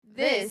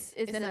This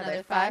is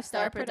another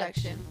 5-star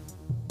production.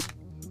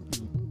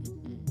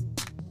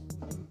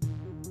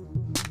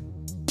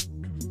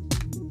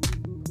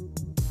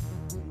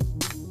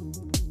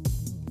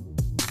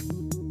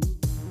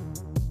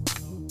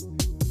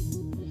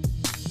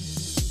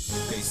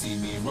 They see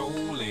me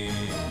rolling,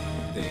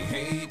 they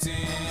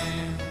hating,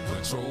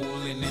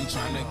 patrolling and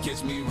trying to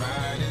catch me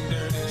riding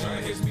dirty,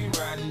 trying to catch me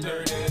riding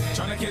dirty,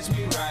 trying to catch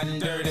me riding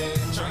dirty,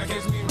 trying to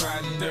catch me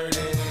riding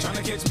dirty, trying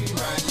to catch me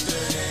riding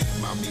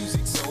dirty. My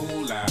music so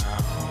loud,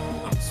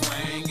 I'm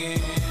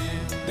swinging.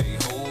 They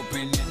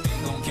hoping that they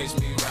gon' catch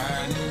me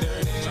riding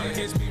dirty, trying to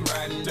catch me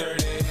riding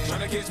dirty,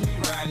 trying to catch me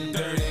riding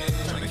dirty,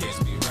 trying to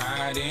catch me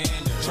riding dirty,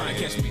 trying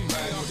to catch me riding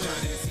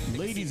dirty.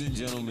 Ladies and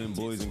gentlemen,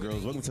 boys and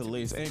girls, welcome to the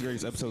latest and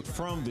greatest episode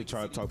from the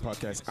Tribe Talk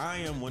Podcast. I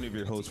am one of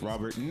your hosts,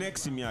 Robert.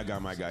 Next to me, I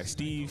got my guy,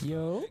 Steve.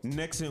 Yo.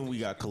 Next to him, we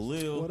got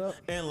Khalil. What up?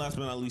 And last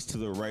but not least, to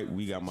the right,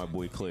 we got my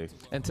boy, Clay.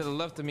 And to the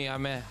left of me, I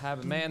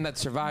have a man that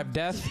survived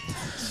death.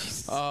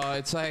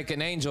 It's like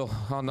an angel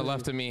on the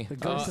left of me. The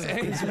ghost of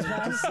Christmas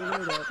past.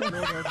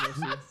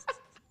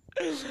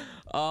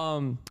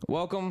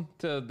 Welcome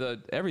to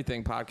the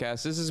Everything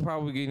Podcast. This is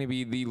probably going to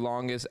be the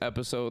longest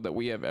episode that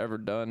we have ever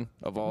done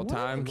of all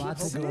time.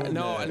 Lots to go over.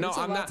 No, It's a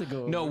I'm lot not. to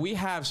go No, over. we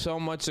have so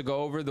much to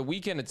go over. The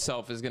weekend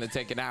itself is going to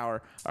take an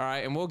hour. All right,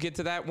 and we'll get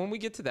to that when we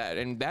get to that,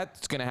 and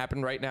that's going to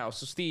happen right now.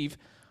 So, Steve,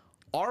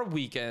 our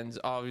weekends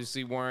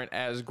obviously weren't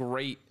as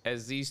great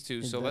as these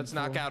two. So let's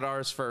knock out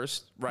ours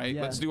first, right?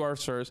 Yeah. Let's do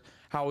ours first.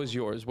 How was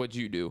yours? What'd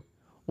you do?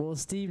 Well,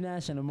 Steve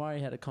Nash and Amari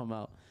had to come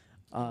out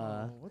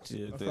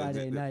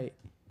Friday night.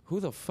 Who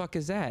the fuck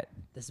is that?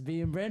 That's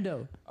me and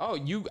Brando. Oh,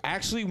 you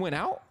actually went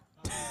out?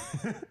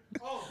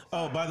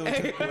 Oh, by the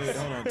way, wait,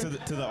 hold on. To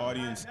the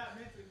audience.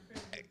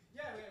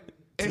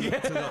 To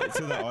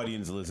the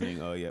audience listening,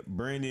 yeah,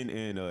 Brandon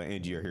and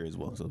Angie are here as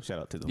well, so shout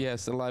out to them.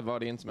 Yes, the live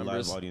audience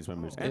members. Live audience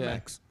members. And Yeah.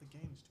 Max. The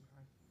gain is too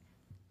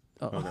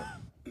high. Okay.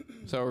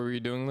 So are we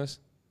doing this?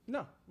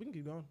 No, we can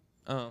keep going.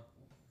 Oh.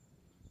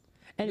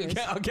 Anyways,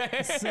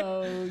 Okay.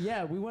 so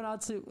yeah, we just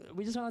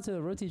went out to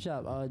the roti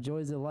shop,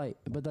 Joy's Delight,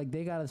 but like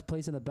they got a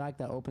place in the back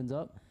that opens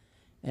up,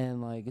 and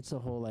like it's a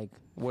whole like.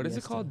 What is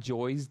it fiesta. called?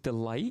 Joy's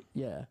Delight?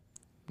 Yeah,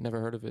 Never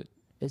heard of it.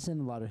 it's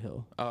in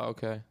Lauderhill. Oh,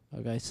 okay.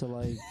 Okay, so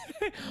like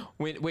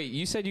Wait,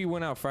 you said you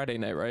went out Friday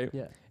night, right?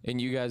 yeah.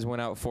 And you guys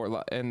went out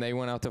and they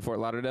went out to Fort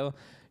Lauderdale.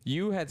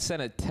 You had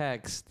sent a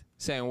text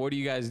saying, "What are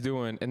you guys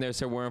doing?" And they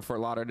said, "We're in Fort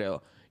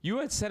Lauderdale." You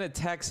had sent a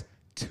text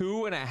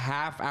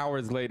 2.5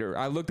 hours later.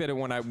 I looked at it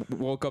when I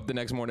woke up the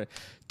next morning.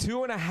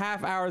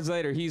 2.5 hours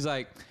later, he's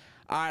like,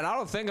 "All right, I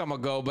don't think I'm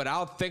gonna go, but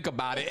I'll think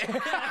about it."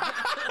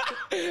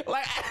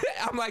 Like,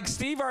 I'm like,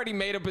 Steve already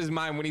made up his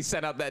mind when he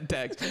sent out that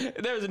text.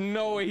 There's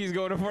no way he's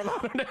going to Fort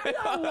Lauderdale.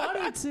 I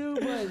wanted to,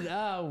 but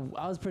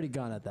I was pretty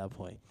gone at that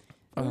point.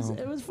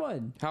 It was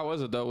fun. How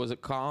was it though? Was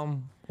it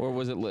calm or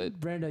was it lit?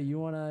 Brando, you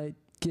want to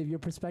give your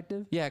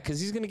perspective? Yeah, because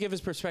he's gonna give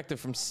his perspective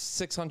from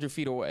 600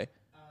 feet away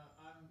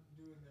I'm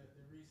doing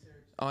the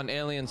research. on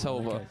Alien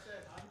Sova. Like I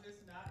said, I'm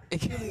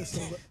just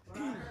not. What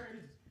I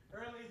heard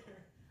earlier,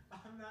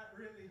 I'm not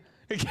really.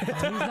 He's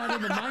not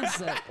in the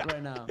mindset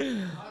right now.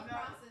 I'm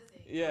not.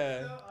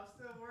 Yeah. I'm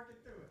still working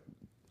through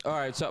it. All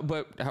right. So,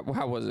 but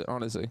how was it,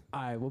 honestly?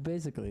 All right, well,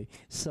 basically,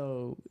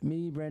 so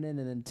me, Brandon,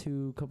 and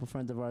then couple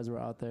friends of ours were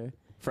out there.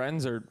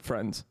 Friends or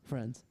friends?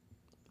 Friends.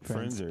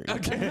 Friends are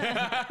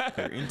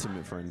they're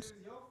intimate friends. It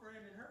was your friend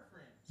and her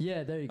friend.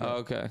 Yeah, there you go. Oh,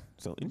 okay.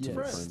 So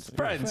intimate Yes.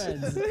 friends.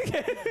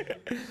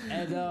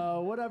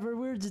 And whatever,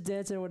 we were just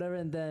dancing or whatever,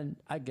 and then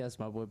I guess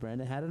my boy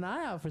Brandon had an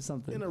eye out for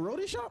something. In a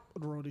roadie shop?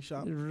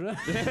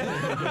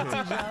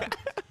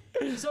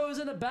 So it was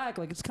in the back,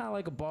 like it's kind of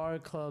like a bar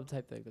club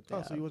type thing. But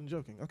Oh, so you wasn't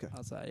joking. Okay.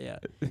 outside, yeah.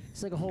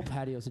 It's like a whole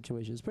patio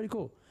situation. It's pretty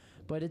cool,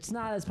 but it's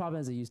not as poppin'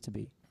 as it used to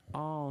be.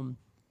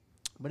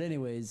 But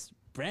anyways,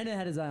 Brandon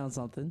had his eye on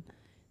something,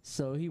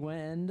 so he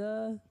went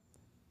and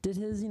did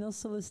his,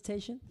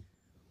 solicitation.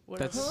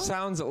 That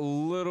sounds a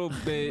little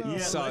bit Yeah,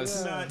 sus.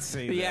 let's not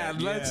say that. Yeah,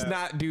 let's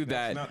not do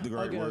that. Not the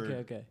right Okay, word.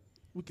 okay.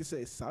 We could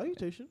say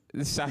salutation.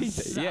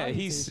 Yeah,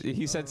 he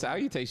said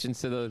salutations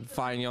to the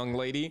fine young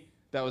lady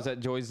that was at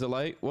Joy's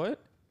Delight. What?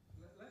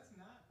 Let's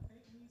not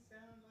make me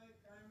sound like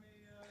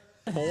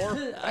I'm a. Whore?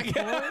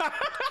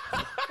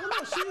 Well,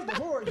 no, she's the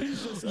whore.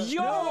 He's just.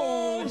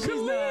 Yo,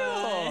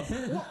 Khalil!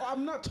 Well,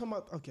 I'm not talking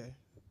about. Okay,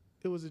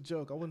 it was a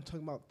joke. I wasn't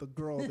talking about the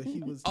girl that he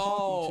was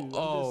talking to.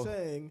 I'm just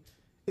saying,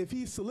 if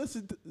he's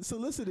soliciting to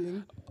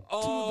the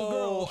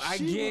girl, I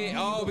she would get. be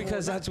Oh, the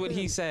because whore, that's not what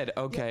he him. said.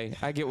 Okay,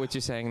 I get what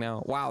you're saying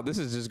now. Wow, this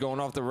is just going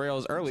off the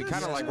rails early,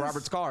 kind of like Just-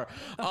 Robert's car.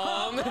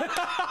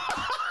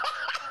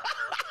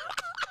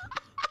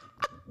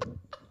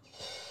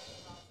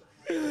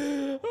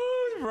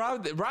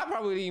 Rob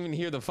probably didn't even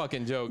hear the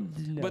fucking joke.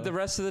 No. But the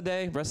rest of the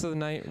day, rest of the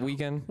night,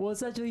 weekend, Well,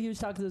 essentially, he was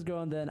talking to this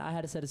girl, and then I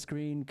had to set a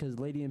screen because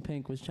Lady in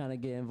Pink was trying to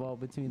get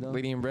involved between them.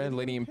 Lady in red,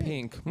 lady in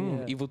pink.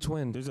 Yeah. Evil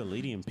twin. There's a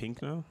lady in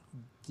pink now.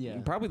 Yeah,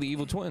 Probably the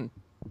evil twin.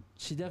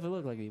 she definitely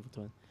looked like an evil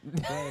twin.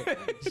 But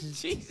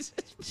Jesus.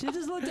 she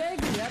just looked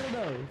angry. I don't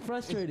know,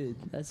 frustrated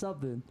at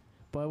something.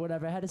 But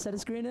whatever, I had to set a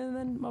screen in, and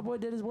then my boy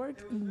did his work.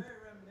 It was very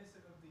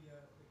reminiscent of the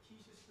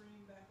Keisha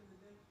screen back in the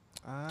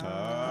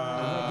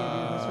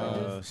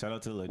day. Shout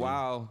out to the legend.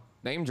 Wow.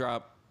 Name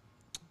drop.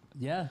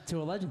 Yeah, to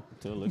a legend.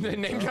 To the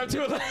legend. Name drop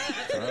to a Shout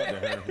out to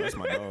her. That's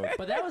my dog.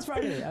 But that was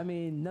Friday. I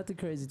mean, nothing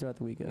crazy throughout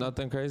the weekend.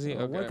 Nothing crazy?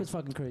 Okay. Work was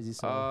fucking crazy.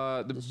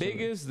 So The just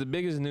chilling.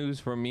 biggest news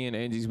from me and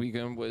Angie's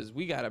weekend was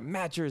we got a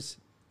mattress.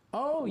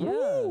 Oh yeah.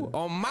 Woo,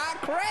 on my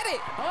credit.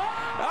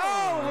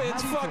 Oh,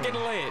 it's How do you fucking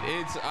feel? lit.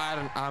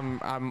 I'm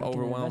Like an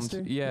overwhelmed.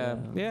 investor? Yeah,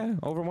 yeah,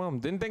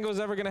 overwhelmed. Didn't think it was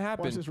ever gonna Watch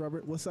happen. this,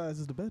 Robert. What size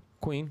is the bed?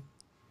 Queen.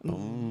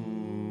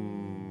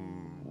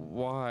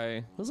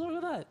 Why? What's wrong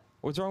with that?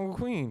 What's wrong with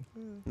Queen?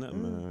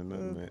 Nothing,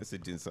 man. It's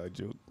an inside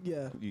joke.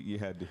 Yeah, You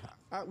had to.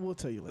 I will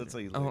tell you later. I'll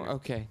tell you Oh, later.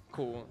 okay,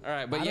 cool. All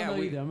right, but I don't yeah,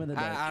 know either. I'm in the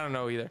dark. I don't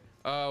know either.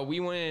 We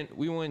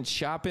went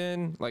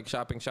shopping, like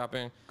shopping.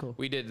 Cool.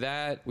 We did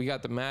that. We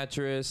got the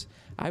mattress.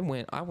 I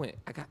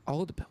got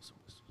all the bells and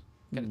whistles.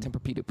 Got a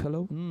Tempur-Pedic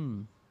pillow.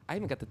 I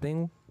even got the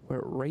thing where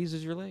it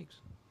raises your legs.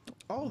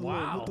 Oh,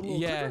 Wow. with the little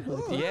Yeah,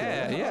 clipper? Oh,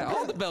 yeah.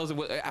 All the bells and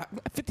whistles.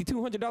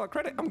 $5,200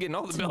 credit. I'm getting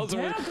all the bells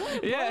and Damn, whistles. come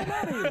on,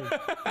 Yeah.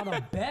 on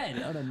a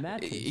bed, on a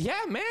mattress.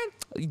 Yeah, man.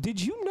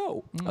 Did you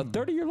know a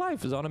third of your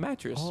life is on a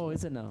mattress? Oh,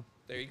 is it now?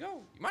 There you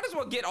go. You might as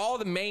well get all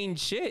the main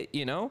shit,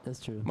 you know?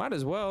 That's true. Might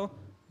as well.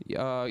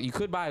 You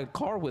could buy a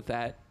car with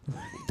that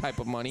type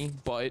of money,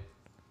 but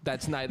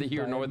that's neither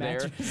here Buy a nor there.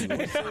 mattress. Save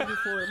it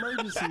for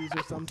emergencies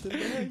or something. But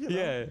hey, you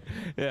know.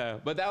 Yeah.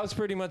 But that was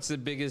pretty much the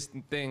biggest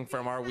thing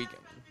from our weekend.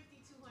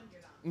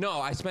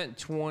 No, I spent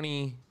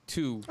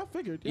 22. I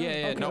figured. Yeah.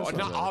 Okay, No, that's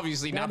not fine.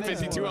 obviously not That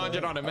makes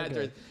 5,200 on a okay.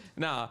 mattress.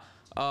 Nah.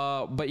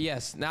 But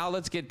yes, now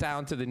let's get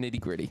down to the nitty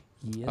gritty.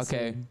 Yes,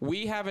 Okay, sir.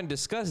 we haven't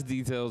discussed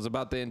details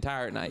about the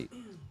entire night.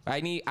 I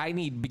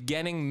need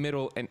beginning,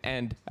 middle, and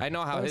end. I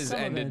know how Or his some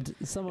of ended.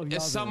 end, some of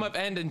y'all's Some end. of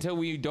end until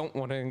we don't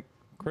want to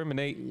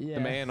incriminate Yeah.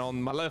 the man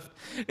on my left.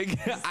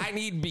 I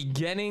need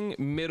beginning,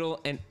 middle,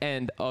 and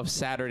end of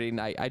Saturday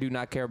night. I do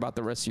not care about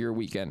the rest of your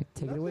weekend.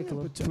 Take it away,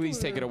 Nothing in Khalil. Please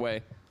take it particular-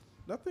 away.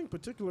 Nothing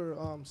particular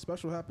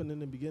special happened in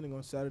the beginning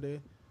on Saturday.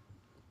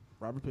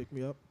 Robert picked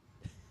me up.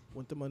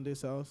 Went to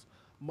Monday's house.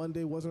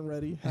 Monday wasn't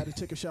ready. Had to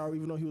take a shower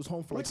even though he was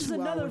home for like Which is 2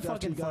 another hours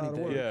after he fucking got out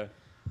funny of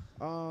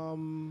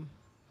thing. work.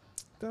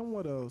 Then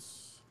what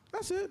else?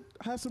 That's it.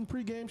 Had some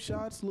pregame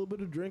shots, a little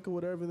bit of drink or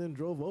whatever, and then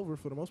drove over.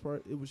 For the most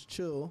part, it was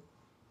chill.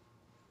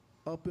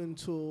 Up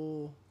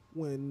until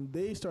when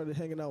they started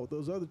hanging out with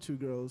those other two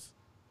girls,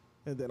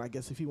 and then I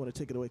guess if you want to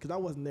take it away, because I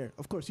wasn't there.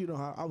 Of course, you know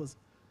how I was.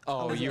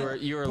 Oh, was you a were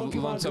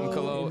Pokemon lonesome Go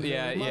Kalo. and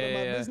Yeah, minding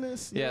my yeah.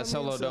 business, you know Yeah, what I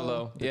solo mean? So-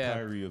 dolo. The Yeah.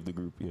 Kyrie of the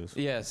group, yes.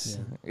 Yes.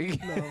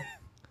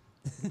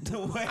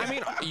 No. I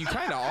mean, you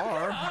kind of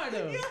are.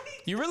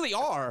 You really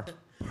are.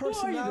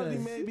 Personality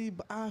then? maybe,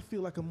 but I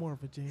feel like I'm more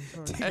of a James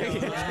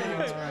Harden.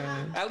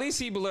 At least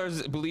he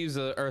believes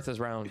the earth is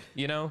round,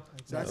 you know?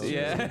 Exactly.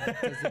 Yeah.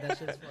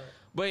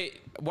 But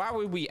why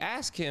would we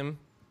ask him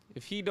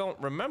if he don't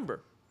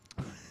remember?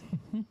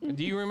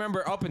 Do you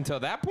remember up until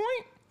that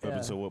point? Up Yeah.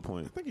 until what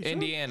point? I think he should.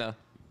 Indiana.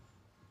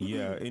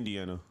 Yeah,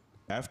 Indiana.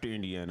 After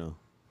Indiana.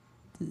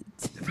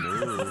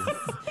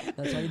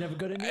 That's why you never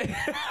go to New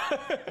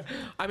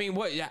I mean,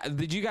 what? Yeah,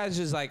 did you guys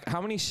just like?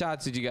 How many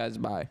shots did you guys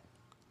buy?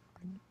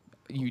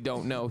 You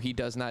don't know. He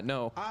does not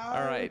know.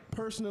 All right.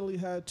 personally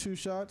had 2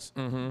 shots.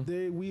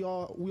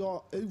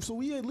 Mm-hmm. So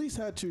we at least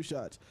had 2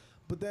 shots.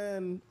 But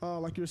then,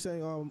 like you were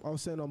saying, I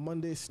was saying on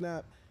Monday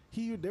Snap,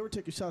 they were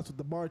taking shots with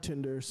the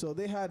bartender, so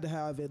they had to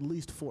have at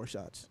least 4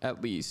 shots,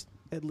 At least.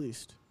 at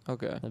least.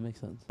 Okay. That makes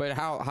sense. But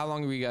how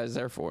long were you guys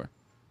there for?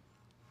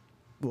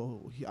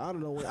 Well, I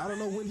don't know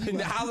when he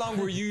left. How long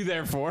were you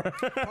there for?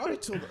 Probably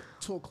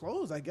till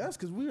close, I guess,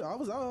 because I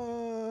was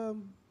well,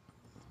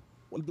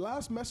 the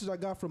last message I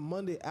got from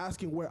Monday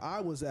asking where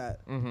I was at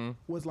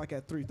was like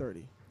at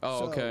 3:30. Oh,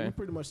 so okay. we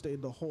pretty much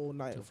stayed the whole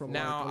night from.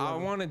 Now, like I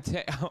 11. want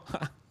to tell,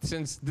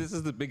 since this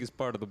is the biggest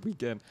part of the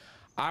weekend,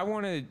 I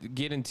want to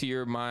get into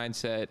your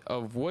mindset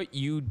of what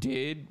you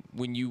did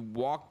when you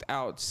walked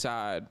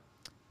outside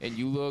and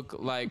you look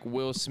like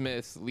Will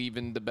Smith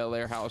leaving the Bel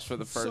Air house for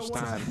the first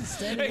when I- time.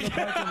 Standing in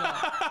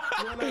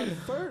the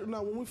parking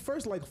lot. when we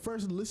first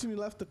listening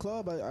left the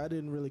club, I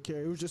didn't really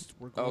care. It was just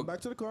we're going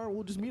back to the car.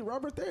 We'll just meet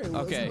Robert there.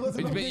 Okay, It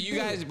wasn't no but big you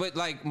deal. guys, but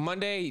like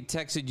Monday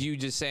texted you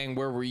just saying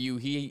where were you?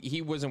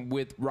 He wasn't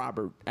with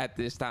Robert at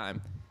this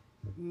time.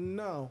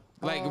 No.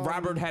 Like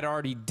Robert had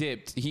already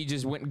dipped. He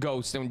just went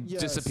ghost and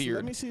Yes, disappeared.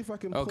 Let me see if I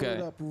can pull Okay.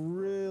 it up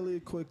really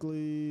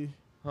quickly.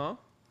 Huh?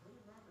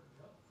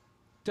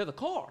 To the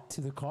car.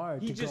 To the car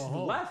He to just go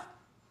home. left,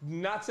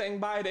 not saying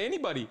bye to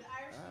anybody.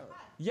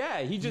 Yeah,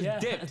 he just Yeah,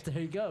 dipped.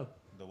 there you go.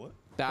 The what?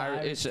 The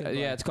Irish goodbye.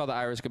 yeah, it's called the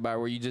Irish goodbye,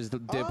 where you just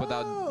dip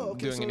without Okay,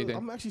 doing so anything.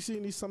 I'm actually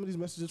seeing some of these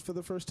messages for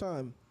the first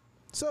time.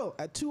 So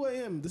at 2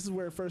 a.m., this is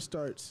where it first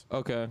starts.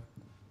 Okay.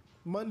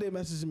 Monday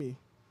messages me.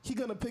 He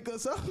gonna pick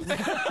us up?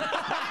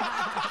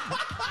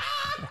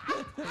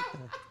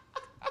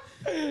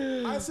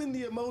 I send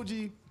the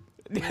emoji.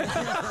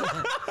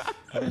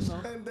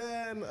 And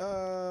then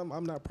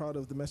I'm not proud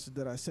of the message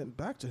that I sent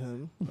back to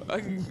him.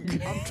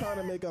 I'm trying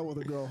to make out with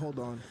a girl. Hold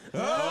on.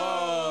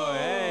 Oh,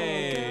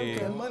 hey.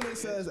 And Monday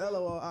says,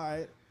 LOL, all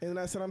right. And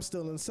I said, I'm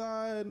still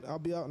inside. I'll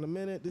be out in a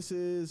minute. This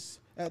is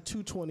at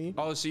 2:20.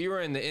 Oh, so you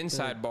were in the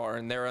inside bar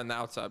and they're on the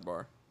outside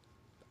bar.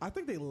 I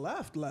think they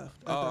left.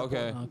 Oh,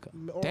 okay.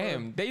 Or-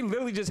 Damn, they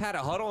literally just had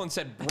a huddle and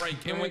said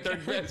break and went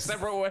their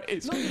separate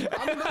ways. No,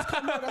 I mean, that's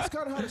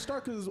kind of how to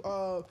start because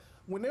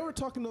when they were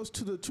talking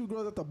to the two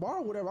girls at the bar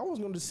or whatever, I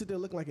wasn't going to sit there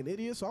looking like an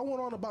idiot. So I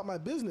went on about my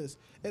business.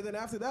 And then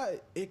after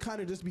that, it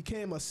kind of just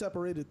became a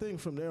separated thing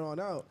from there on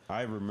out.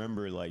 I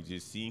remember like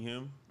just seeing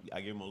him. I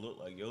gave him a look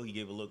like yo. He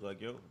gave a look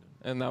like yo.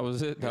 And that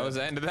was it. That was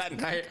the end of that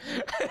night.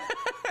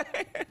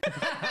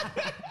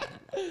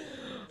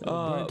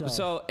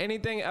 So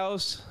anything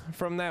else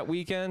from that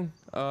weekend?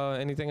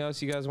 Anything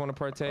else you guys want to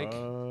partake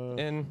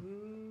in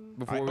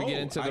before we get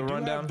into the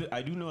rundown?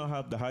 I do know I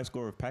have the high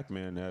score of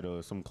Pac-Man at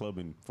some club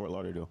in Fort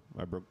Lauderdale.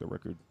 I broke the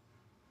record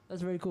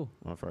That's very cool.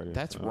 on Friday.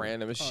 That's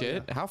random as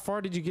shit. yeah. How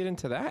far did you get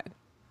into that?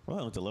 Well,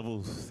 I went to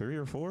level 3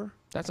 or 4.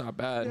 That's not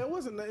bad. Yeah, it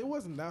wasn't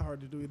that hard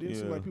to do. It didn't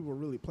seem Yeah. like people were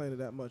really playing it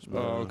that much. But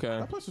Oh, okay.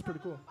 that place was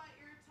pretty cool. About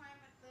your time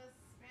at the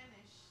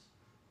Spanish.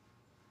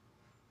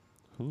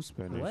 Who's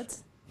Spanish? What?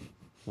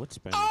 What's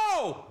Spanish?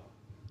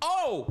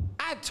 Oh,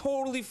 I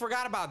totally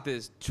forgot about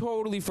this.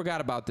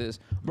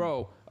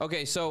 Bro,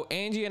 okay, so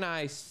Angie and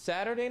I,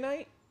 Saturday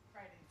night?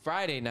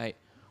 Friday night.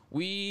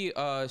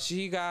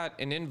 She got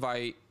an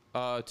invite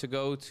to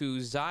go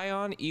to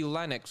Zion E.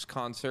 Lennox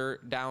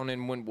concert down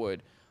in Wynwood.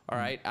 All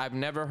right, I've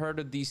never heard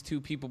of these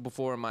two people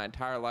before in my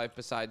entire life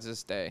besides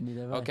this day.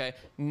 Neither have I. Okay,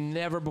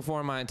 never before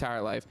in my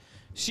entire life.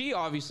 She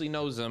obviously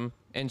knows them,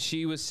 and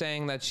she was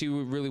saying that she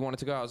really wanted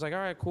to go. I was like, all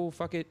right, cool,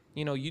 fuck it.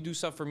 You know, you do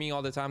stuff for me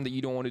all the time that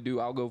you don't want to do.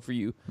 I'll go for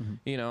you.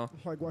 You know?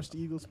 Like watch the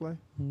Eagles play.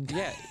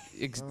 Yeah,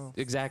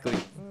 exactly.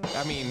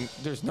 I mean,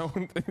 there's no.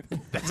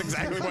 That's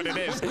exactly what it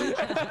is.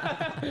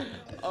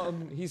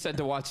 He said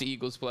to watch the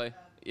Eagles play.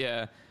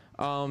 Yeah.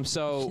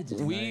 So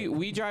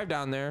we drive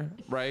down there,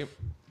 right?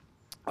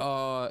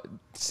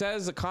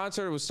 Says the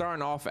concert was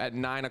starting off at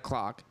 9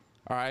 o'clock.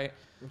 All right.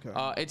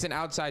 Okay. It's an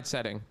outside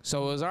setting,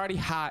 so it was already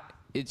hot.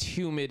 It's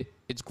humid.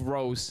 It's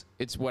gross.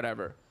 It's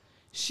whatever.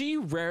 She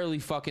rarely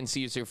fucking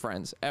sees her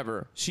friends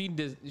ever. She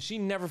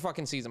never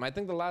fucking sees them. I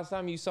think the last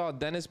time you saw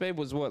Dennis, babe,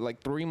 was what,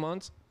 like 3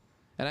 months?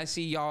 And I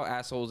see y'all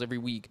assholes every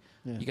week.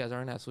 Yeah. You guys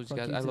aren't assholes. You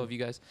Fuck guys, you I too. love you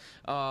guys.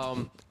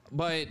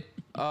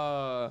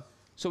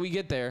 So we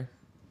get there,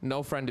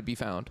 no friend to be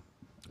found.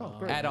 Oh,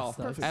 great. At all.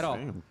 Sucks. At all.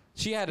 Damn.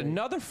 She had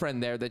another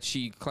friend there that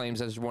she claims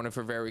as one of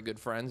her very good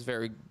friends,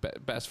 very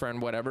best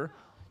friend, whatever.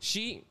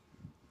 She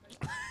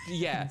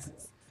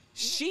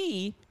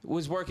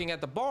was working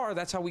at the bar.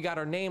 That's how we got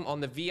her name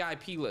on the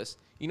VIP list.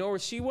 You know where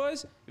she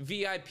was?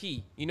 VIP.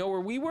 You know where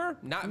we were?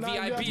 Not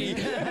VIP.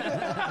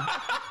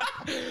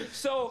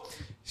 So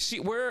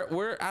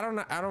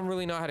I don't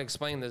really know how to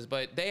explain this,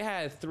 but they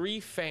had 3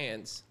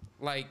 fans.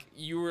 Like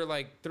you were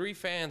like 3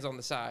 fans on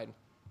the side.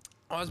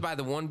 I was by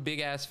the one big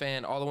ass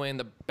fan all the way in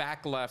the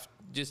back left,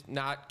 just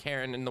not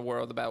caring in the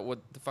world about what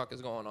the fuck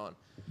is going on.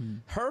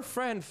 Her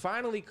friend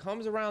finally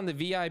comes around the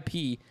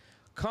VIP,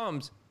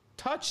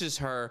 touches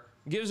her,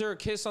 gives her a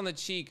kiss on the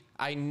cheek.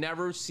 I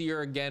never see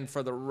her again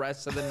for the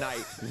rest of the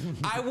night.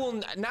 I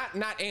will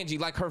not Angie,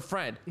 like her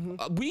friend.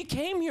 We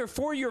came here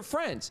for your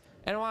friends,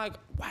 and I'm like,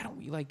 why don't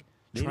we like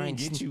They try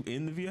didn't and get you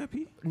in the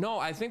VIP? No,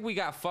 I think we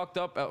got fucked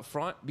up up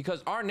front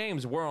because our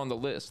names were on the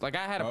list. Like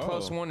I had a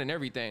 +1 and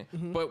everything.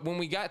 But when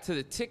we got to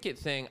the ticket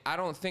thing, I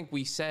don't think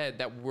we said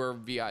that we're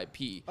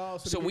VIP. Oh,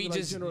 so so they we gave you, like,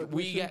 just general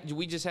admission?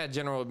 we just had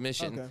general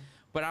admission. Okay.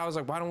 But I was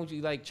like, why don't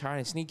you like try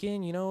and sneak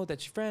in? You know,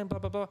 that's your friend. Blah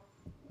blah blah.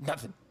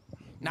 Nothing.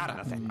 Nada.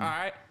 Nothing. All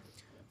right.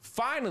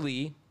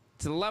 Finally,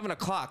 it's 11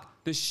 o'clock.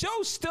 The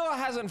show still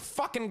hasn't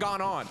fucking gone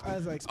on.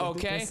 As I expected.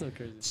 Okay. That's so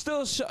crazy.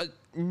 Still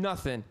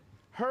nothing.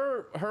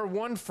 Her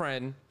one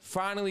friend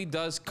finally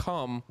does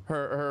come.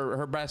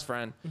 Her best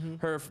friend.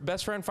 Her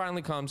best friend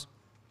finally comes.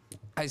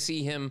 I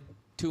see him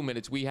 2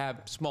 minutes. We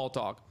have small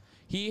talk.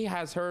 He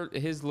has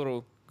his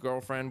little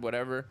girlfriend,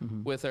 whatever,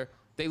 with her.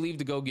 They leave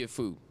to go get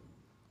food.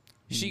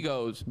 She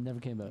goes, Never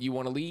came back. "You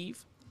want to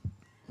leave?"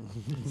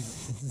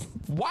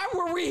 Why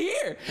were we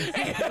here?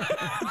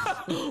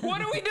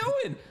 What are we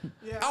doing?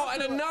 Yeah, Oh, I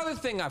and feel like- another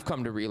thing I've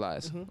come to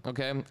realize,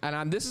 okay?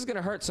 And this is going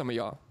to hurt some of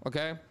y'all,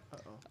 okay?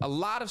 A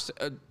lot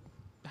of,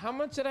 how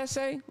much did I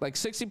say? Like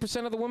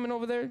 60% of the women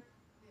over there?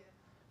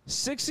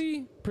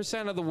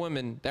 60% of the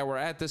women that were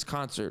at this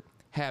concert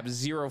have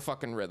zero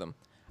fucking rhythm.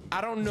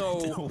 I don't know.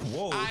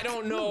 Whoa. I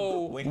don't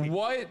know Wait.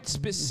 what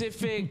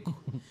specific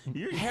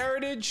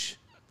heritage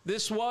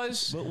this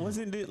was. But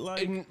wasn't it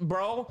like... And,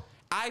 bro,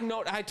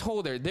 I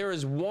told her there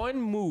is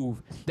one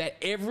move that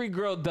every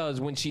girl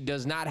does when she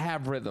does not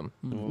have rhythm.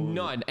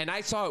 None. And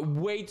I saw it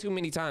way too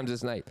many times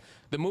this night.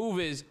 The move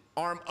is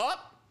arm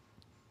up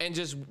and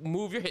just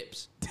move your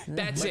hips.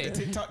 That's Like it.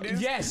 the TikTok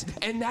dance? Yes,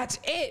 and that's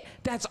it.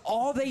 That's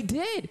all they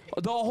did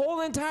the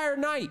whole entire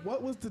night.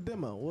 What was the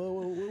demo? What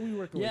were we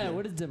working with? Yeah, here?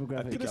 what is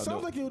demographic? 'Cause it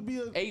sounds like it would be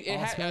a.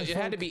 It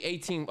had to be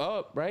 18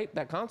 up, right?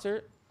 That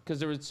concert. because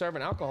they were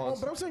serving alcohol. Oh,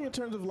 but I'm saying in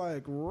terms of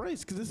like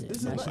race, because this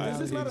is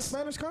nationalities. not a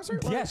Spanish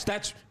concert. Like, Yes,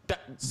 that's that.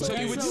 So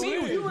you would so see.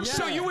 weird.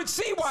 So Yeah. you would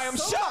see why I'm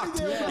Somebody shocked.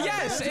 there- Yeah.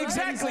 Yes, That's right.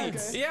 exactly.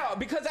 Okay. Yeah,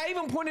 because I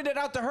even pointed it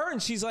out to her,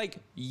 and she's like,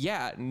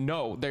 "Yeah,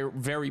 no, they're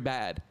very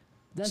bad."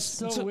 That's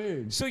so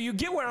weird. So you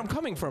get where I'm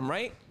coming from,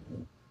 right?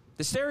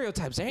 The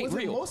stereotypes they ain't Was it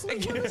real. mostly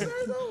women there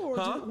though, or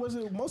Huh? was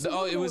it mostly? Oh,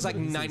 women, it or was like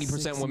 60?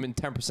 90% women,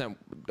 10%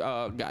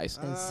 guys.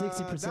 And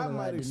 60% that of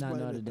might that did not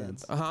know how to explain it then.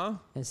 dance. Huh?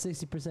 And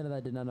 60% of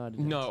that did not know how to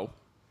dance. No,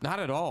 not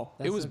at all.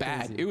 That's it was so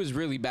bad. crazy. It was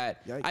really bad.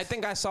 Yikes. I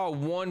think I saw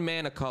one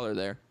man of color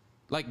there,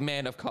 like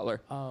man of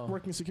color. Oh,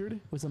 Working security.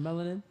 with some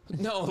melanin?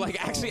 No,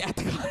 like actually at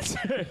the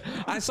concert,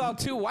 I saw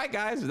 2 white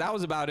guys. That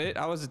was about it.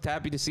 I was just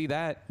happy to see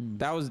that.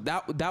 That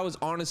was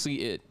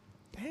honestly it.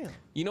 Damn.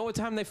 You know what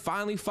time they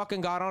finally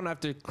fucking got on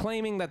after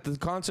claiming that the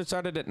concert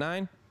started at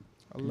 9?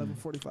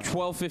 11:45.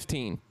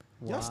 12:15.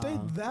 Y'all stayed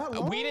that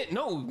long? We didn't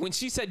know. When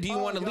she said, "Do you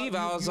Oh, want to y'all- leave?" you-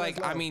 I was you like,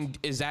 guys "I left. mean,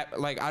 is that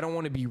like I don't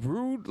want to be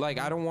rude. Like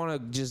I don't want to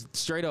just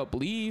straight up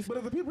leave." But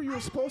if the people you were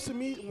supposed to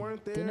meet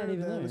weren't there, They're not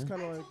even then there. it's I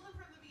kind of told like. them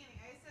from the beginning.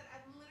 I said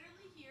I'm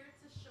literally here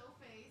to show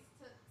face,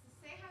 to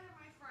say hi to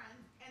my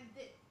friends, and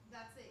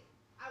that's it.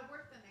 I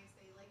worked the next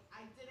day. Like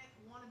I didn't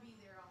want to be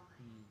there all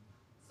night.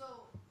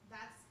 So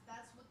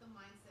that's what the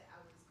mindset I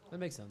was going. That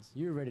makes sense.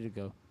 You were ready to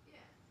go. Yeah.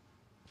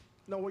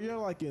 No, well, you're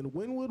like in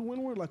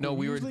Wynwood, like No, where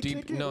we were usually deep.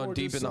 kick it, No, or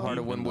deep just in the heart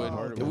of some- Wynwood.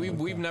 Oh, okay.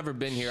 We've never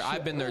been here.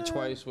 I've been there Shit.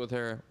 twice with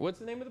her. What's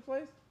the name of the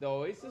place? The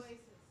Oasis. Oasis.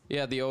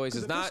 Yeah, the 'Cause Oasis.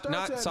 if it Not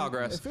starts at-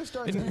 Sawgrass. If it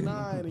starts at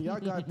 9 and y'all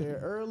got there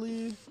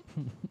early,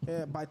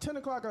 and by 10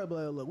 o'clock I'd be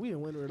like, look, we in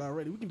Wynwood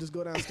already. We can just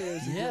go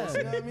downstairs. And Yeah. just,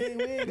 you know what I mean?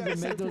 We ain't got to can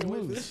sit make up here those and wait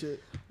for moves. this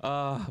shit.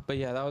 But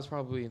yeah, that was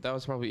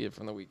probably it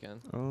from the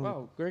weekend.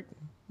 Wow, great,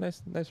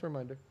 nice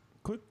reminder.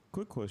 Quick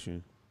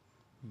question.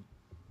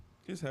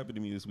 This happened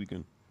to me this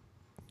weekend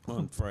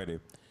on Friday.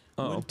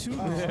 Oh.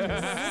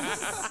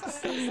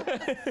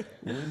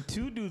 When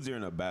two dudes are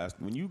in a bath,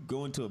 when you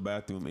go into a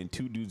bathroom and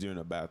 2 dudes are in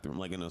a bathroom,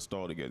 like in a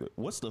stall together,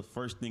 what's the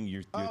first thing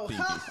you're thinking?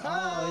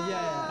 Oh,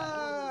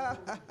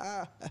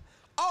 yeah.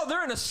 Oh,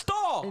 they're in a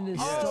stall. In the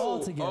stall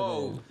together.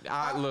 Oh,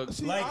 look.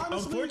 See, Like,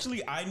 honestly,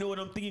 unfortunately, I know what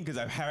I'm thinking because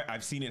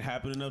I've seen it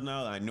happen enough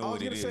now. That I know I was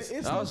what it gonna is. say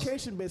it's I was-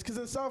 location based because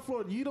in South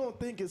Florida you don't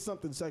think it's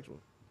something sexual.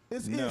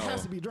 It No.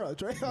 has to be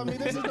drugs, right? I mean,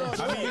 this is drugs.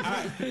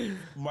 I mean,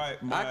 my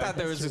I thought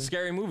there was a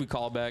scary movie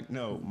callback.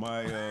 no,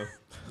 my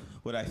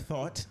what I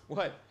thought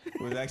What?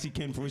 was actually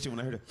came to fruition when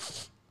I heard it.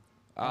 So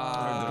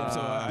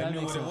Ah. I that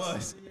knew makes what it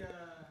sense. was.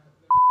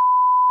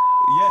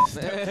 Yes.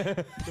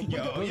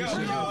 Yo, we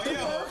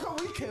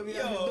can't be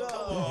Yo,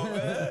 come on,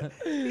 man.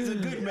 He's a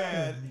good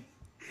man.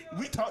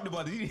 We talked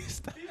about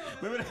it.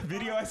 Remember that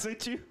video I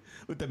sent you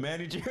with the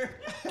manager?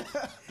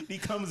 He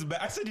comes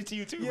back. I sent it to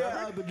you too,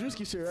 Yeah, Robert. the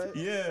Drewski shit, right?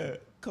 Yeah.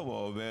 Come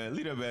on, man.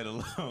 Leave that man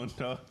alone,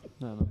 dog.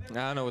 No. I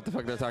don't know what the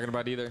fuck they're talking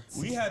about either.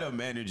 We had a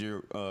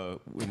manager, and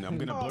I'm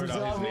going to blurt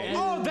so out his name.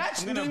 Oh,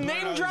 that's I'm the gonna blurt out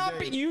name his drop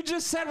name. you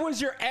just said was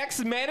your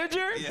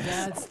ex-manager?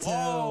 That's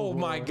Oh terrible.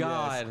 my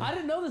God. I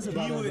didn't know this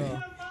about He her, would- though.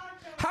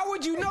 How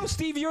would you know,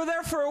 Steve? You were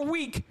there for a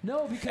week.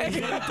 No, because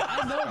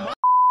I know my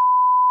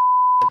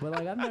but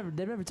like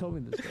they've never told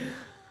me this. Story.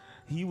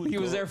 He would He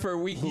was go- there for a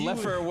week, he left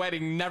would- for a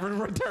wedding, never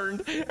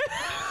returned.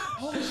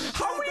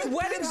 How many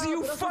weddings do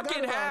you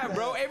fucking have,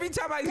 bro? Every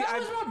time That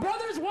was my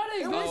brother's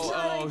wedding. was- bitch.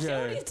 oh, Like, okay.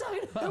 What are you talking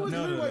about? It was No,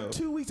 literally no, like no.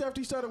 2 weeks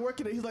after he started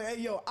working it. He's like, "Hey,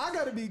 yo, I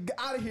gotta be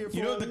out of here for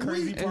You know a what the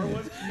crazy week." part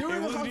was? During It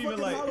the wasn't even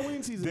fucking like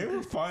Halloween season. they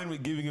were fine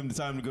with giving him the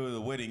time to go to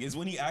the wedding. It's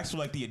when he asked for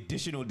like the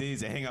additional days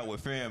to hang out with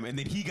fam, and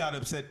then he got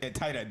upset and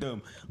tight at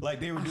them, like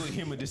they were doing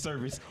him a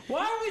disservice.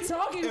 Why are we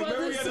talking And about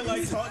remember, we this? had to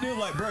like talk to him,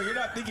 like, bro, you're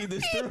not thinking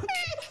this through.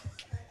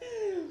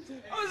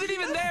 I wasn't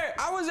even there.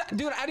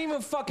 Dude, I didn't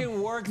even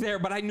fucking work there,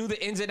 but I knew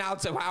the ins and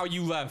outs of how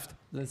you left.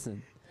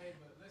 Listen, Hey,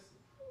 but listen,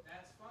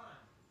 that's fine,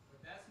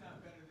 but that's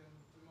not better than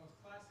the most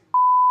classic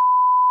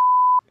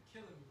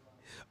killing me,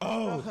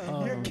 bro.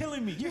 Oh, you're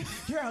killing me.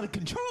 You're out of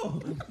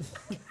control.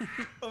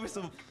 over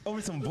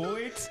some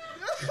voids.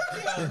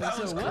 That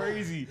was what?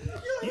 crazy.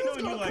 You know,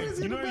 going you like, crazy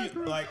you in the know,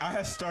 background. like I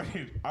had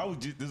started.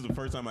 This is the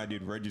first time I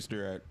did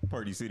register at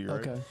Party City, right?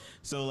 Okay.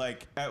 So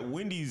like at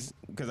Wendy's,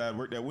 because I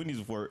worked at Wendy's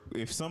before.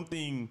 If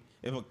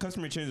a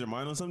customer changes their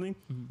mind on something,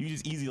 you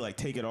just easily like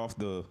take it off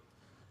the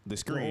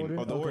screen order?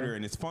 or the Okay. order,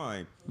 and it's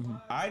fine.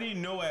 I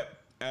didn't know at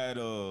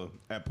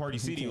Party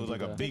City it can't was do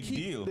like a that. big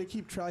deal. They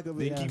keep track of it.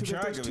 They keep 'Cause if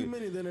track there's of too it.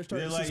 many, then they're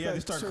starting They're to like, yeah, they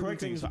suspect start certain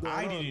correcting. things So going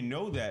I on. didn't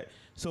know that.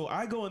 So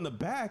I go in the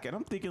back and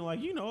I'm thinking like,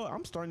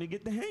 I'm starting to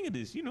get the hang of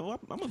this. I'm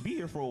gonna be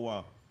here for a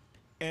while.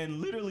 And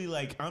literally,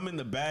 like, I'm in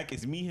the back.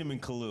 It's me, him,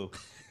 and Khalil.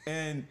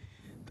 And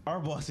our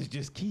boss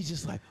he's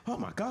just like, oh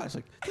my gosh,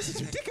 like this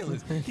is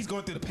ridiculous. He's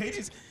going through the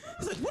pages.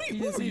 He's like, what He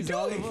are just you sees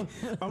all of doing?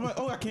 I'm like,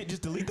 oh, I can't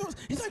just delete those.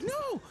 He's like,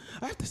 no,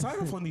 I have to sign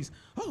off on these.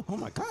 Oh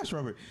my gosh,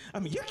 Robert. I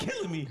mean, you're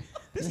killing me.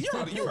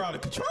 You're out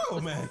of control,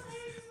 man.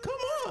 Come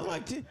on,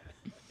 like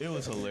it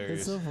was hilarious.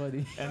 it's so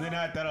funny. And then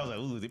I thought I was like,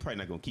 ooh, they're probably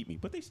not gonna keep me,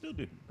 but they still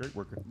did. Great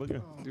worker. But yeah.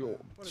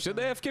 Should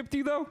they have kept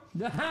you though?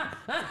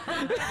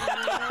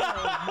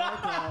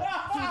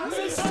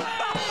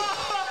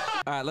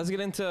 All right, let's get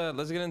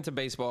into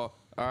baseball.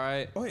 All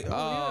right. Oh, wait,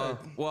 yeah.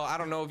 Well, I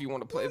don't know if you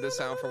want to play the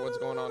sound for what's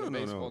going on in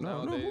baseball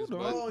nowadays. hold on.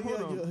 but- Oh yeah,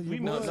 Hold on. yeah.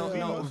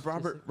 No,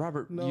 Robert,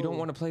 you don't No.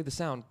 want to play the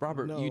sound.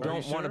 Robert, No. you Are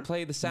don't you want to sure?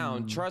 play the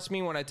sound. Trust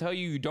me when I tell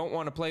you don't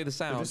want to play the Is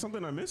there sound.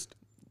 something I missed?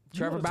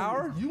 Trevor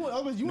Bauer? You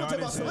want to No, I talk about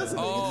didn't say that.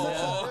 soliciting?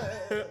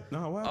 Oh,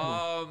 No, what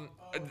happened?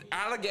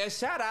 alligator,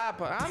 shut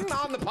up. I'm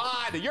on the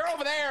pod. You're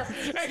over there.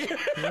 No,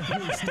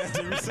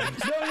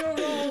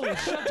 you're wrong.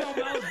 Shut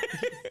your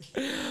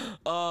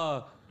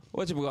mouth.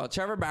 What's it called?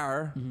 Trevor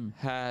Bauer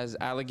has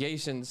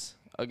allegations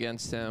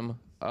against him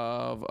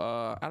of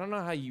I don't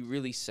know how you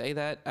really say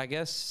that. I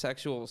guess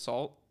sexual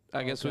assault.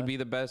 I guess would Okay. be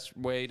the best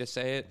way to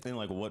say it. And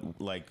like what,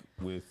 like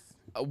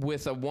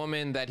With a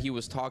woman that he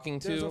was talking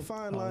to. There's a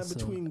fine line so-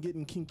 between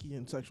getting kinky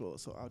and sexual,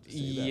 so I'll just say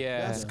that.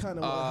 Yeah, That's kind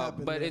of what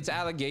happened. but there. it's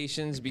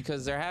allegations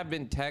because there have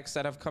been texts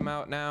that have come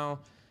out now,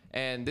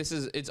 and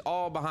it's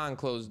all behind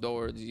closed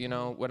doors. You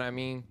know what I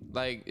mean?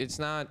 Like it's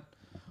not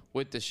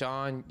with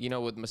Deshaun,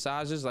 with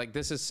massages. Like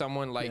this is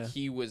someone like Yeah.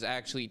 he was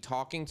actually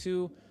talking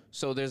to.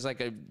 So there's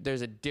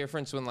a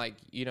difference when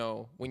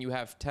when you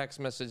have text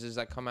messages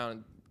that come out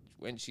and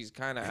when she's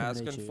kind of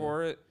asking Criminate you,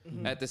 for it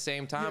at the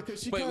same time.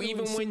 'cause she but kinda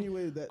even when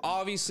insinuated that-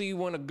 obviously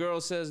when a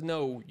girl says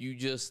no, you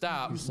just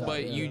stop. stop,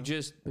 but yeah. you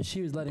just But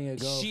she was letting it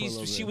go. for a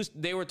little bit.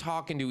 they were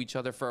talking to each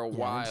other for a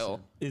while.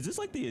 is this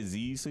like the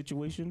Aziz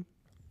situation?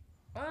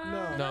 no,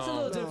 That's a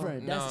little No.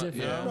 different. No, That's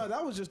different. yeah. no,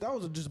 that was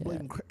just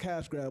blatant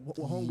cash grab. What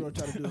homegirl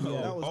tried to do. Oh,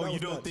 that was, oh, that you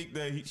was don't nuts. think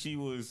that she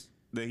was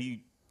that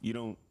he? You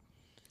don't.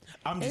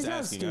 I'm just It's not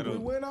asking. I stupid. We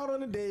don't. went out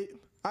on a date.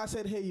 I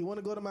said, "Hey, you want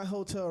to go to my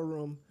hotel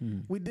room?"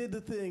 We did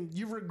the thing.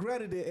 You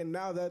regretted it, and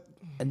now that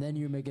And then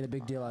you're making a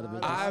big deal out of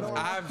it.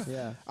 I've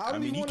Yeah. I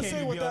don't mean, even he want to can't say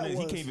even what be on that his.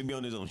 was. He can't even be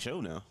on his own show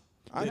now.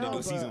 I They know, did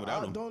a season but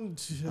without I him. don't.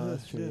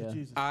 that's true, yeah.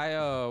 Jesus. I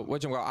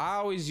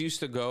always used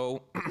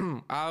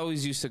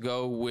to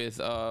go with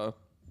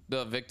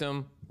the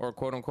victim or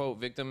quote unquote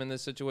victim in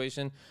this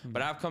situation.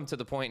 But I've come to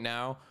the point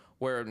now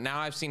where now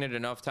I've seen it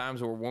enough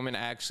times where a woman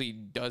actually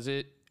does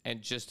it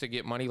and just to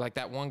get money. Like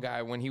that one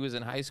guy when he was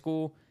in high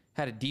school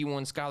had a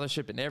D1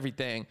 scholarship and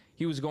everything.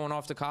 He was going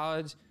off to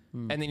college.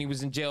 And then he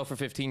was in jail for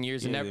 15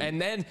 years, Yeah,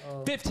 and then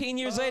 15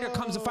 years later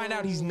comes to find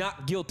out he's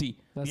not guilty.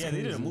 That's Yeah, they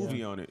did a crazy, movie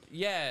yeah. on it.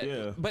 Yeah,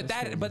 Yeah. but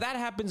that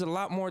happens a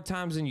lot more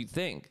times than you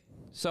think.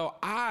 So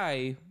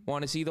I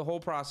want to see the whole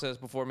process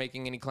before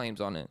making any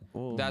claims on it.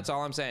 That's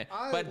all I'm saying.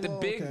 But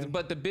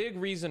the big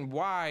reason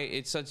why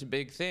it's such a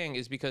big thing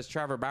is because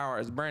Trevor Bauer,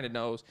 as Brandon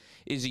knows,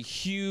 is a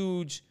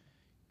huge,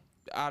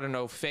 I don't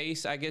know,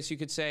 face, I guess you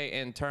could say,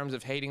 in terms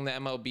of hating the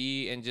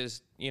MLB and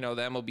just, the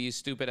MLB is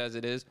stupid as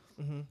it is.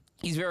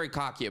 He's very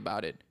cocky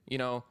about it.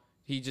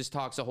 He just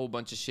talks a whole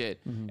bunch of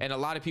shit. And a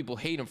lot of people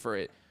hate him for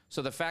it.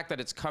 So the fact that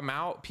it's come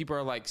out, people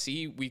are like,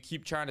 see, we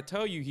keep trying to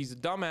tell you he's a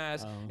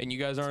dumbass and you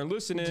guys aren't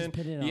listening.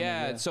 pin it on him,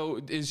 Yeah. yeah. So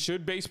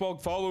should baseball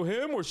follow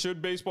him or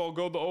should baseball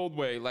go the old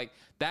way? Like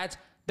that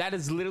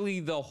is literally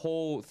the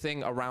whole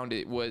thing around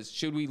it was,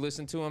 should we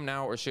listen to him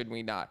now or should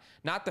we not?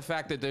 Not the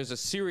fact that there's a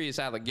serious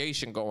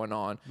allegation going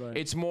on. Right.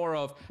 It's more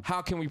of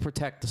how can we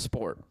protect the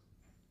sport?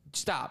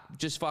 Stop.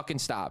 Just fucking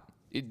stop.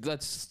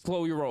 Let's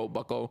slow your roll,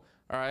 bucko.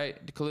 All right,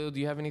 Khalil, do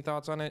you have any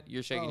thoughts on it?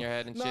 You're shaking your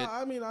head and no, shit.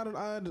 I mean,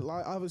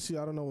 obviously,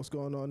 I don't know what's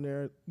going on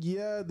there.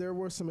 Yeah, there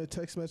were some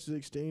text message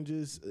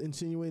exchanges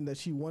insinuating that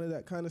she wanted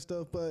that kind of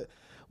stuff. But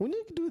when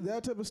you do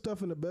that type of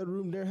stuff in the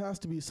bedroom, there has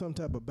to be some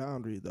type of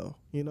boundary, though.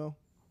 You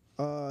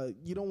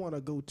don't want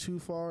to go too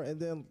far. And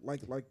then,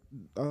 like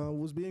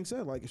was being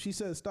said, like if she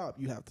says stop,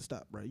 you have to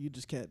stop, right? You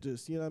just can't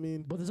just, you know what I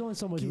mean? But there's only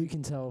so much we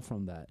can tell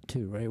from that,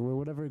 too, right? Where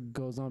whatever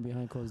goes on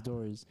behind closed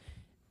doors,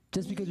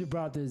 just because you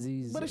brought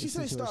these. But if she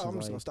says stop, I'm situations,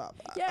 just gonna stop.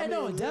 Yeah, I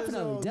no, mean, there's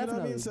definitely. you know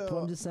what I mean? But So,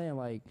 I'm just saying,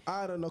 like,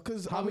 I don't know,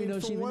 because How we know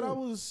she from even what I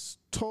knew? was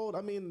told,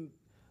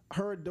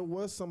 heard there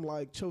was some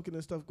like choking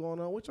and stuff going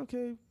on, which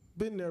okay,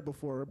 been there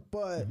before,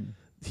 but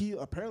he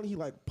apparently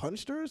like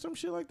punched her or some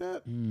shit like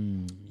that.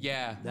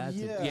 Yeah. That's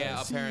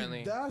Yeah, see,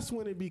 apparently. that's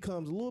when it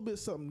becomes a little bit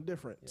something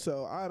different.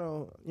 So I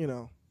don't,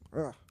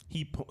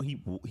 He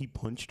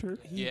punched her.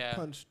 he Yeah.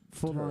 punched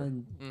full her.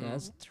 on. Yeah,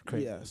 that's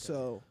crazy. Yeah,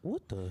 so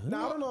What the hell?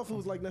 now I don't know if it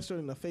was like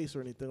necessarily in the face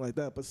or anything like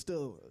that, but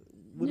still.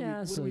 what are we- Yeah,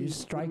 what so are we- you're what are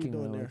we striking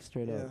doing her there? like,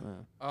 straight Yeah.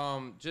 up.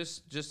 Yeah.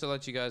 Just to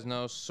let you guys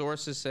know,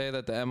 sources say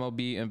that the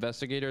MLB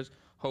investigators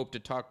hope to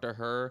talk to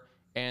her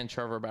and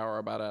Trevor Bauer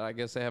about it. I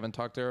guess they haven't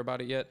talked to her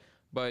about it yet,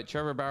 but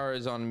Trevor Bauer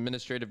is on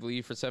administrative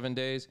leave for 7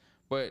 days.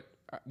 But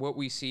what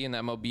we see in the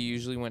MLB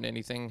usually when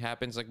anything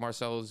happens, like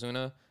Marcell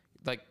Ozuna,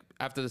 like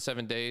after the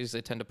 7 days,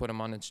 they tend to put him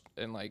on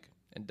in like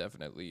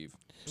indefinite leave.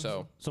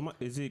 So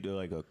Is it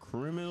like a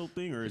criminal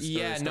thing or?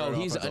 yeah, it no, started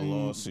off he's as a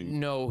lawsuit.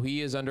 no,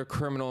 he is under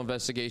criminal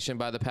investigation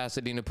by the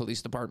Pasadena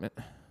Police Department.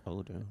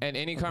 Oh damn. And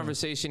any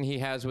conversation he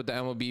has with the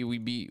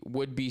MLB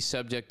would be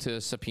subject to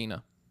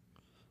subpoena.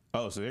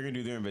 Oh, so they're gonna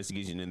do their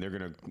investigation and they're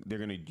gonna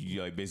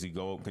like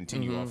basically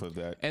continue off of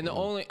that. And the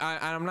only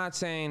I'm not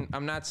saying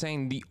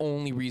the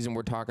only reason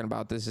we're talking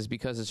about this is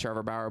because it's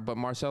Trevor Bauer, but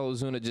Marcell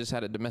Ozuna just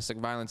had a domestic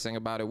violence thing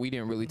about it. We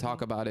didn't really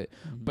talk about it,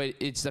 but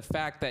it's the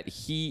fact that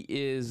he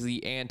is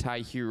the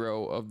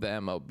anti-hero of the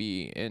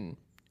MLB, and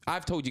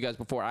I've told you guys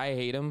before, I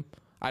hate him.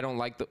 I don't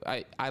like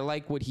I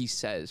like what he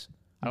says.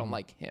 I don't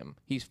like him.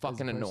 He's fucking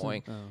person?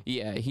 annoying. Oh.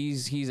 Yeah,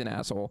 he's an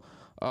asshole.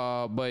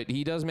 But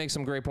he does make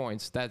some great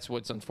points. That's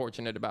what's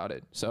unfortunate about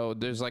it. So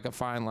there's like a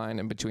fine line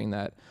in between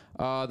that.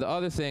 The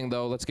other thing,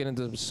 though, let's get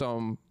into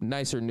some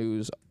nicer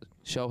news.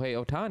 Shohei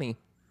Ohtani.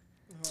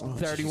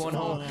 31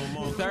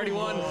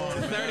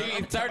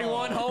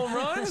 home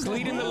runs,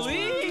 leading the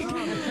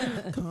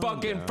league.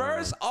 Fucking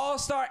first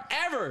All-Star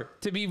ever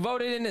to be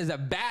voted in as a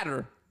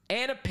batter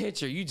and a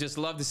pitcher. You just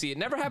love to see it.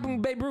 Never happened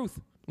with Babe Ruth.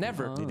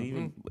 Never.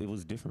 It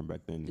was different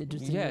back then.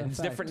 Yeah, it's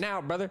different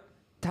now, brother.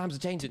 Times are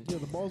changing. Yeah,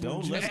 the balls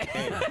Don't let,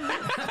 hey,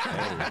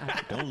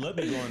 don't let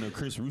me go on a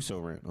Chris Russo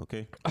rant,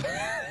 okay?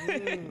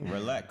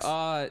 Relax.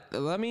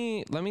 Let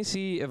me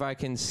see if I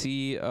can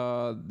see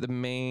the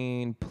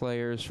main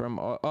players from.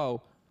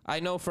 I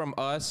know from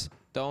us,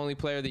 the only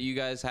player that you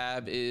guys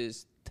have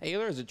is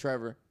Taylor. Or is it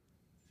Trevor?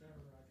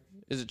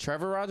 Is it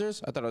Trevor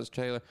Rogers? I thought it was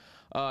Taylor.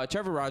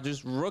 Trevor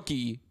Rogers,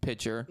 rookie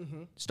pitcher,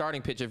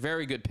 starting pitcher,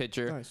 very good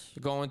pitcher. Nice.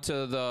 Going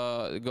to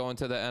the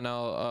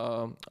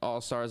NL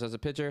All Stars as a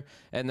pitcher,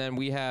 and then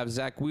we have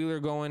Zach Wheeler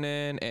going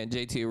in and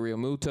JT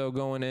Realmuto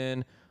going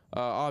in.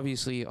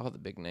 Obviously, all the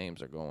big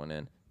names are going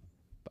in.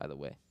 By the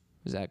way,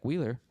 Zach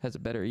Wheeler has a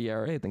better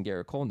ERA than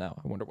Garrett Cole now.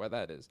 I wonder why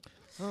that is.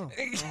 Oh,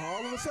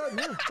 all of a sudden,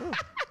 yeah.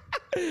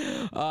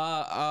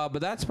 But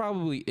that's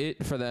probably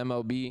it for the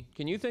MLB.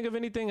 Can you think of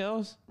anything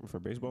else, For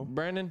baseball?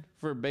 Brandon,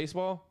 for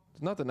baseball?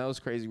 There's nothing else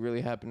crazy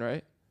really happened,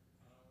 right?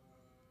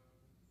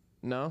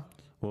 No?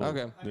 Well,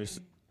 Okay. There's,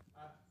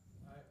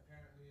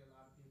 Apparently, a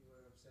lot of people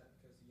are upset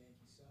because the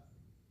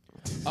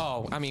Yankees suck.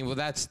 Oh, I mean, well,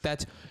 that's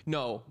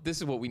no. This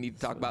is what we need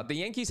to talk about. The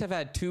Yankees have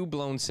had 2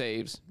 blown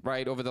saves,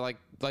 right, over the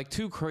like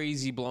 2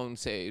 crazy blown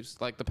saves,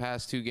 like the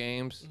past 2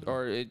 games,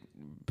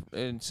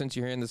 and since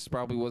you're hearing this,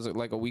 probably was it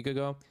like a week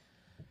ago.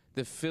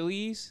 The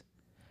Phillies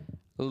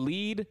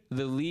lead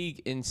the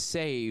league in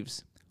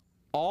saves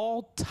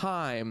all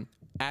time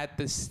at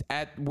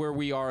where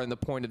we are in the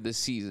point of this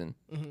season.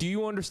 Do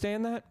you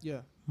understand that? Yeah,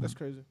 that's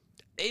crazy.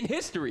 In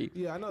history.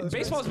 Yeah, I know. That's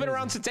Baseball's crazy. been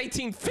around since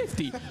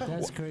 1850.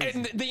 That's crazy.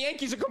 And the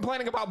Yankees are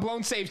complaining about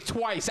blown saves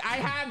twice. I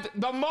have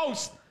the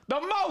most.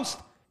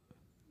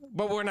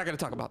 But we're not going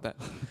to talk about that.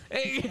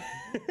 Hey.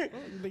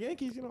 The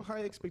Yankees,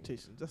 high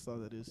expectations. That's all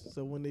that is.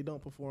 So when they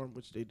don't perform,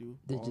 which they do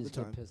They all the just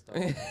time. get pissed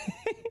off.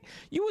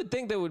 You would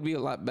think they would be a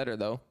lot better,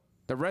 though.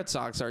 The Red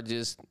Sox are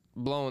just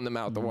blowing them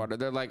out the water.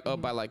 They're like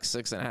up by like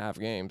 6.5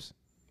 games.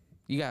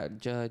 You got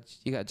Judge.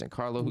 You got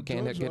Giancarlo who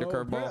can't hit a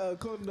curveball.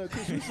 According to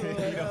Chris Russo,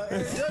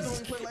 Aaron Judge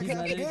only played like He's half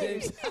not the in the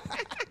games.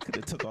 could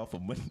have took off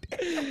on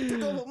Monday.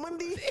 Took over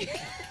Monday.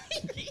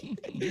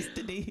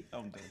 Yesterday.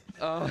 I'm done.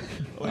 Uh,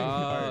 Wait,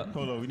 all right,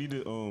 hold on. We need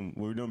to,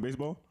 were we doing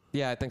baseball?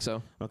 Yeah, I think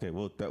so. Okay,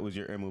 well, that was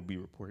your MLB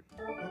report. Oh,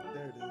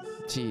 there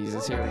it is.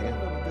 Jesus, here we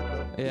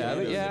go.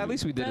 Yeah, at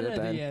least we did it Better at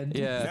the at the end. end.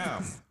 Yeah.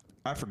 Now,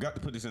 I forgot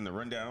to put this in the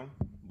rundown,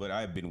 but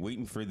I've been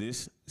waiting for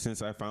this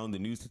since I found the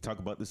news to talk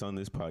about this on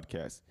this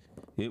podcast.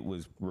 It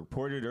was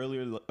reported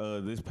earlier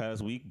this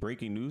past week,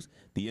 breaking news.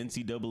 The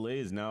NCAA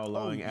is now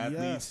allowing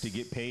athletes to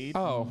get paid.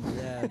 Oh,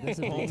 Yeah, this is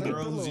a big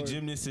Homegirl, who's a Lord.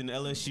 gymnast in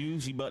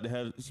LSU, she about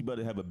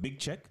to have a big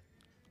check.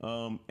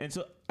 And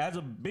so, as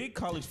a big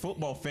college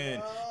football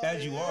fan,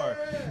 as you are,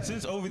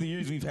 since over the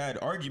years we've had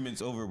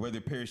arguments over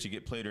whether Paris should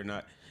get played or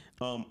not,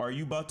 are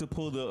you about to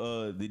pull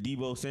the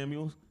Debo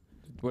Samuels?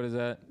 what is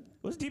that?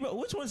 What's Debo?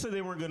 Which one said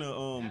they weren't gonna?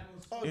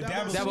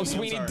 Dabo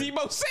Sweeney, I'm sorry.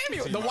 Debo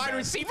Samuel, the My wide bad.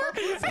 receiver.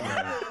 My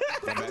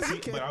bad. See,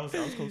 but I was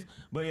close.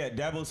 But yeah,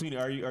 Dabo Sweeney,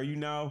 are you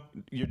now?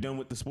 You're done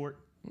with the sport?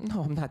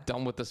 No, I'm not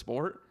done with the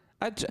sport.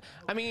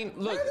 I mean,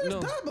 look, There's no.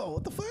 Dabo.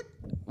 What the fuck?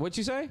 What'd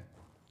you say?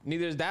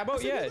 Neither is Dabo?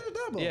 said Yeah. neither is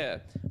Dabo.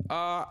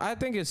 Yeah. I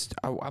think it's.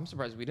 I'm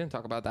surprised we didn't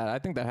talk about that. I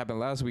think that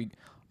happened last week.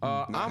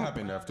 That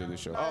happened after the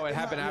show. Oh, it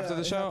happened after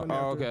the it show? happened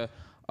Oh, after. okay.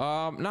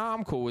 Nah,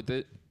 I'm cool with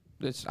it.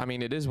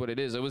 It is what it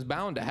is. It was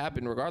bound to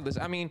happen regardless.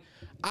 I mean,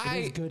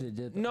 It is good it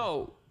did.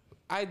 No.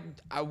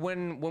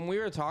 When we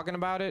were talking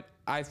about it,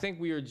 I think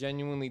we were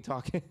genuinely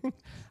talking.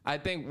 I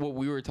think what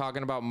we were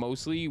talking about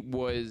mostly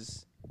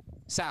was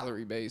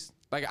salary based.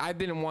 Like, I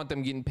didn't want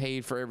them getting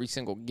paid for every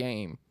single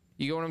game.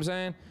 You get what I'm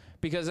saying?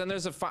 Because then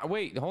there's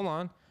wait, hold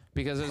on.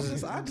 Because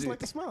there's I just like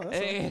to smile. That's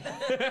all. Hey.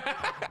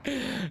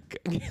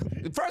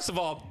 First of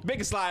all,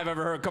 biggest lie I've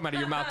ever heard come out of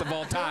your mouth of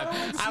all time.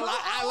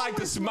 I like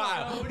to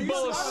smile.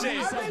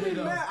 Bullshit.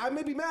 I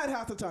may be mad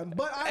half the time,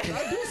 but I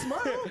do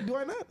smile. Do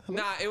I not? Hello?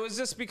 Nah, it was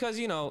just because,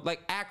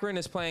 like Akron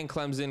is playing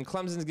Clemson.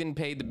 Clemson's getting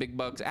paid the big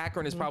bucks.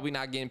 Akron is probably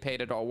not getting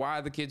paid at all. Why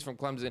are the kids from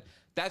Clemson?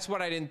 That's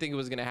what I didn't think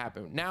was going to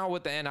happen. Now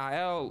with the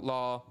NIL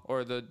law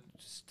or the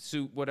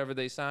suit, whatever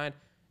they signed,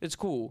 it's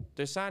cool.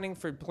 They're signing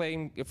for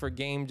playing for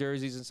game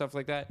jerseys and stuff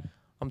like that.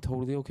 I'm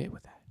totally okay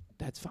with that.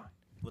 That's fine.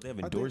 Well, they have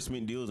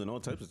endorsement deals and all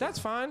types of That's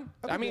stuff. fine.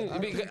 I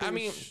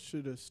mean,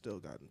 should have still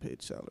gotten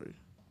paid salary.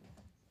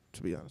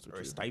 To be honest with Or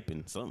a you,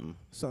 stipend, something.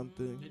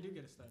 something. They do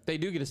get a stipend. they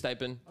do get a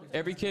stipend.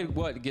 Every kid,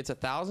 what, gets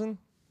 1,000?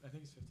 I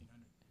think it's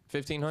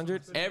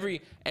 1,500. 1,500?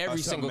 Every A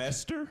single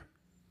semester?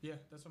 Yeah,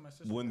 that's what my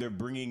sister. when got. they're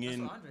bringing That's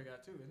in. what Andre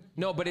got too, isn't it?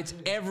 No, but it's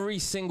every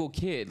single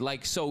kid.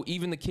 Like, so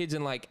even the kids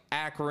in like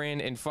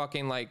Akron and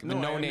fucking like the No,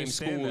 I no-name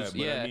understand schools. that,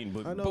 but I yeah. mean,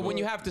 but- I know, But when but-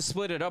 you have to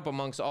split it up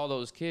amongst all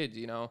those kids,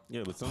 you know,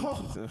 Yeah, but some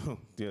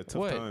yeah, tough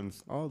What?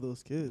 times. All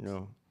those kids. You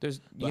know. there's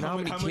But you know how how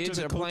mu- many how much kids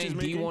are are the coaches playing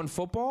making? D1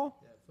 football?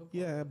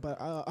 Yeah, but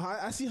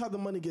I see how the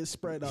money gets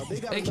spread out.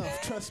 They got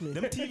enough. Trust me.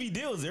 Them TV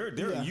deals, they're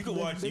Yeah, you can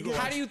they- watch. they You can get-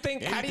 How watch do you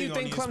think anything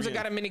on Clemson ESPN.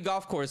 got a mini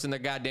golf course in their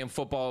goddamn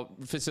football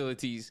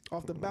facilities?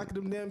 Off the back of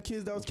them damn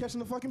kids that was catching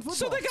the fucking football.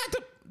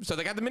 So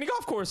they got the mini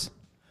golf course.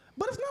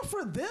 But it's not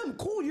for them.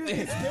 Cool,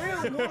 it's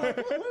theirs. What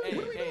are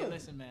we Hey, doing?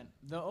 listen, man.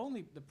 The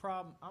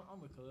problem. I'm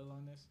with Khalil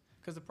on this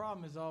because the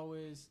problem is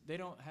always they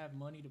don't have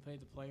money to pay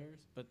the players,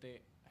 but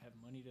they have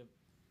money to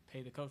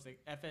pay the coach. Like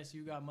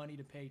FSU got money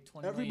to pay $20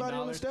 million Everybody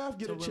on the staff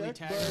get to a Willie check,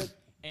 Taggart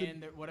but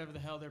and whatever the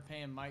hell they're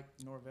paying Mike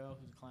Norvell,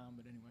 who's a clown,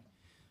 but anyway.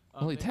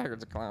 Willie they-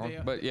 Taggart's a clown,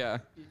 they- but yeah.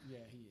 Yeah,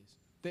 he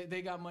is.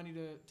 They got money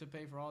to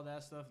pay for all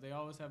that stuff. They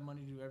always have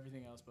money to do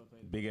everything else but pay.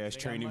 the Big players. ass They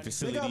got training money- They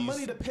facilities. got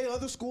money to pay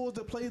other schools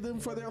to play them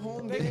for their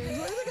home They- games.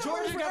 Like, they got money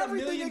Georgia for got $1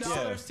 everything million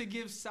except- to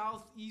give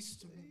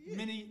Southeast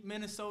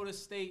Minnesota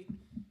State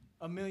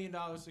 $1 million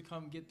to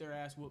come get their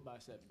ass whooped by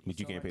 70. But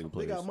you can't pay the They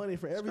players. got money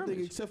for everything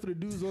Scrimmage. except for the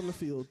dudes on the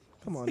field.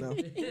 Come on now.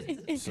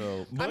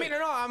 So, I mean,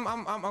 no,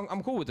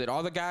 I'm cool with it.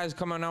 All the guys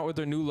coming out with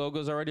their new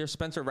logos already.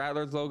 Spencer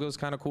Rattler's logo is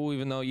kind of cool,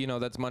 even though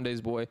that's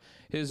Monday's boy.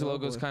 His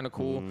logo's boy. kind of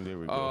cool. there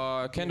we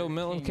go. Kendall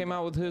Milton came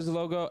out with his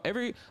logo.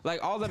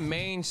 All the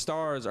main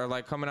stars are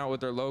like coming out with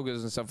their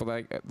logos and stuff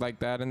like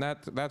that, and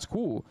that's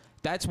cool.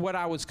 That's what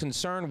I was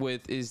concerned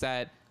with, is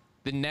that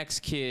the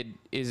next kid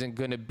isn't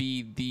gonna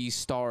be these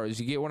stars.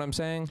 You get what I'm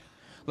saying?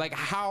 Like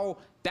how.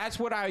 That's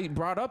what I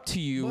brought up to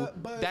you.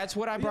 But- That's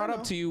what I yeah, brought I up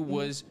know. to you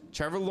was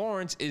Trevor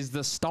Lawrence is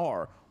the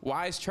star.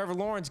 Why is Trevor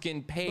Lawrence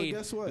getting paid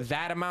guess what?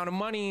 that amount of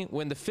money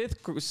when the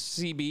fifth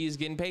CB is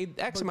getting paid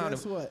X But amount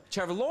guess of? what?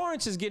 Trevor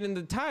Lawrence is getting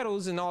the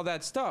titles and all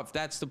that stuff.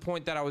 That's the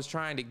point that I was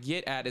trying to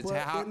get at. Is But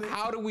in the-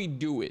 how do we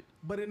do it?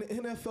 But in the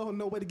NFL,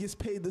 nobody gets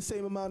paid the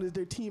same amount as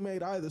their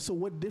teammate either. So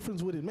what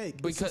difference would it make?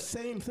 It's the Because-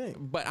 same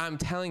thing. But I'm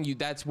telling you,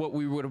 that's what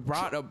we would have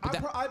brought up.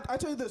 I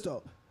tell you this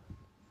though.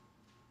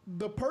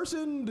 The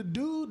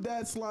dude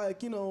that's like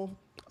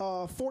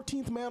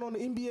 14th man on the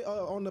NBA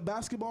on the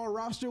basketball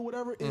roster,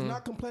 whatever, is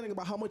not complaining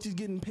about how much he's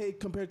getting paid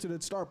compared to the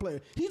star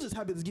player. He's just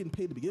happy that he's getting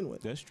paid to begin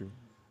with. that's true.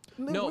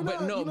 No, We're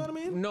but not- no, you know what I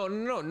mean?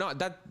 no.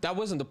 That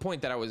wasn't the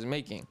point that I was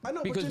making. I know,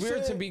 but because you're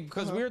we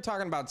saying- were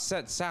talking about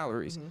set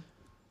salaries.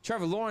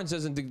 Trevor Lawrence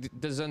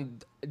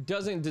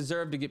doesn't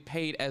deserve to get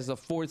paid as the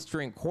fourth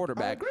string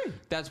quarterback. I agree.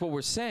 That's what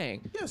we're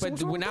saying. Yeah, so but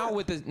what's wrong we're with now that?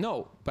 with this.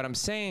 No, but I'm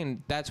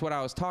saying that's what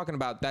I was talking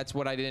about. That's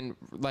what I didn't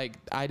like.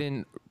 I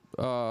didn't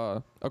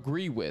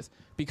agree with,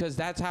 because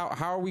that's how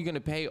are we going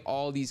to pay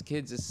all these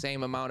kids the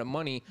same amount of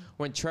money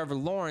when Trevor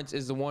Lawrence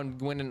is the one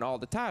winning all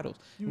the titles?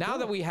 Now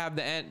that we have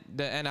the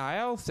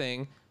NIL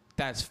thing,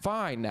 that's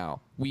fine.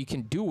 Now we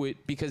can do it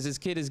because this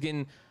kid is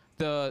getting.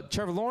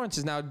 Trevor Lawrence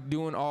is now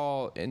doing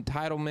all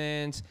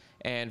entitlements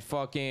and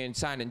fucking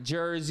signing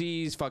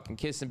jerseys, fucking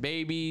kissing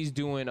babies,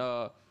 doing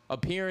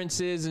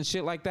appearances and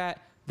shit like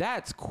that.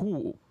 That's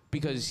cool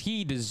because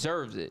he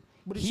deserves it.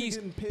 But he's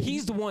getting paid-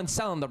 He's the one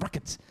selling the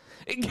records.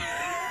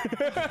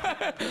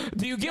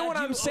 Do you get what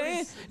I'm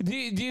saying? Do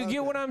you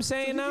get what I'm So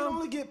saying he now? can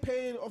only get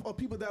paid of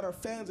people that are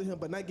fans of him,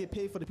 but not get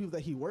paid for the people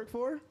that he worked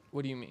for.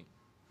 What do you mean?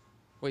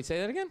 Wait, say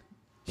that again?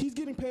 He's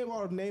getting paid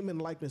off of name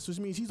and likeness, which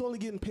means he's only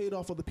getting paid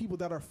off of the people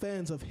that are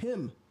fans of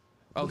him.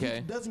 But Okay.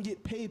 He doesn't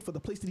get paid for the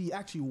place that he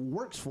actually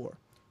works for.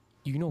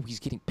 You know he's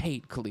getting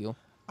paid, Khalil.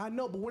 I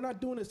know, but we're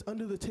not doing this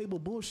under the table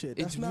bullshit.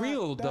 It's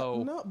real,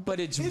 though, but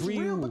it's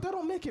real. But that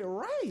don't make it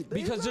right.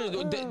 Because It's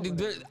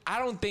not- I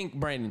don't think,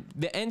 Brandon,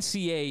 the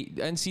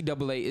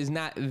NCAA is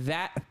not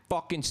that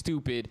fucking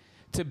stupid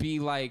to be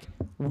like,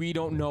 we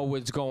don't know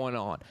what's going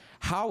on.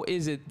 How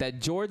is it that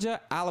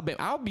Georgia, Alabama,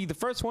 I'll be the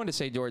first one to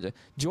say Georgia,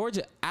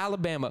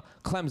 Alabama,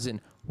 Clemson,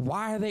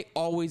 why are they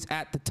always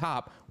at the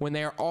top when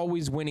they are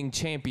always winning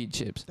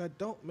championships? that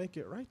don't make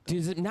it right. Though.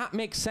 Does it not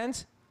make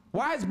sense?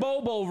 Why is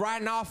Bobo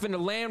riding off in a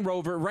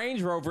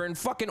Range Rover in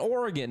fucking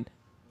Oregon?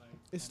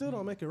 It still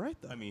don't make it right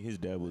though. I mean, his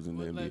dad was in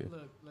the NBA.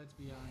 Look, let's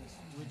be honest.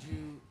 Would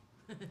you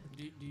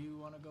do you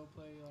want to go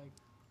play like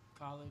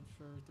college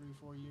for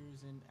 3-4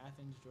 years in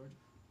Athens, Georgia?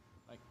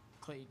 Like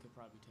Clayton could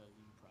probably tell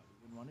you probably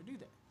wouldn't want to do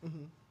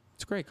that.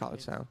 It's great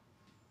college town.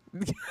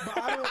 But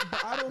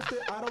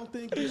I don't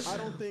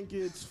think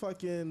it's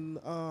fucking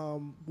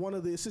one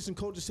of the assistant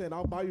coaches saying,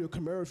 "I'll buy you a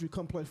Camaro if you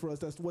come play for us."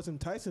 That's what's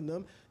enticing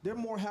them. They're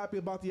more happy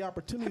about the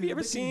opportunity. Have you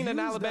ever They can seen an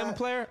use Alabama that-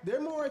 player?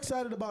 They're more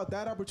excited about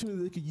that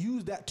opportunity. They could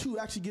use that to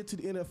actually get to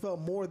the NFL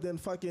more than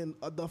fucking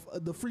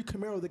the free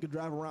Camaro they could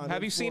drive around.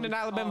 Have you seen an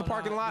Alabama Oh,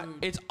 parking nah, lot? dude.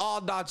 It's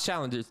all Dodge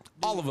Challengers,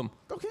 all of them.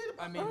 Okay,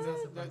 I mean,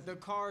 the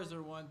cars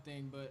are one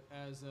thing, but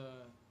as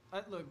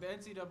look, the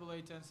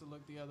NCAA tends to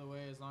look the other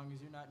way as long as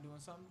you're not doing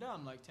something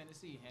dumb like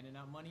Tennessee handing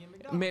out money in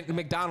McDonald's.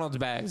 McDonald's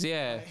bags,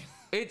 yeah.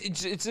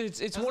 It's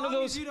As one of long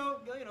those. as you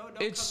don't come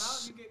out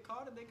it's- and you get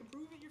caught and they can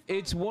prove it, you're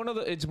it's one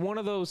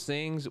of those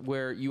things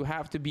where you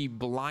have to be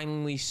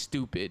blindly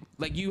stupid.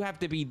 Like you have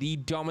to be the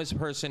dumbest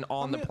person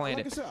on the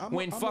planet. like I said,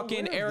 when I'm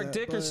fucking aware of Eric that,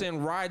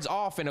 Dickerson rides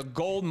off in a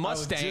gold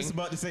Mustang. I was just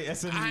about to say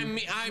SMU.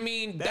 I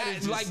mean That that is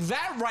just- like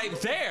that right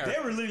there.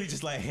 They were literally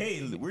just like,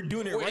 "Hey, we're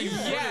doing it right." in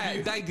front of Yeah,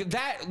 you. like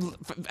that.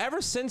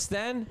 Ever since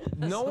then,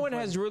 no one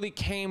has really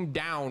came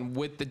down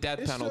with the death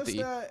It's penalty.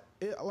 just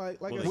that, like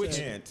Well, I they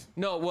said, can't.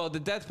 No, well, the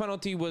death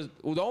penalty was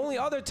the only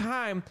other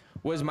time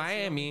was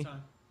Miami,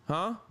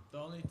 huh? The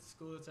only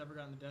school that's ever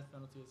gotten the death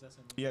penalty is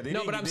SMU. Yeah, they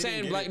No, didn't- but I'm they didn't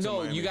saying get like it to no,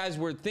 Miami. you guys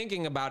were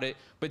thinking about it,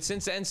 but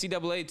since the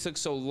NCAA took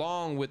so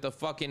long with the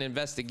fucking No, 'cause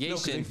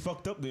investigation, they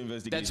fucked up the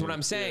investigation. that's what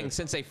I'm saying. Yeah.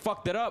 Since they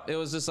fucked it up, it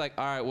was just like,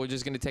 all right, we're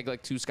just gonna take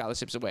like 2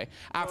 scholarships away.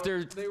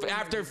 After they wouldn't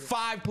after do it.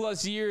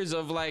 5+ years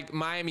of like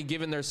Miami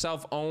giving their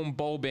self-owned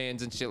bowl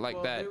bans and shit like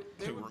Well, that.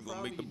 They They would weren't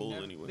gonna make the probably bowl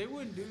never- anyway. They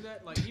wouldn't do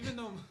that. Like even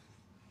though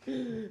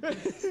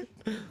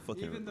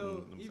Fucking even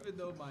though I'm even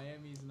though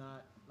Miami's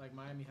not like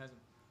Miami hasn't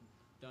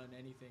done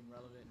anything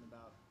relevant in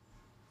about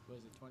what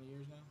is it 20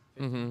 years now?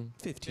 15? Mm-hmm.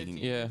 15.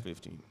 Yeah.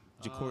 15.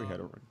 Ja'Cory had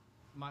a run.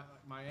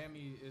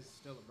 Miami is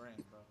still a brand,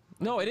 bro.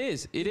 No, it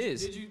is. It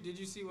is. Did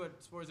you see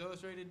what Sports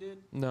Illustrated did?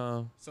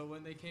 No. So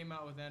when they came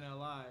out with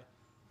NLI,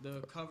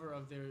 the cover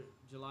of their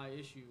July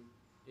issue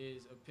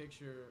is a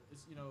picture.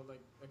 It's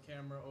like a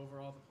camera over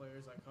all the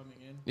players like coming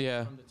in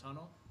Yeah. from the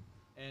tunnel,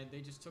 and they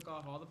just took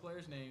off all the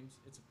players' names.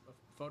 It's a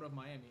photo of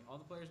Miami, all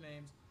the players'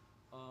 names,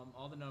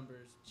 all the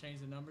numbers,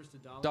 changed the numbers to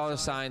Dollar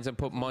signs and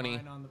put with a money.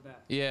 line on the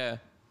back. Yeah.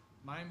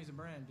 Miami's a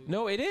brand, dude.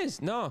 No, it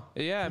is. No.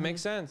 Yeah, it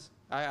makes sense.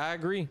 I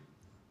agree.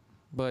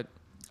 But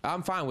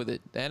I'm fine with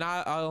it. NIL,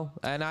 I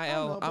don't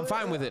know, I'm but,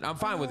 fine with it. I'm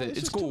fine with it. It's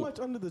just too cool. much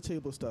under the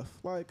table stuff.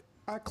 Like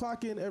I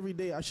clock in every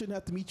day. I shouldn't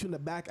have to meet you in the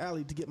back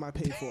alley to get my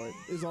pay for it.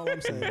 Is all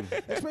I'm saying.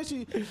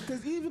 Especially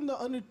because even the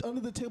under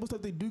the table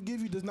stuff they do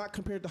give you does not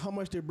compare to how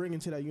much they're bringing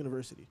to that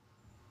university.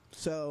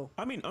 So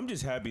I mean, I'm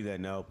just happy that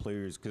now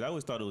players, because I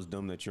always thought it was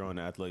dumb that you're on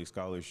an athletic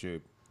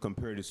scholarship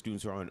compared to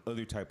students who are on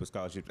other type of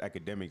scholarships,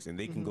 academics, and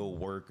they can go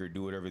work or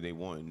do whatever they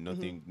want.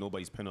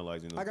 Nobody's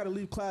penalizing them. I got to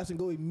leave class and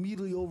go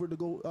immediately over to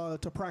go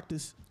to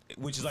practice.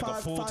 Which is like a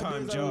five full-time days out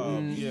of the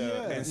job. week. Yeah.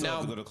 Yeah. And still have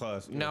Now- to go to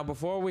class. Yeah. Now,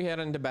 before we head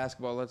into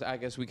basketball, I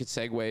guess we could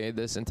segue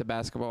this into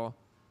basketball.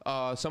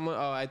 Someone,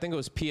 I think it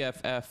was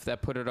PFF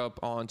that put it up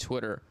on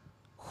Twitter.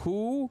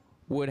 Who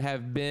would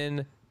have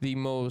been the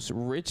most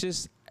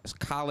richest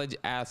college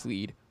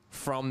athlete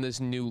from this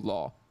new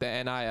law,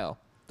 the NIL?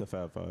 The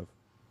Fab Five.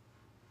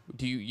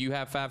 Do you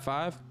have Fab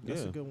Five?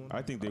 That's a Yeah. good one.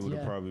 I think they would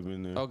have Yeah. probably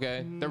been there.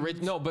 Okay. The rich,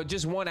 no, but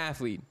just one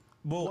athlete.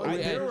 Well, Well, they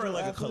yeah. were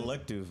like a Athlete?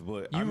 collective,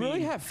 but You I really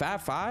mean, have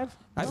Fab Five?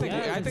 I No, think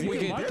yeah, I think you we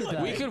can could market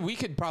that. we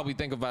could probably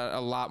think about a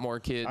lot more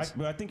kids.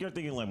 but I think you're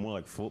thinking like more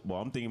like football.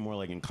 I'm thinking more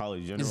like in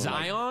college general. like-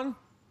 Zion?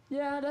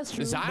 Yeah, that's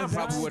true. Zion But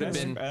probably would have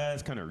that's, been.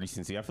 That's kind of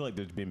recency. I feel like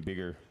there's been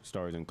bigger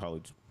stars in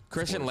college.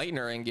 Christian sports.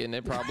 Leitner ain't getting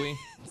it probably.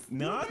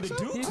 Nah, the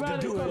Duke, He the probably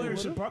Duke would.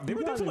 players should probably. They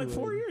were there for like He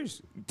 4 probably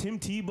years. Tim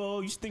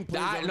Tebow, you should think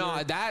players over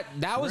No, there.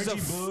 that was Reggie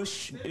the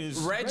Bush is.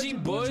 Reggie Reggie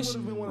Bush Bush.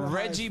 would've been one of the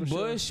highest Reggie for sure.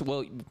 Bush.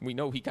 Well, we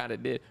know he kind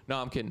of did.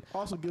 No, I'm kidding.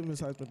 Also give him his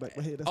Heisman back.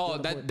 But hey, that's Oh, the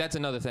other point. that's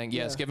another thing.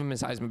 Yes, Yeah. give him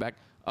his Heisman back.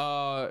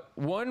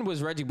 One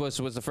was Reggie Bush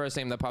was the first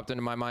name that popped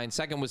into my mind.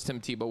 Second was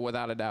Tim Tebow,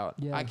 without a doubt.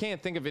 Yeah. I can't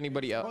think of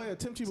anybody else. Oh yeah,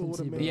 Tim Tebow Tim would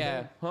have Tebow. made.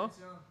 Yeah, that. huh?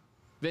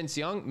 Vince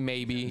Young,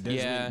 maybe.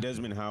 Yeah,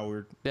 Desmond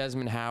Howard.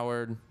 Desmond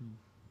Howard.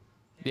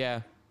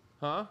 Yeah,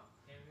 huh?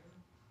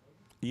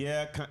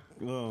 Yeah,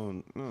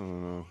 well,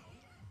 no.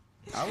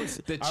 I would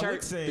The I would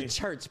church, say the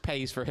church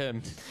pays for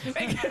him. The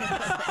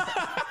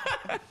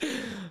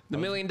 $1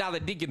 million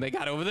deacon they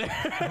got over there.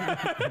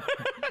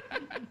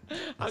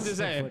 I'm just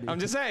saying. funny. I'm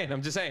just saying.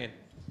 I'm just saying.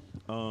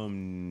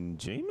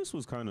 Jameis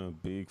was kind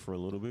of big for a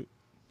little bit.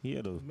 He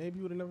had a. Maybe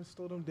you would have never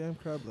stole them damn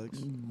crab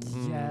legs.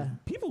 Yeah.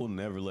 People will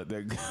never let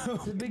that go.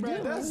 It's a big Bro,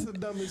 deal. that's man. the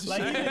dumbest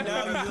Like shit. even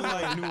now, he's in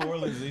like New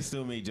Orleans. They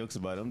still made jokes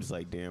about it. I'm just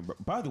like, damn. Bro.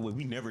 By the way,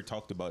 we never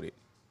talked about it.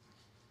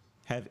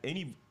 Have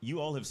any? You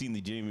all have seen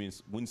the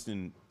Jameis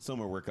Winston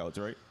summer workouts,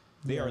 right?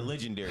 They are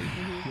legendary.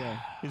 Yeah.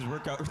 His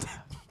workout.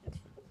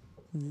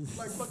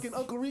 Like fucking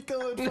Uncle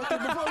Rico and fucking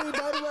Napoleon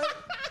Dynamite.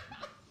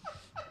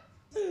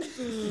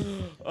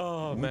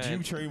 Oh Would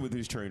you train with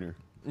his trainer?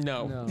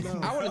 No. No.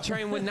 I want to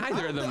train with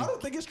neither of I them.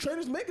 don't think his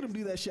trainer's making him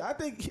do that shit. I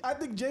think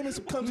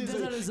Jameis comes He in does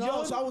and it on his says, yo,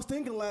 own? so I was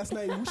thinking last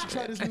night, we should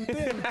try this new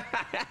thing.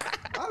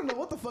 I don't know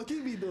what the fuck he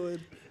be doing.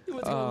 He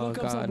went to go Oh, look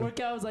up some God.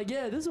 workout. I was like,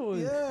 yeah, this one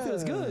Yeah.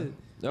 feels good.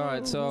 All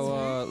right,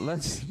 so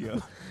let's Yeah.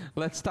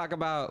 let's talk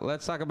about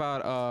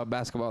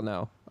basketball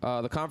now.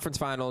 The conference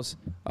finals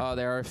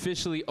they are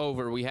officially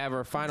over. We have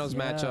our finals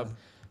Yeah. matchup: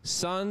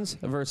 Suns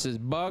versus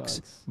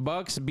Bucks.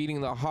 Bucks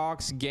beating the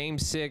Hawks. Game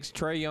 6.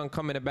 Trae Young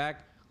coming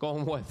back,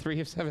 going what 3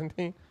 of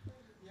 17.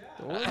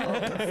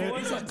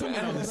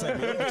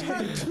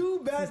 Had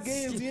 2 bad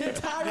games the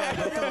entire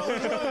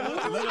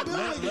run. What are we doing?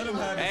 Let him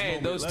have his Hey,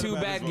 moment. those Let him 2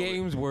 have bad his moment.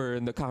 games were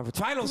in the conference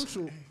finals.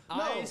 Crucial.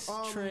 Ice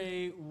No,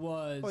 Tray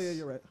was Oh yeah,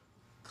 you're right.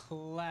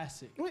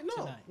 classic. Wait,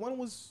 no. tonight. One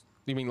was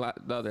You mean the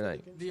other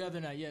night? The other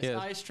night, yes. Yes.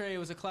 Ice Tray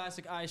was a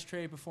classic Ice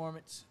Tray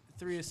performance.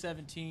 3 of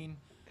 17.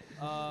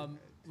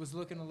 was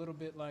looking a little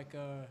bit like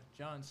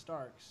John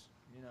Starks,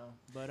 you know.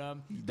 But Now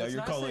let's you're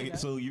not say calling it. that.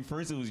 So you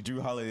first it was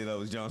Drew Holiday that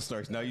was John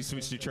Starks. Now you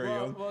switched to Trae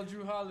Young. Well,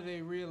 Drew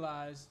Holiday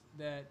realized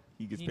that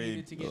He gets needed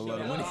paid to get a lot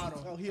that of money.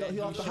 bottle, Oh, he and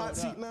off the hot showed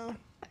seat up. now.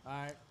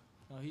 All right.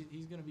 No,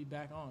 he's gonna be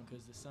back on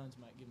because the Suns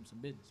might give him some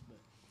business.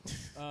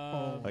 But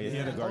Oh yeah, he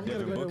had to Oh, guard he had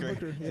to Devin guard Booker.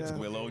 Devin Booker, It's yeah.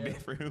 Willow Yeah. day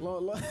for him.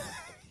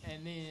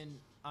 and then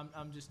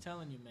I'm just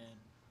telling you, man,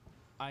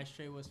 Ice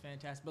Trae was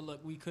fantastic. But look,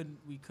 we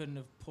couldn't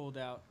have pulled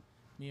out.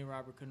 Me and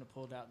Robert couldn't have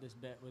pulled out this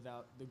bet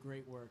without the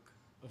great work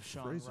of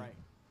Sean Crazy. Wright.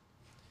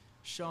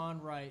 Sean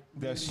Wright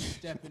really That's-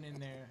 stepping in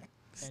there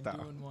and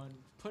Stop. doing one,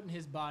 putting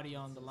his body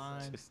on the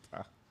line Just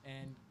stop.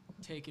 and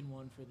taking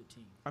one for the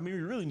team. I mean,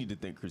 we really need to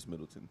thank Chris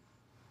Middleton.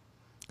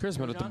 Chris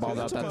Middleton balled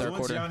out that third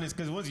quarter.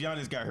 Because once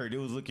Giannis got hurt, it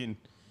was looking.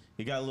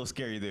 It got a little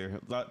scary there.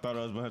 Thought I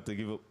was gonna have to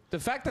give up. The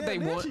fact that Yeah, they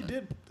they won.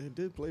 actually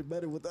did play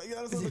better with that.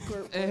 Giannis on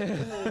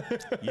the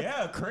court.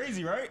 Yeah,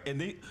 crazy, right?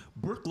 And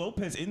Brooke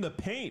Lopez in the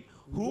paint.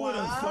 Who would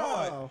have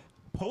thought? Wow.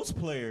 Post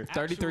player.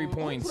 33 Actual-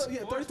 points.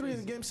 Yeah, 33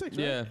 in game 6,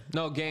 right? Yeah.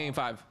 No, game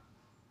 5.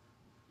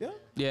 Yeah?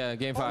 Yeah,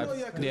 game Oh, 5. no,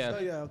 yeah, 'cause- yeah.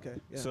 oh, yeah, okay.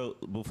 Yeah. So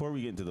before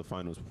we get into the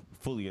finals,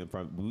 fully in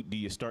front, do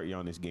you start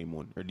Giannis game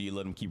 1, or do you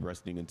let him keep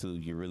resting until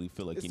you really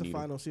feel like it's you the need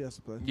him? finals he has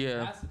to play.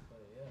 Yeah.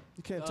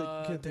 You can't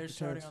take They're the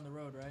starting chance. on the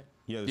road, right?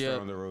 Yeah, they Yeah.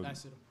 start on the road. I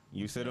sit 'em.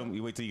 You sit him.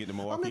 You wait till you get to I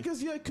Milwaukee. mean,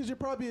 because you're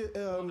probably I see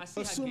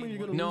how assuming game you're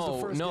one- going to lose the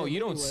No, first no, game you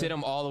don't anyway. sit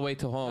him all the way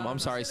to home. I'm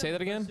sorry. Say that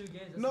again.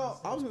 No,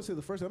 I was going to say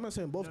the first. I'm not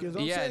saying both games.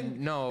 I'm Yeah,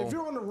 saying no. if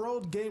you're on the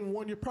road game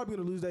 1, you're probably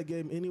going to lose that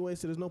game anyway,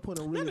 so there's no point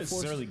in Not really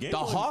necessarily. forcing. Game The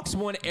one- Hawks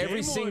won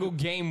every game single one-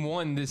 game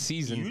 1 this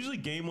season. Usually,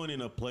 game 1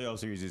 in a playoff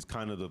series is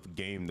kind of the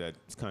game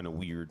that's kind of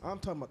weird. I'm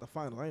talking about the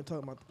final. I ain't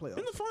talking about the playoffs.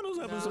 In the finals,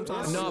 happen No,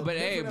 sometimes. No, but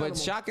hey, Different but animal.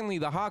 shockingly,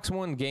 the Hawks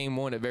won game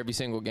 1 of every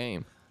single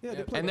game, Yeah,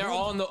 Yeah, played and they're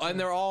bums.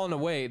 all on the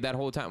way that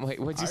whole time.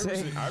 Wait, what'd you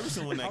say?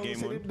 Iverson won I that was game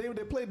gonna say, 1.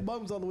 they played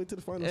bums all the way to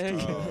the finals. Eh.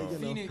 too. Oh.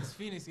 You know.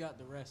 Phoenix got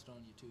the rest on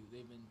you too.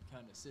 They've been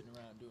kind of sitting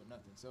around doing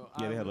nothing. So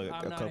Yeah, they had like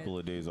I'm a not couple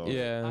of days off. I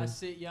Yeah,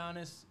 sit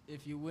Giannis.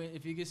 If you win,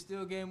 if you get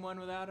still game 1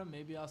 without him,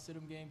 maybe I'll sit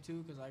him game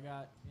 2 because I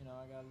got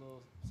a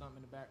little something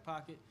in the back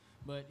pocket.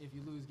 But if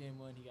you lose game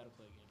 1, he got to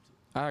play game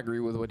 2. I agree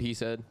with what he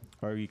said.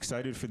 Are you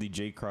excited for the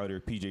Jay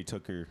Crowder, PJ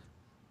Tucker,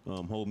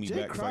 hold me Jay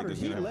back fight Crowder,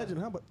 that's he gonna a happen? legend.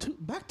 How about two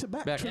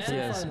back-to-back Back, trips to the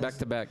yes, finals? back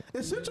to back.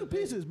 Essential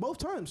pieces both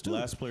times too.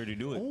 Last player to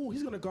do it. Oh,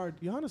 he's gonna guard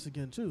Giannis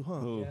again too, huh?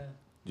 Who? Yeah.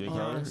 Jay Oh,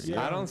 Crowder?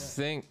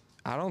 yeah.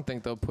 I don't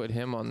think they'll put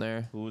him on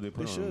there. Who would they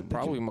put They on? should.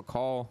 Probably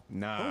McCall.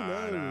 Nah,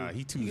 Oh, no. nah.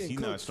 He's He getting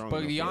not cooked. strong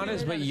But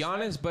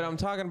enough. But I'm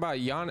talking about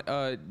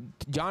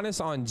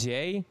Giannis on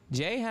Jay.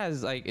 Jay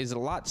is a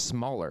lot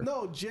smaller.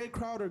 No, Jay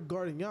Crowder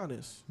guarding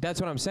Giannis. That's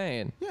what I'm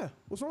saying. Yeah,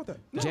 what's wrong with that?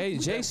 No,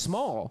 Jay's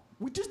small.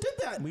 We just did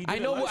that. We I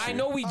did it know last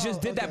year. we just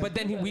Oh, did that, okay. but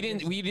then we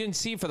didn't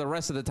see for the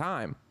rest of the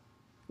time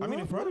I mean,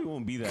 it probably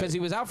won't be that. because he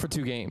was out for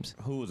 2 games.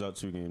 Who was out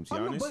 2 games? I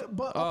know, Giannis?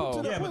 but Oh. up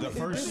until Yeah, that but the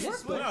point, first, it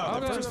worked. no, the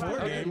Okay. first 4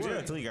 Okay. games, yeah,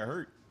 until he got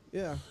hurt.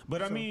 Yeah,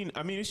 But I So- mean,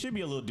 it should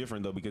be a little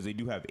different though because they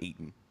do have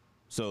Aiton,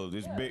 so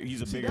he's a See, bigger.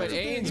 that's But the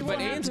thing, Aiden's you but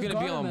won't have Aiden's to gonna be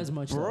guard him on as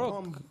much, though.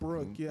 Brooke.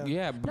 Brooke, yeah.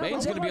 Yeah, No, Aiden's they'll gonna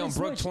be probably on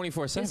Brooke switch.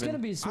 24/7. It's gonna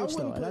be I switched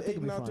though, wouldn't and I put think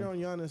it'll Aiden be out there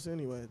fine. on Giannis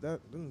anyway.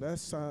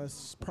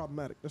 That's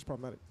problematic. That's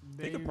problematic.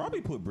 They could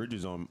probably put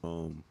Bridges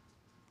on.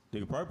 They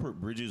could probably put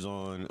Bridges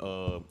on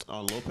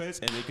Lopez,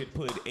 and they could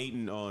put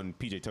Aiton on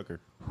PJ Tucker.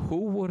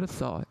 Who would have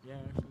thought? Yeah,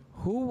 actually.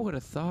 Who would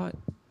have thought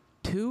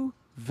 2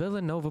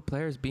 Villanova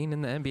players being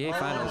in the NBA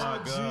Finals my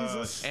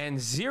gosh. and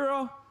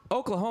 0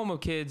 Oklahoma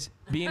kids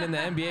being in the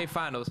NBA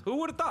Finals? Who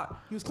would have thought?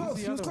 He was close.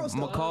 the He was other close.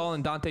 one? though. McCall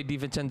and Dante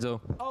DiVincenzo.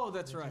 Oh,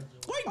 that's right.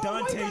 White Oh,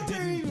 Dante White Dante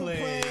didn't even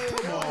play.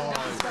 played. Come on.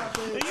 Stop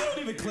it. And you don't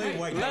even claim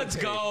White Let's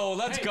Dante. go.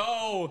 Let's Hey.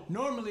 go.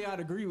 Normally, I'd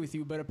agree with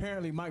you, but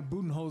apparently Mike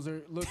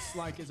Budenholzer looks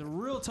like it's a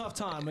real tough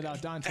time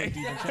without Dante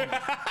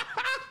DiVincenzo.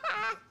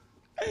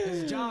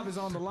 His job is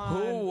on the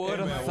line. Who would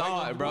man, have White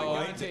thought, Dante bro?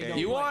 don't play.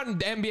 You want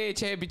the NBA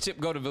championship?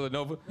 Go to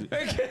Villanova.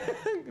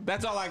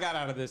 That's all I got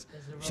out of this.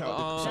 Shout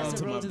out That's to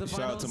the road to the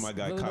shout out to my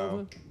guy finals,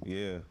 Kyle.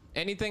 Yeah.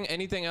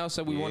 Anything else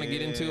that we want to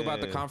get into about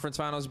the Yeah. conference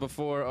finals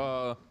before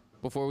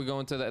we go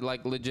into the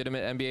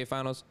legitimate NBA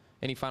finals?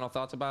 Any final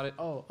thoughts about it?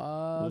 Oh,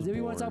 was did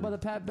we want to talk boring.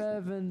 about the Pat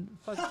Bev and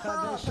fucking Pat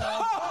Bev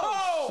shot?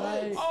 Oh!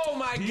 Like- Oh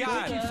my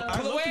God!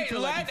 I low-key Wait,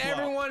 feel like let he flopped.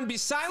 everyone be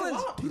silent.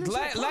 He didn't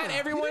say flop.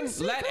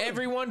 Let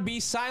everyone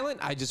be silent.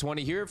 I just want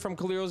to hear it from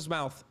Khalil's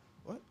mouth.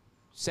 What?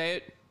 Say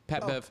it,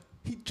 Pat Bev.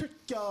 He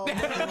tricked y'all. Man.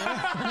 He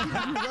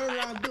running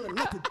around doing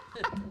nothing.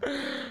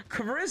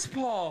 Chris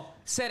Paul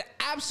said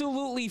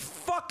absolutely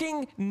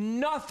fucking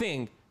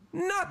nothing.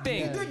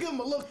 Nothing. He did give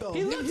him a look though.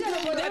 He looked at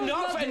him, but it was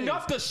nothing.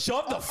 Enough to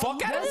shove the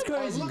fuck out of That's him.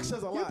 crazy. A look says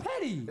a You're lot.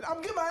 petty. I'm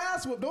getting my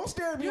ass whipped. Don't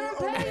stare at me. You're on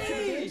the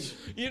petty. bench.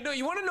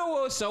 You want to know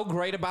what was so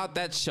great about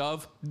that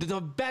shove?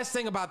 The best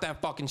thing about that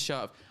fucking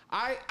shove.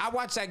 I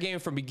watched that game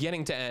from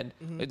beginning to end.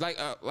 It,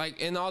 like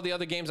in all the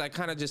other games, I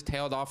kind of just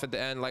tailed off at the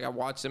end. Like I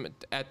watched them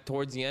at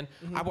towards the end.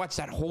 I watched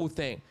that whole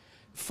thing.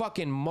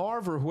 fucking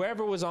Marv or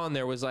whoever was on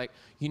there was like,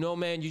 you know,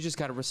 man, you just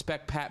got to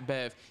respect Pat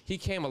Bev. He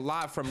came a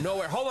lot from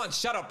nowhere. Hold on,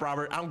 shut up,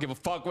 Robert. I don't give a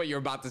fuck what you're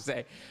about to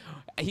say.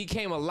 He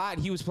came a lot.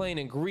 He was playing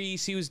in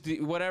Greece. He was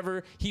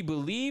whatever. He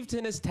believed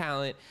in his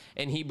talent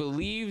and he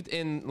believed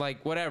in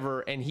like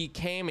whatever. And he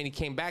came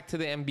back to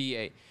the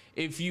NBA.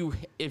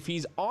 If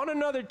he's on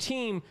another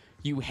team,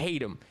 you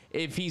hate him.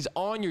 If he's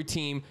on your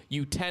team,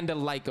 you tend to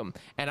like him.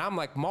 And I'm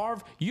like,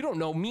 Marv, you don't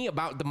know me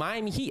about the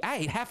Miami Heat. I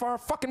hate half our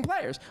fucking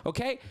players,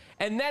 okay?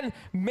 And then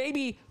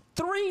maybe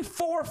 3,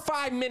 4,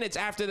 5 minutes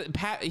after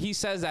he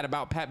says that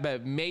about Pat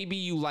Bev, maybe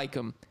you like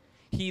him.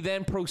 He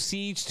then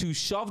proceeds to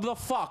shove the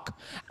fuck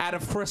out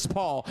of Chris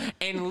Paul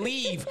and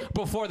leave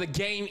before the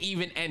game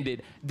even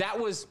ended. That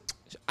was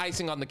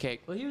icing on the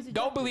cake. Well, he was Don't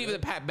ejected, believe right?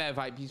 the Pat Bev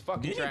hype. He's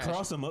fucking Did he trash.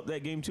 cross him up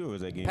that game too, or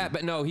was that game?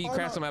 No, he Oh,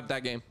 crossed no. him up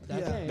that game. That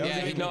Yeah. game. That was Yeah,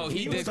 the he- game. no,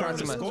 he was did starting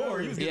cross to him up. score.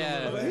 He was getting Yeah.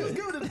 a little He was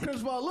bit. giving it to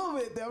Chris Paul a little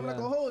bit there. I'm not Yeah.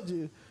 gonna hold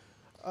you.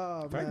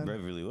 Frank Man.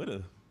 Beverly, what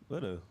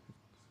a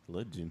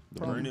legend.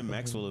 The Vernon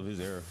Maxwell of his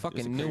era. It's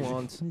Fucking crazy.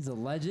 nuance. He's a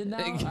legend now.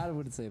 I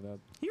wouldn't say that.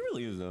 He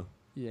really is though.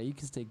 Yeah, you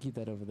can keep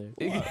that over there.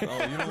 What?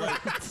 Oh, you know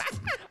what?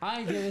 I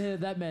ain't giving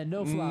that man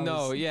no flowers.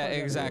 No, yeah, Fuck that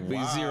exactly.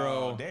 Wow,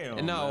 0.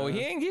 damn, no, man. he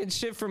ain't getting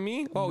shit from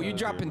me. Oh, you Nah,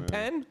 dropping man.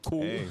 10?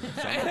 Cool. Hey,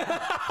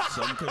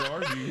 some could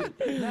argue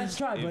man. Nice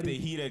try, if the buddy.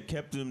 Heat had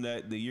kept him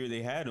the year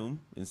they had him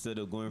instead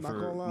of going Not for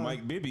gonna lie.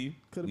 Mike Bibby,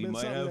 Could've we been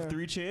might something have there.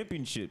 3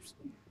 championships.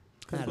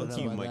 I don't Fuck know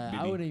you, about Mike that.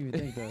 Bibby. I wouldn't even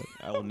think that.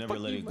 I will never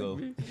let it go.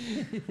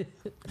 You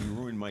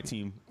ruined my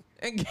team.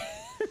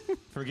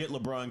 Forget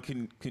LeBron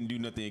can do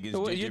nothing against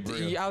Well, JJ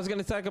Barea. I was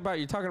gonna talk about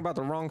you're talking about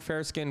the wrong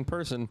fair-skinned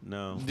person.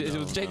 No, It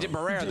was JJ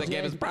Barrera that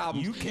gave us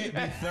problems. You can't be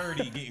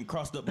 30 getting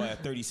crossed up by a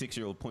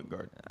 36-year-old point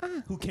guard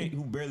who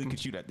barely could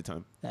shoot at the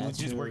time. Who was That's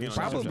just true. working on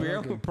Pablo his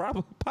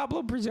shot.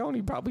 Pablo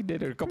Prigioni probably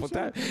did it a couple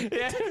times.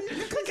 Yeah.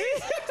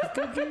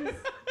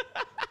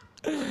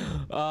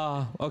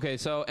 Okay,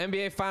 so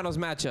NBA Finals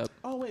matchup.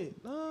 Oh wait.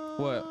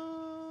 What?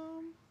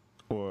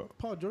 Or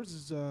Paul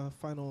George's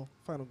final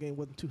game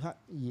wasn't too hot.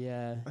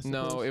 Yeah. I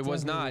No, suppose. it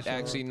was Definitely not so.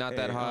 actually not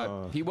that Hey,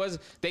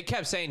 hot. They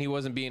kept saying he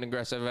wasn't being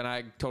aggressive, and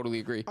I totally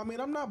agree. I mean,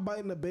 I'm not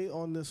biting the bait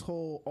on this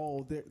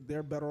whole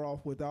they're better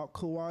off without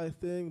Kawhi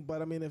thing,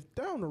 but I mean, if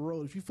down the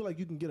road, if you feel like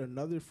you can get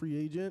another free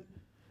agent,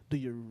 do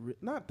you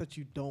not that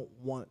you don't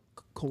want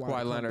Kawhi to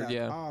come Leonard, back,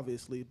 yeah.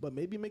 obviously, but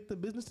maybe make the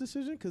business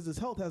decision because his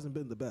health hasn't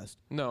been the best.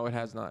 No, it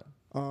has not.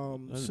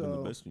 that's So been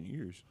the best in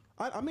years.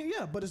 I mean,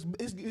 yeah, but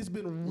it's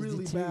been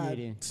really bad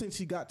deteriorating. since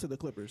he got to the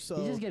Clippers. So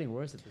He's just getting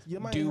worse at this. you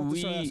might Do have to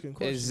start we? asking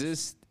questions. Is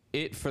this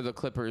it for the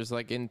Clippers?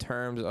 Like in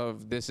terms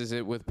of this is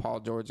it with Paul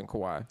George and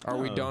Kawhi? Are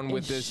we No. done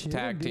with It this shouldn't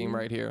tag team be.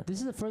 right here? This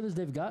is the furthest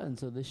they've gotten,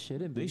 so this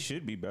shouldn't be. They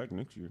should be back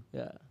next year.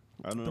 Yeah.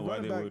 I don't know the why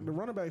they running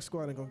would. back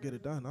squad ain't gonna get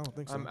it done. I don't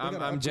think so. I'm They gotta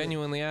I'm upgrade.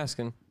 genuinely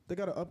asking. They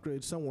got to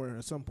upgrade somewhere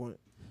at some point.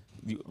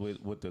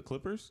 With the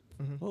Clippers?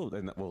 Mm-hmm.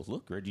 Oh,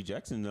 look, Reggie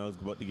Jackson now is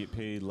about to get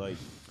paid like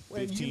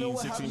And 15, you know what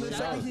 16 happens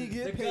the million. second he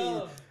get The paid?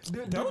 Cubs.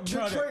 Don't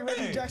try to- Detroit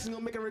Reggie hey, Jackson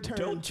gonna make a return.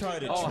 Don't try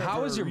to. Oh,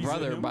 how is your Trevor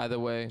brother, Ariza him. by the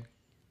way?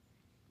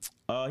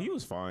 He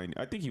was fine.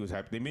 I think he was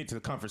happy. They made it to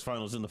the conference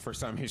finals in the first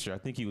time in history. I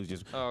think he was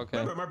just. Oh, okay.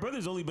 Remember, my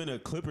brother's only been a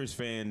Clippers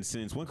fan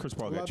since when Chris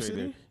Paul got Lob traded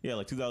City? there. Yeah,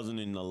 like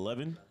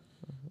 2011.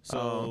 So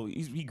Oh.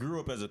 he grew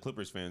up as a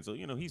Clippers fan, so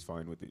he's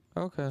fine with it.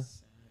 Okay.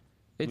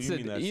 It's do you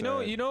mean that's you know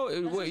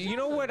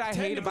sad? what I hate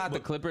Technically, about the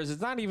but- Clippers.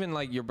 It's not even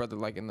like your brother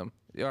liking them.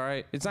 All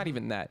right, it's not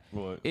even that.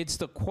 What? It's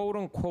the quote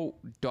unquote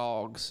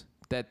dogs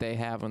that they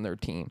have on their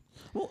team.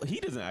 Well, he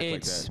doesn't act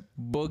It's like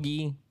that.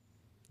 Boogie,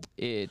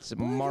 it's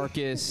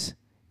Marcus,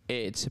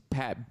 it's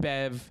Pat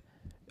Bev.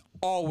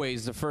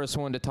 Always the first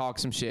one to talk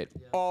some shit.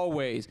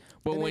 Always.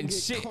 But And then when get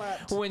shit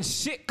clapped. when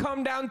shit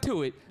come down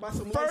to it, By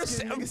some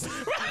first light-skinned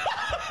niggas.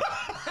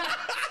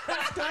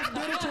 Steph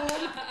did it to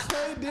him.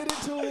 Clay did it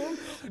to him.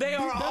 They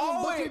are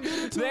Devin Booker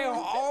did it to him.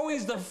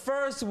 always the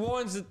first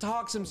ones to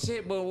talk some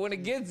shit, but when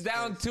it gets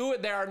down to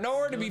it, they are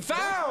nowhere to be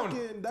found.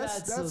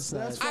 That's so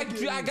sad.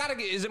 I gotta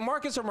get. Is it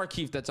Marcus or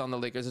Markieff that's on the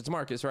Lakers? It's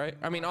Marcus, right?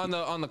 I mean, on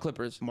the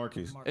Clippers.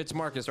 Marcus. It's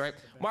Marcus, right?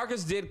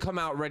 Marcus did come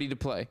out ready to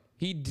play.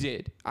 He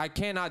did. I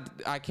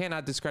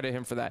cannot discredit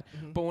him for that.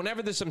 But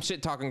whenever there's some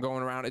shit talking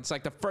going around, it's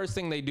like the first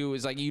thing they do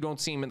is like you don't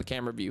see him in the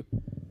camera view,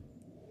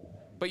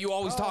 but you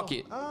always talk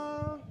it.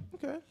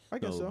 Okay, I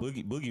guess No, so.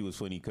 Boogie was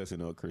funny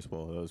cussing out Chris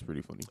Paul. That was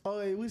pretty funny.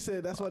 Oh, hey, we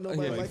said that's why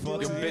nobody Yeah, liked fuck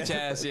you. Your yeah. bitch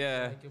ass,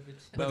 yeah.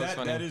 But was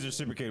funny. that is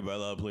reciprocated by a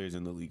lot of players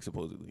in the league,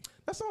 supposedly.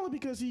 That's only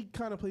because he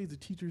kind of plays the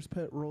teacher's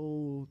pet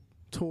role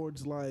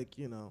towards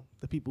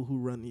the people who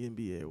run the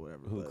NBA or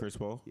whatever. Who, but Chris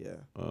Paul? Yeah.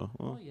 Well,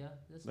 Oh yeah.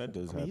 That's that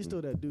true. does I happen. mean, he's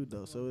still that dude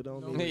though, so it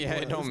don't. mean Yeah,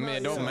 it don't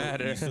it's not-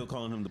 matter. You still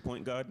calling him the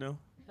point guard now?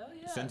 Hell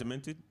yeah.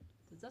 Sentimented?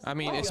 That's I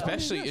mean, Oh, yeah,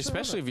 especially yeah, sure,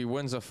 especially if he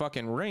wins a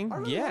fucking ring. I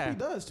really Yeah. hope he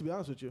does, to be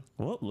honest with you.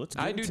 Well, let's.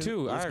 I Get do into-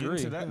 too. I Let's get agree.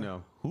 into that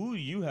now. Who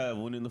do you have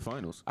winning the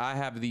finals? I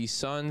have the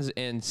Suns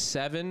in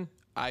 7.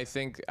 I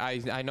think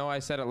I know I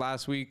said it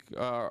last week.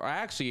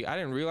 I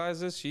didn't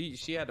realize this.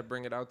 She had to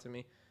bring it out to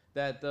me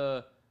that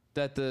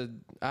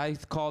I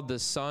called the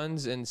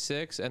Suns in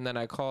 6 and then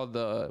I called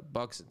the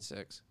Bucks in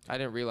 6. I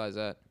didn't realize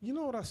that. You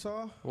know what I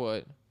saw?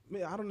 What?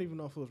 Man, I don't even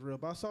know if it was real,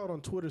 but I saw it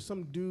on Twitter.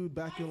 Some dude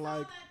back I in saw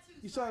like, that too,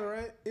 you saw it,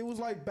 right? It was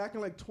like back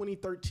in like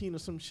 2013 or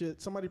some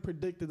shit. Somebody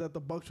predicted that the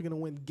Bucks were gonna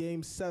win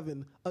Game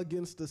 7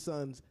 against the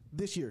Suns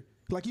this year.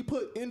 Like he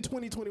put in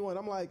 2021.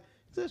 I'm like,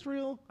 is this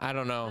real? I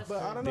don't know.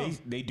 But I don't know.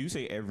 They do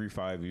say every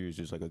 5 years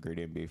there's like a great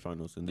NBA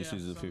Finals, and this Yeah,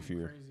 is the something 5th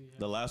year. crazy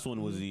The last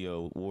one was the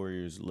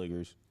Warriors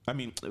Lakers. I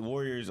mean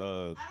Warriors I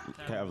don't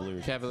care Cavaliers. what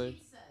that Cavaliers.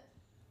 tweet said.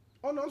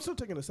 Oh no, I'm still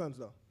taking the Suns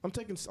though. I'm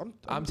taking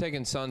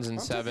Suns in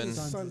 7. Taking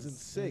Suns in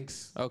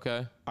 6.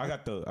 Okay. I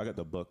got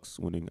the Bucks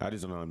winning. I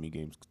just don't know how many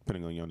games,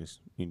 depending on Giannis'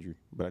 injury,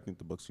 but I think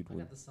the Bucks should I win.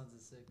 got the Suns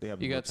at 6. They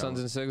have You more got Suns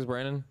talent. in 6,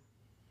 Brandon?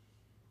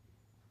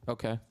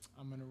 Okay.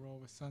 I'm gonna roll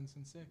with Suns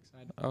in 6.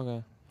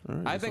 Okay. All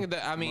right, I so- think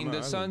that the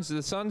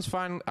I Suns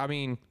fine. I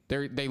mean,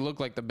 they look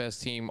like the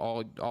best team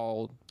all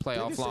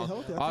playoff did stay long. healthy. I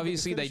think they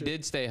Obviously, they finish it.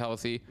 did stay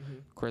healthy.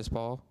 Chris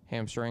Paul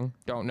hamstring.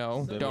 Don't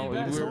know. So Don't.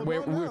 they're back. Hold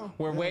on now.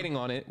 We're Yeah. waiting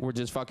on it. We're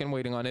just fucking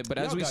waiting on it. But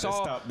as Y'all we gotta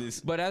saw, stop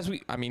this. but as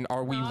we, I mean,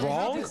 are we No, it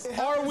wrong? happens- it Are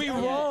happens we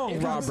every- wrong,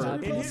 it happens Robert?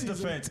 every In his postseason.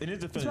 defense,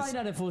 He's probably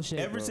not in full shape.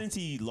 ever bro. since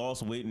he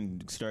lost weight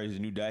and started his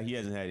new diet, he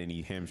hasn't had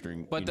any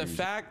hamstring. But the injuries.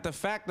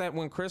 fact that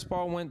when Chris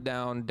Paul went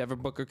down, Devin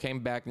Booker came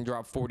back and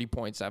dropped 40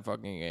 points that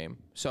fucking game.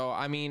 So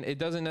I mean, it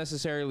doesn't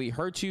necessarily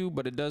hurt you,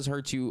 but it does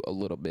hurt you a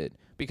little bit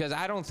because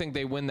I don't think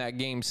they win that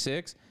game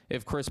 6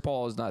 if Chris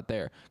Paul is not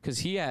there because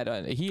he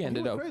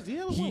ended up. Crazy. He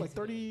had what, like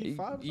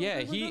 35. Yeah,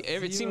 something like that?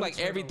 it seemed Zero like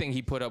everything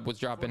he put up was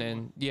dropping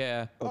in.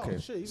 Yeah. Okay, Oh,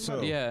 shit, even so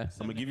better. Yeah.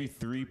 I'm gonna give you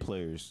 3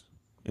 players,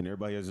 and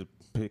everybody has to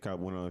pick out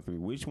one out of 3.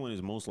 Which one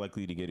is most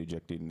likely to get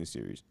ejected in this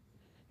series?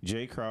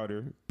 Jay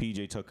Crowder,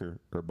 PJ Tucker,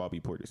 or Bobby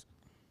Portis?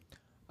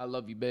 I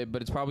love you, babe,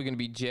 but it's probably going to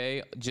be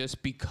Jay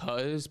just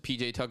because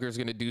PJ Tucker is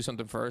going to do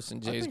something first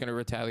and Jay's think- going to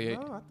retaliate.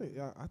 No,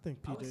 I think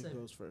I would PJ say-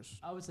 goes first.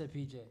 I would say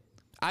PJ.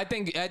 I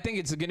think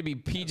it's going to be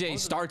PJ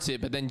starts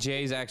it, but then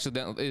Jay's actually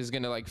is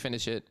going to like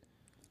finish it.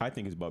 I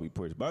think it's Bobby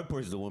Portis. Bobby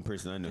Portis is the one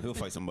person I know he'll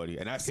fight somebody,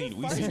 and we've seen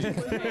Fight it.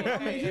 him. I mean,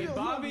 Hey, he don't-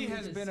 Bobby he has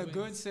just been a swings.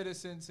 good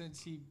citizen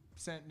since he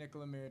sent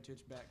Nikola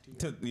Mirotic back to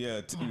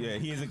you. Yeah,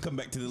 he hasn't come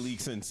back to the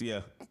league since.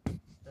 Yeah,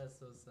 That's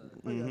so sad.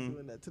 Why y'all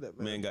doing that to that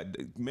man?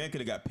 man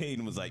could have got paid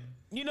and was like,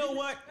 you know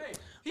what? Hey,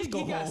 he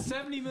go got home.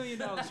 $70 million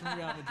from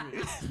Real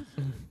Madrid.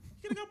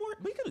 He could have got more.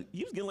 But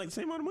he was getting like the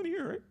same amount of money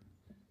here, right?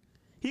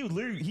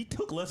 He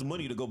took less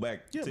money to go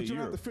back Yeah, to but you don't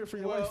have Europe. to fear for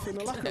your life in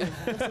the locker room.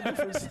 That's the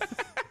difference.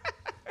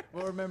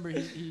 Well, remember,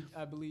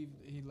 I believe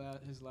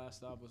his last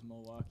stop was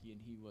Milwaukee, and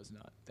he was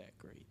not that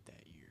great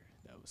that year.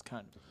 That was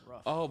kind of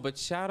rough. Oh, but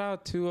shout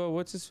out to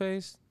what's his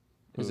face?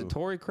 Is Who? it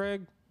Torrey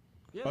Craig?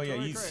 Oh yeah,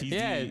 Torrey he's Craig.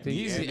 Yeah, the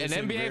he's an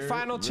Anderson NBA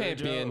final Varejao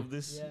champion. of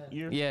this Yeah.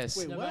 year. Yes.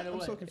 Wait, No what? matter I'm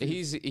so what.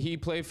 confused. He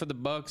played for the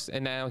Bucks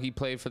and now he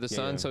played for the Yeah.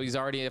 Suns, so he's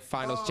already a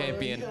finals Oh,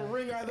 champion. he a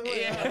ring either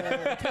way.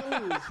 Yeah.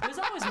 Can't lose. There's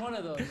always one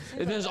of those.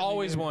 There's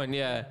always one,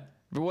 yeah.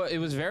 But it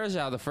was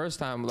Varejao the first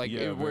time, like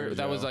Yeah, that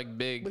was Varejao. like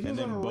big. But he And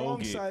was on then the wrong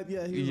Bogut. side.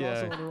 Yeah, he was Yeah.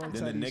 also on the wrong Then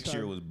side. the of each next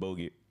year side. was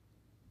Bogut.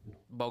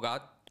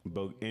 Bogut.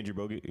 Andrew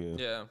Bogut. Yeah.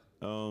 Yeah.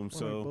 Well, like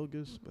So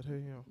bogus, but hey, you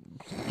know.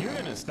 you're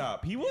gonna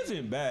stop. He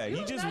wasn't bad. He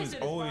He was just nice was in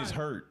his always prime.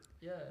 hurt.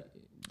 Yeah.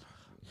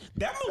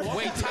 That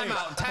Milwaukee Wait, time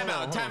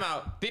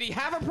out. Did he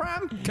have a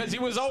prime? Because he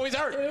was always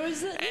hurt. It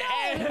was no.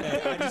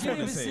 I just want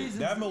to say Seasons,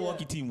 that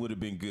Milwaukee yeah. team would have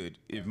been good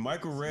if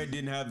Michael Redd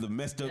didn't have the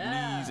messed up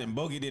Yeah. knees and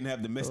Bogut didn't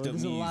have the messed up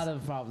There's a knees. lot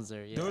of problems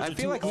there. Yeah. Those I are feel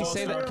two like we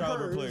say that- all-star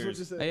caliber Hurt is what you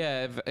players. said.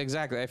 Yeah,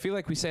 exactly. I feel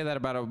like we say that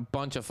about a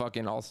bunch of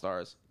fucking all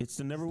stars. It's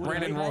the never win.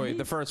 Brandon Wait, Roy, Heat?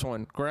 the first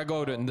one. Greg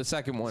Oden, the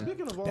second one.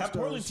 Speaking of all That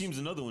stars, Portland team's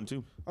another one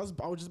too. I was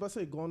just about to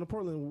say, going to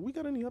Portland. We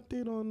got any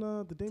update on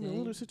the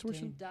Damian Lillard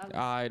situation?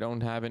 I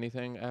don't have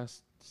anything.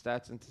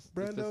 Stats and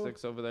Brando,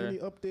 statistics over there. Any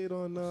update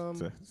on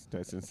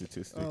That's in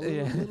statistics.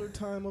 Yeah. Lillard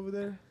time over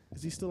there?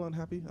 Is he still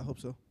unhappy? I hope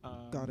so.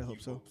 God, I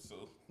hope so.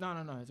 No.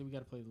 I said we got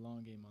to play the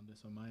long game on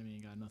this one. Miami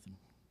ain't got nothing.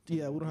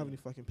 Yeah, we don't have any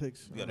fucking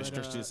picks. We gotta But,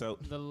 stretch this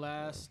out. The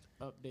last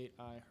update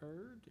I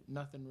heard,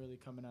 nothing really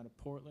coming out of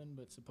Portland,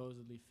 but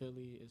supposedly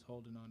Philly is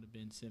holding on to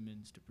Ben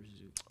Simmons to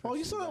pursue. Oh,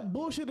 you saw pursue that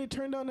bullshit? They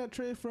turned down that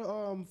trade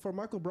for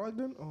Michael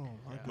Brogdon. Oh,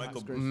 my God, Michael-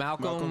 that's crazy.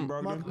 Malcolm.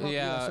 Brogdon. Malcolm-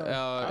 Yeah, sorry.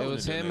 I it was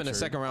would've done him that and a trade.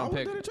 second I round would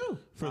have pick. done it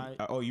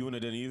too. Oh, you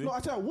wouldn't have done either? No,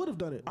 I said I would have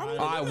done it.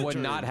 I would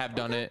not have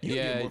done it. You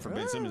get Yeah, more for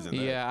Ben Simmons than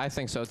that. yeah, I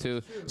think so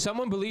too.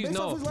 Someone believes Based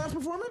off no. his last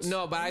performance?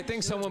 No, but I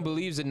think someone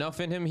believes enough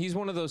in him. He's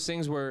one of those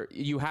things where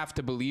you have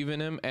to believe in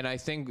him, and I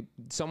think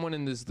someone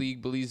in this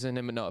league believes in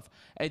him enough.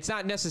 It's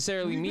not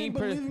necessarily We've me.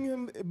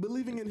 been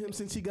believing in him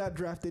since he got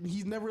drafted.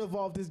 He's never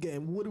evolved his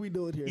game. What are we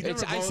doing here? He never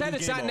It's- I evolved said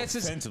his it's game not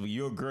necess- offensively.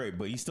 You're great,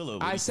 but he's still a.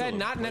 I he's still said a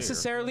not player.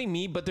 necessarily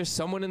me, but there's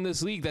someone in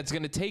this league that's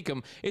going to take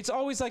him. It's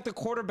always like the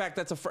quarterback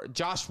that's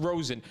Josh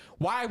Rosen.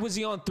 Why was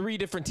he on 3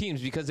 different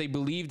teams? Because they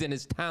believed in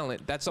his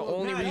talent. That's the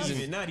only Not reason.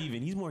 even, not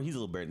even. He's a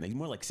little better than that. He's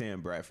more like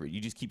Sam Bradford.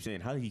 You just keep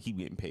saying, how did he keep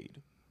getting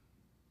paid?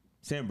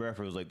 Sam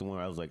Bradford was like the one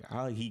I was like,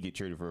 how did he get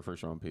traded for a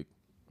first round pick?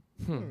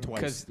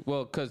 Twice.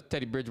 Because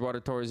Teddy Bridgewater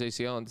tore his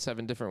ACL in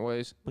 7 different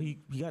ways. But he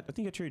got, I think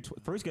he got traded.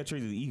 First, he got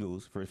traded to the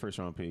Eagles for his first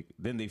round pick.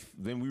 Then he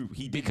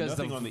did Because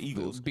nothing on the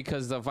Eagles.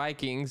 Because the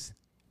Vikings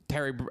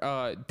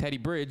Teddy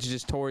Bridge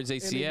just tore his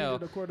ACL,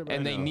 needed a quarterback.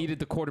 and they I know. needed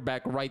the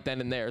quarterback right then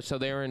and there. So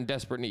they were in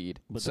desperate need.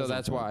 But So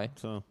that's important.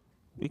 why. So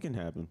it can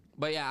happen.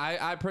 But yeah,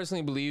 I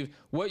personally believe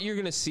what you're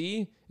gonna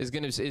see is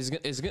gonna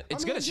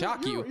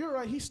shock you. You're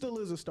right. He still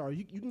is a star.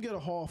 You can get a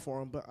haul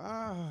for him, but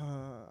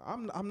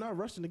I'm not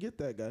rushing to get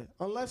that guy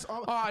unless.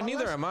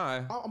 Neither am I.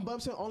 But I'm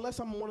saying unless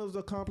I'm one of those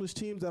accomplished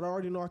teams that I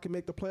already know I can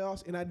make the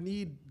playoffs, and I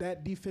need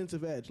that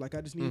defensive edge. Like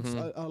I just need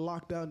a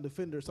lockdown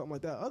defender or something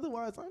like that.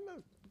 Otherwise, I'm not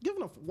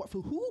giving up what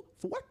for who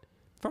for what.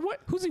 For what?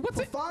 Who's he? What's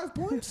For it? 5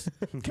 points?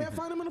 Can't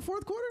find him in the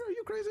fourth quarter? Are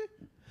you crazy?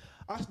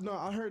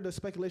 I heard the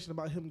speculation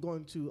about him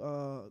going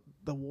to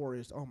the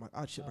Warriors. Oh my,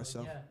 I'd shit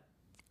myself.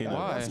 And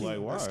Why? that's like,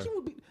 why? That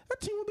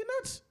team would be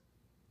nuts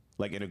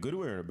Like in a good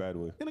way or a bad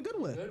way? in a good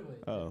way.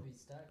 Oh.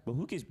 But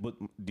who gets? But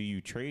do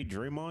you trade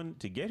Draymond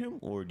to get him,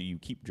 or do you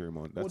keep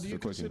Draymond? That's Well, do you the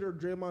question. consider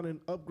Draymond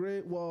an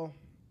upgrade? Well,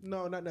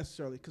 no, not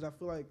necessarily, because I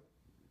feel like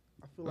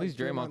At least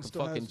Draymond can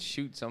still fucking has,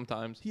 shoot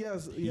sometimes. he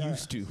has He yeah.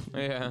 used to.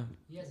 Yeah,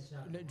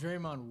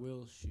 Draymond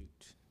will shoot.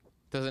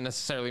 doesn't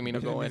necessarily mean a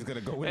go He's in.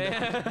 gonna go in.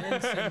 Yeah,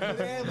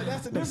 but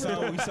that's the We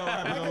difference. saw what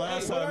happened the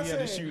last What time I'm he had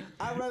to saying, shoot.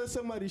 I'd rather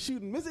somebody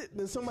shoot and miss it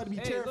than somebody be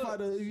terrified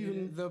look, of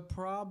even. The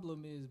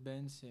problem is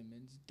Ben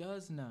Simmons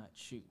does not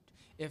shoot.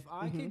 If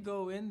I could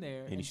go in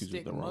there he and shoots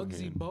with stick the wrong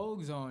Muggsy hand.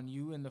 Bogues on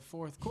you in the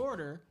fourth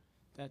quarter,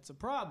 that's a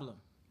problem.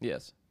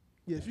 Yes,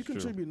 Yeah, if you True.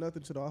 contribute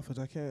nothing to the offense,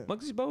 I can't.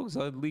 Muggsy Bogues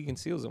led league in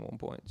steals at one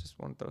point. Just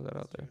want to throw that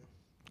out there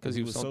because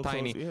he was so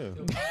tiny. Close,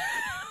 yeah.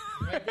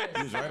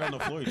 He was right on the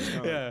floor. Just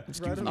kinda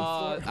like, Right on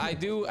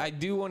the floor. I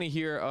do want to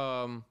hear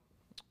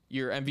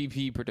your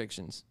MVP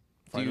predictions.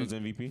 Finals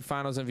MVP.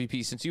 Finals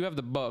MVP. Since you have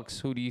the Bucks,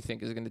 who do you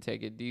think is going to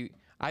take it? Do you?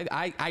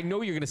 I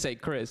know you're going to say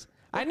Chris.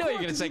 I know you're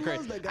going to say Chris.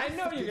 I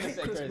know you're going to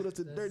say Chris. Chris. But it's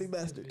a dirty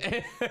bastard.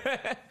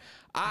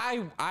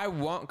 I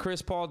want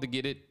Chris Paul to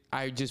get it.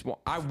 I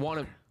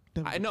want him.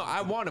 I know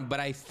I want him,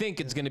 but I think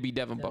it's going to be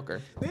Devin Booker.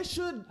 They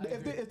should,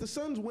 if the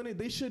Suns win it,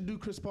 they should do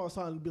Chris Paul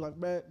sign and be like,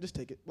 man, just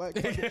take it. Like,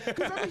 because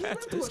I mean, he went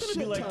through a It's gonna shit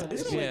be like ton.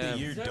 it's It's gonna be Yeah. like the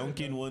year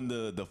Duncan won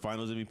the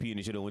Finals MVP and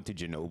he should have went to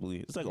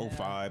Ginobili. It's like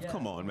 05.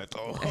 Come on, man.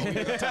 Oh,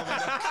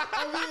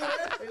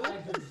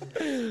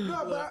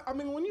 No, but I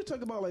mean, when you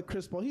talk about like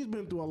Chris Paul, he's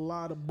been through a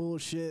lot of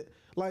bullshit.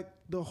 Like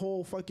the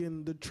whole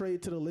fucking the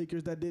trade to the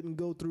Lakers that didn't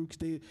go through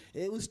because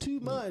it was too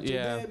much.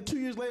 Yeah. And then 2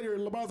 years later,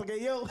 LeBron's like,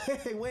 hey, yo,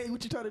 hey, wait,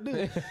 what you trying to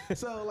do?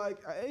 So like,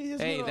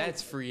 it's Hey, been a-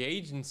 that's free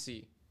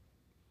agency,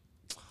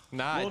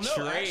 not well, no,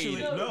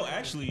 trade.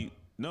 actually,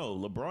 no.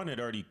 LeBron had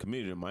already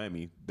committed to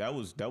Miami. That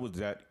was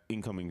that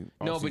incoming.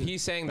 No, but offseason.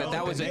 he's saying that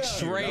was was the a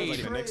next year. That was trade.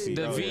 like the next year.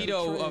 The Oh, yeah.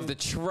 veto Trade. of the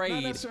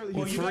trade, necessarily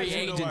Well, his you free guys do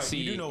know why- agency.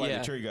 You do know why yeah.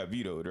 the trade got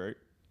vetoed, right?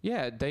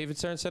 Yeah, David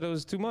Stern said it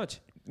was too much.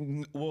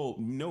 Well,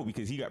 no,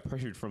 because he got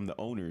pressured from the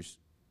owners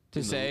To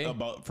in the- say?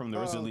 about from the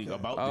rest of the league okay.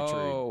 about the Oh,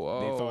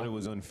 trade. They thought oh. it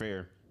was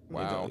unfair.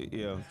 Wow.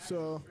 Yeah.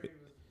 So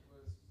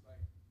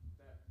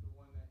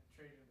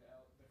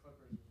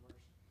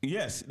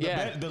Yes.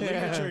 Yeah. The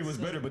Lakers trade was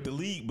better, but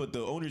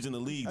the owners in the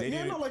league they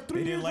didn't like they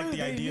 3 didn't years like later,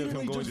 the they idea of him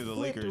literally going just to the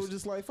flipped. It Lakers. was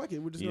just like, fuck it,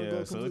 we're just gonna go a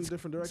Yeah, so completely it's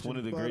different direction. one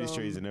of the But, greatest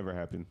trades that never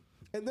happened.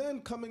 And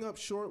then coming up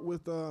short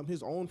with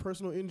his own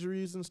personal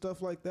injuries and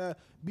stuff like that,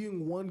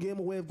 being 1 game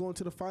away of going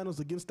to the finals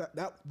against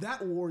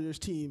that Warriors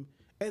team,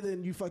 and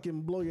then you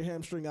fucking blow your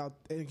hamstring out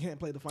and can't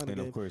play the final And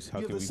game. of course, how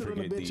you have can to we sit on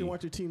the forget bench and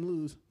watch your team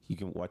lose. You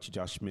can watch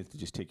Josh Smith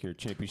just take your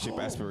championship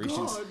aspirations.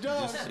 Oh,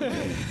 God, Josh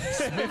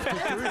Smith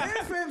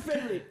and fan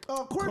favorite,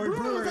 Corey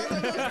Brewer.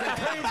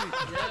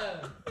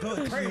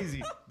 Going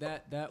crazy.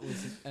 That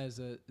was,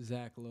 as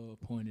Zach Lowe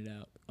pointed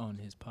out on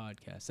his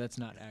podcast, that's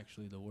not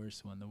actually the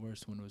worst one. The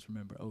worst one was,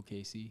 remember,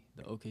 OKC,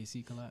 the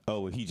OKC collapse. Oh,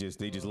 well, they just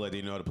let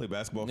they know how to play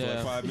basketball for Yeah.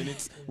 like 5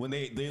 minutes when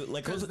they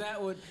like Because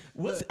that would,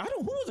 who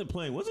wasn't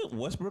playing? Wasn't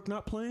Westbrook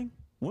not playing?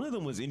 One of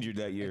them was injured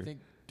that year. I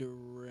think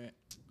Durant.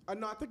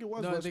 No, I think it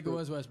was. No, Westbrook. I think it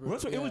was Westbrook.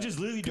 Westbrook, it was Yeah. just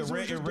literally 'Cause it was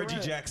Durant just and Reggie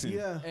Durant. Jackson.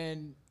 Yeah.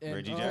 And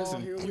Reggie Oh,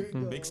 Jackson, here we go.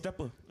 big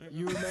stepper.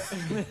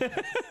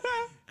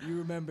 You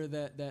remember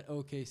that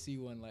OKC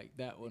one? Like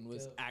that one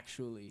was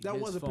actually That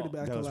his was a pretty fault.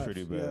 bad That was collapse.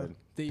 pretty Yeah. bad.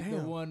 The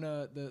Damn. one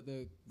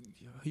the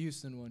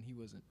Houston one, he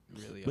wasn't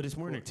really. But up it's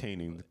more for it.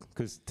 entertaining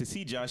because to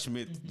see Josh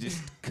Smith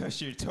just cuss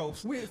your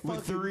toes We're with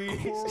fucking threes,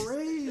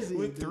 crazy,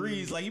 with dude.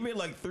 threes. Like he made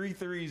like 3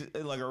 threes,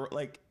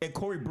 and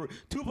Corey Brewer,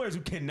 2 players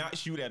who cannot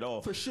shoot at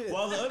all. For shit.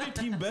 While the other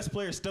team best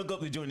player stuck up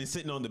the joint and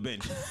sitting on the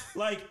bench.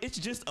 Like it's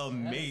just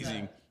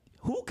amazing.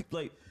 Who could,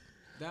 like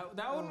That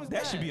one was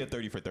that bad. should be a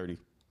 30 for 30.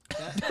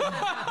 Just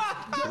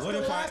What the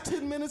if last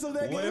 10 minutes of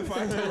that What game. if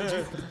I told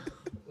you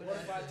What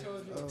if I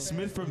told you?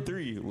 Smith from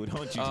 3 would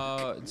hunt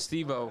you?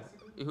 Steve-O,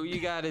 who you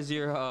got as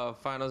your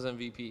Finals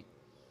MVP?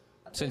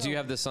 Since you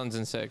have the Suns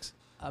in 6.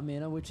 I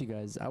mean, I'm with you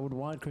guys. I would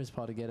want Chris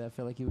Paul to get it. I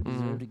feel like he would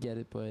deserve to get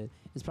it, but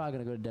it's probably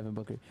gonna go to Devin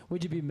Booker.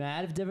 Would you be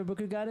mad if Devin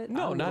Booker got it? I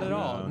No, would not at be.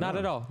 all. No, Not no.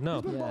 at all.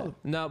 No. Yeah.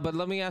 No, but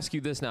let me ask you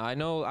this now. I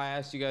know I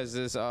asked you guys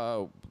this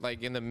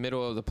like in the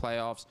middle of the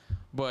playoffs.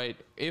 But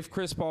if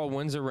Chris Paul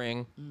wins a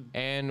ring,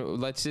 and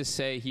let's just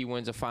say he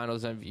wins a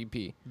Finals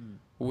MVP,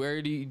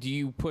 where do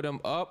you put him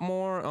up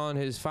more on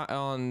his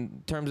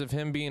on terms of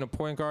him being a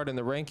point guard in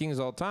the rankings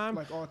all time,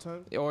 Like all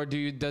time. or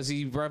does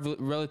he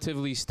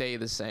relatively stay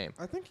the same?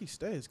 I think he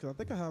stays because I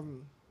think I have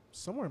him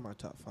somewhere in my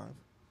top 5.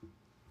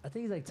 I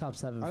think he's like top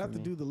 7. I'd for have to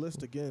me. do the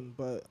list again,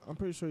 but I'm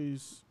pretty sure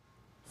he's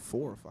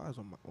 4 or 5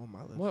 on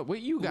my list.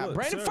 What you got, What,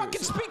 Brandon? sir?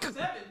 Fucking Sir. speak.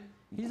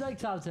 He's like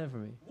top 10 for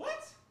me.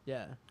 What?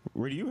 Yeah.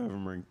 Where do you have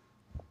him ranked?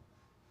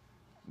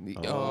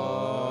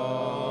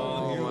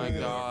 Oh here my we go.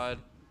 God,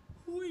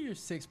 Who are your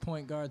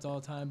 6-point guards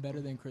all time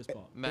better than Chris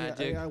Paul?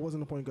 Magic. I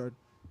wasn't a point guard.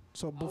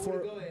 So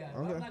before, okay.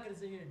 I'm not gonna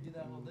sit here and do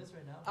that whole list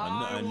right now.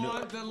 I know-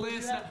 want the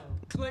list.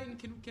 Clayton,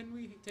 can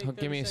we take?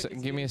 Give me a sec.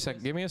 Give me a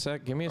sec. Give me a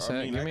sec. Give me a sec.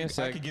 I mean, give me a I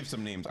sec. could give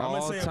some names. All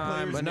I'm gonna say a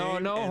time, player's but no,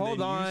 name, no, and hold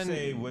then on. You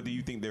say whether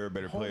you think they're a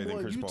better player than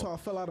Homeboy, Chris Utah Paul.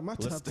 fell out of my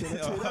Let's- top 10. I'll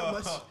tell you that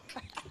much.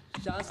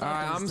 All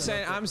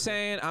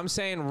right, I'm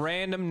saying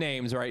random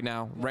names right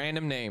now.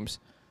 Random names.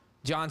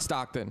 John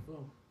Stockton.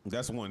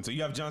 That's one. So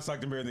you have John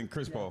Stockton better than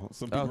Chris Paul.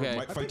 Some people Okay.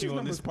 might I fight think you he's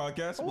on this number-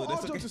 podcast. Oh, but all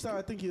that's jokes okay. aside,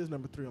 I think he is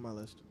number 3 on my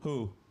list.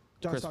 Who?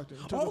 John Chris- Stockton.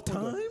 All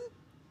time?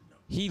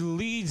 He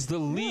leads the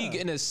league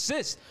in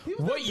assists. He was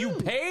What that you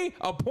dude. pay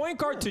a point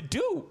guard to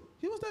do?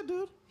 He was that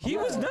dude. He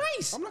was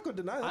nice. I'm not gonna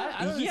deny that.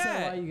 I don't Yeah.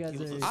 understand why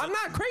you guys are. I'm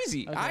not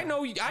crazy. Okay. I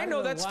know. I don't know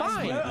know that's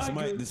why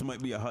fine. you- This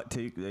might be a hot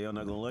take that y'all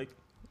not gonna like.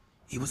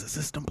 He was a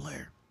system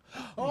player.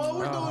 Oh,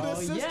 we're doing Oh, a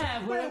system. yeah,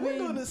 but Wait, I we're mean,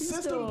 doing a he's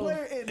system still-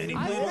 player in And he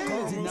I played won't with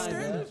deny Carl that.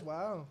 Standards.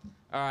 Wow.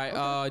 All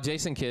right.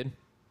 Jason Kidd.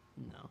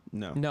 No.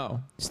 No.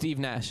 No. Steve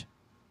Nash.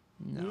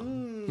 No.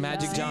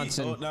 Magic Steve-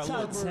 Johnson. Oh, now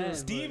Top look, 10,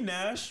 Steve but-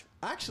 Nash.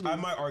 Actually, I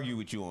might argue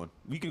with you on.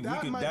 We can.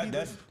 that might be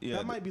That's yeah.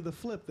 that might be the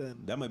flip then.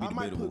 That might be I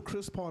might debatable. put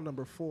Chris Paul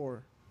number 4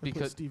 and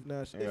Because- put Steve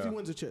Nash if Yeah. he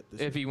wins a chip.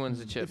 This If year. he wins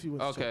the chip. If he wins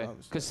the chip, Okay.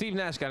 obviously. Because Steve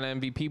Nash got an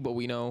MVP, but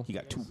we know. He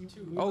got 2.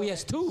 Oh, he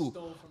has 2.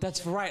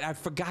 That's right. I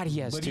forgot he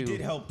has But 2. he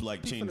did help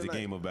like change the tonight.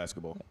 game of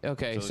basketball.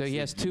 Okay, so he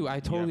has 2. I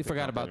you totally have to forgot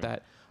count about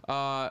that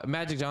that.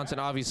 Magic Johnson,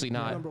 obviously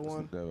not. Number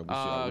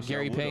 1.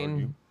 Gary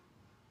Payton.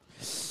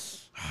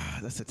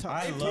 That's a top.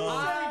 I I love-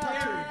 love.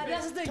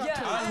 That's the thing. Top Yeah,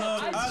 ten.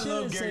 I love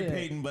shouldn't Gary say it.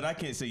 Payton, but I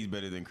can't say he's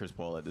better than Chris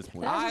Paul at this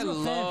point. That's I just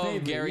a fan love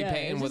favorite. Gary Yeah,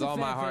 Payton it's with just a all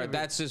my fan heart. favorite.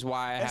 That's just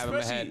why I have him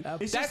Especially-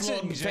 ahead. it's That's just a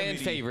fan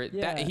longevity. favorite.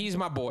 Yeah. He's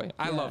my boy.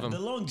 I Yeah. love him. The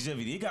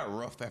longevity, it got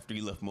rough after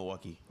he left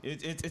Milwaukee.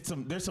 It's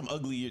some there's some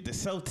ugly years. The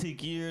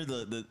Celtic year,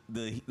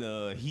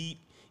 the Heat,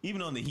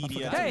 even on the Heat.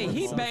 He had Hey, some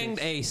he rough banged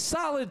a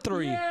solid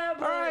 3. Yeah,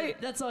 but all right.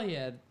 that's all he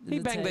had. in He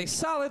the banged a tank.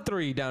 solid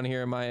 3 down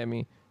here in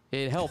Miami.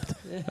 It helped.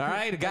 All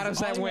right, it got us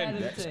That's that all he had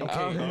win. in the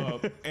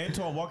tank. Okay,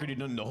 Antoine Walker did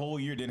nothing the whole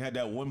year. Then had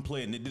that one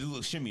play and it did a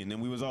little shimmy, and then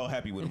we was all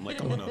happy with him. Like,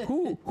 come on up.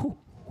 Who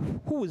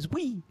is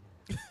we?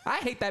 I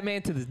hate that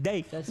man to this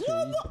day. That's true.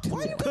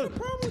 Why you got a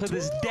problem with To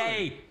this Twan?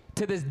 day.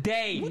 To this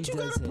day. What you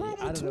got does a hate- problem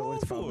I with don't know what Twan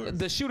the problem for? is.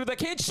 The shooter that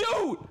can't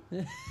shoot.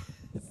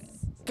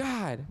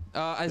 God.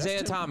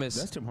 Isaiah Thomas.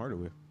 That's Tim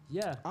Hardaway.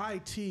 Yeah.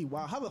 IT.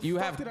 Wow. How the You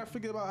fuck have- did I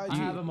forget about IT? I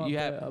have him up you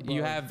there have above.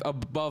 you have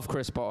above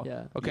Chris Paul.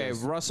 Yeah. Okay, Yes.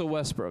 Russell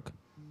Westbrook,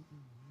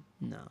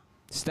 No.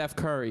 Steph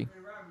Curry.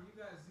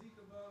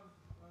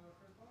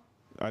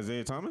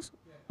 Isaiah Thomas?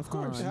 Of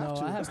course. You have no,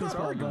 to. I have That's Chris not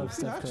Paul arguable. above You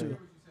Steph have to. Curry.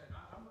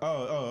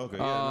 Oh, okay.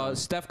 Yeah, no.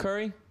 Steph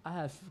Curry. I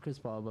have Chris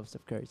Paul above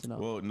Steph Curry. So no.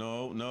 Well,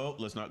 no,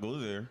 let's not go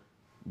there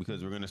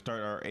because we're gonna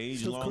start our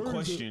age-long Curry's a-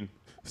 question.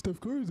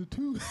 Steph Curry's a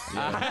 2.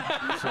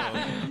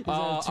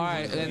 All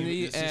right, and Let's just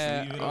leave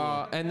it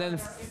alone. and then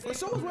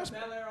So was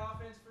Westbrook. Bel Air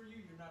offense for you.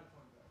 You're not a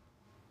point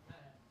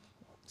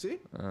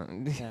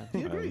guard. See? Yeah.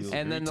 He agrees. he'll-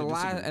 and then the Agree to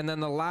last disagree. and then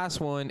the last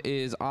one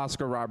is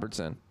Oscar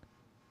Robertson.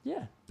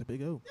 Yeah. The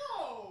big O.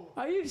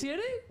 Are you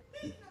kidding?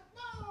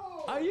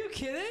 Are you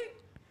kidding?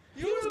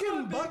 He was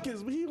getting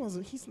buckets, but he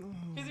wasn't. He's not.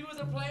 Because he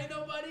wasn't playing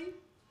nobody?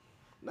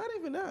 Not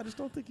even that. I just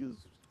don't think he was.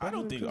 I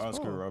don't better think than Chris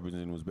Oscar Paul.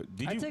 Robertson was better.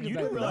 Did I you? take it You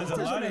back. didn't realize a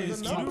The lot of numbers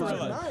his. are You didn't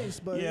realize. nice,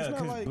 but Yeah, it's not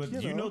 'cause- like, but you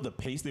you know. know the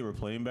pace they were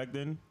playing back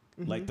then,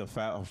 like the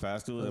how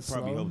fast it was. Was It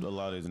probably slow. helped a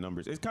lot of his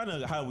numbers. It's kind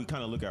of how we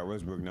kind of look at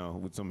Westbrook now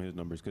with some of his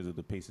numbers because of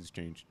the pace has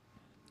changed.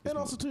 And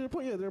also to your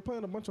point, yeah, they're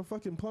playing a bunch of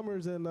fucking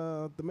plumbers and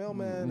the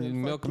mailman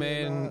and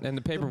Milkman fucking, and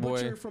the paper boy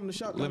butcher from the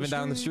shop living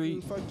down the street.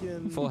 and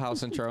fucking Full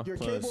House intro. Your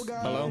Plus, cable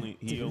guy. Hello?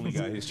 He only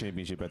got his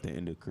championship at the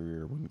end of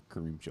career when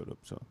Kareem showed up.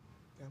 So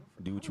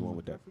do what you want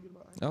with that.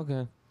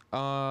 Okay.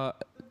 The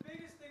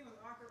biggest thing with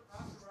Oscar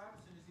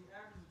Robertson is he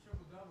averaged a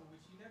triple double,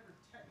 which he never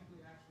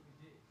technically actually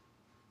did.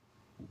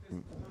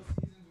 Because those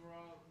seasons were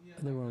all he had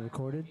They were 9.8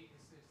 recorded? assists.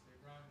 They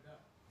rounded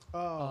up.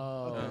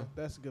 Oh, okay. Okay.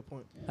 That's a good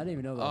point. I didn't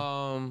even know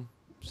that.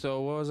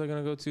 So what was I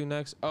gonna go to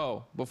next?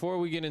 Oh, before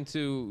we get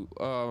into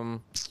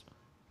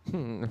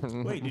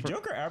Wait, did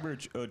Joker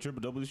average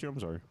triple double this year? I'm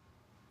sorry.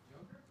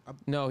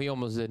 No, he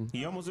almost did.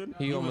 He almost did.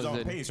 He was almost on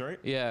did. pace, right?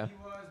 Yeah. He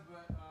was,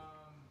 but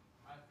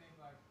I think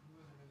like he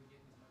wasn't really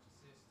getting as much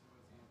assists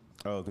towards the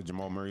end. Oh, because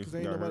Jamal Murray Because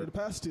ain't got nobody hurt. to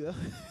pass to.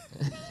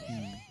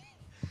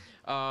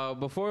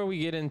 Before we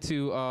get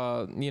into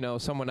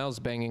someone else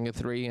banging a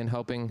 3 and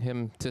helping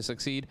him to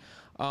succeed,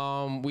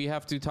 we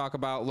have to talk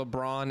about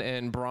LeBron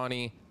and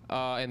Bronny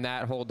and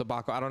that whole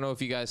debacle. I don't know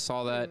if you guys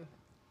saw that.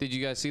 Did you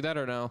guys see that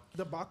or no?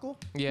 Debacle?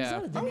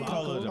 Yeah. Is that I would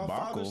call it a A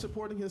father debacle.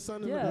 supporting his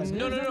son in Yeah. the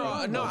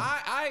basketball. No.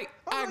 I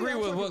Oh, agree yeah,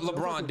 with fuck what it, fuck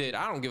LeBron it. did.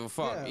 I don't give a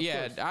fuck. Yeah, of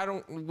Yeah, course. I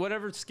don't.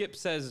 Whatever Skip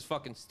says is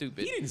fucking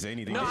stupid. He didn't say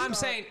anything. No, I'm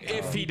saying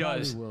if he he probably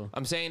does. will.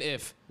 I'm saying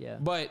if. Yeah.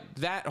 But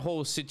that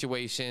whole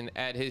situation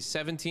at his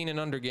 17 and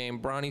under game,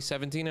 Bronny's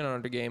 17 and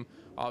under game.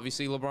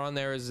 Obviously, LeBron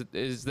there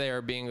is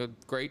there being a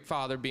great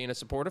father, being a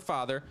supportive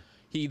father.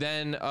 He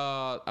then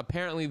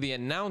apparently the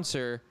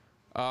announcer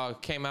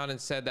came out and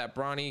said that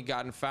Bronny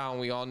got in foul,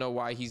 and we all know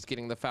why he's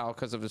getting the foul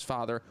because of his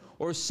father,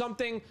 or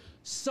something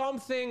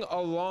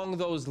along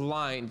those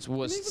lines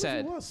was Even if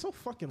said. it was so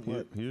fucking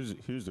what? Here's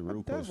the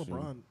real That's question.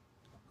 LeBron.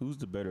 Who's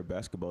the better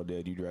basketball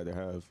dad you'd rather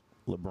have,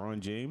 LeBron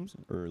James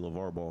or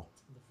LeVar Ball?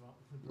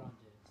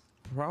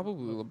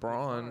 Probably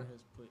LeBron. Has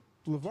put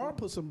LeVar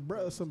put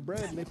some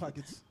bread in their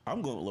pockets.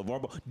 I'm going with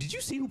LeVar Ball. Did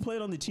you see who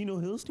played on the Chino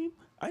Hills team?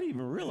 I didn't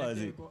even realize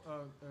it.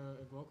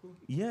 Igwoku?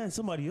 Yeah, and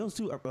somebody else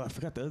too. I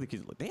forgot the other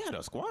kids. They had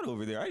a squad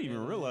over there. I didn't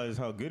even realize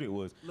how good it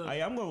was. Look,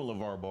 I'm going with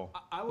LeVar Ball.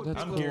 I would.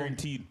 That's I'm cool.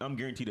 guaranteed. I'm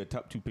guaranteed a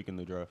top 2 pick in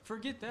the draft.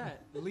 Forget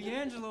that.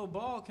 LiAngelo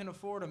Ball can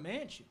afford a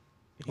mansion.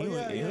 He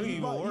would he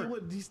even bought,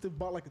 work. he still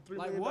bought like a $3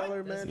 Like million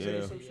what? mansion Yeah.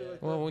 or some shit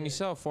like Well, that. when you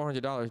sell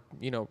 $400,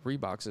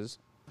 Reeboxes.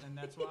 And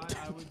that's why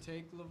I would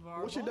take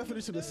LeVar. What's your Ball.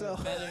 definition of sell?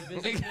 Better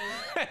businessman.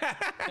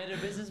 Better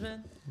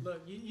businessman.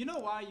 Look, you know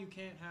why you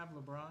can't have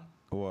LeBron?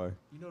 Why?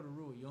 You know the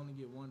rule. You only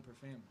get one per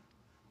family.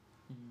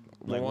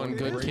 Like one one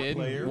good great kid.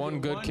 player? One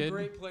good one kid.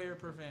 great player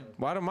per family.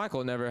 Why did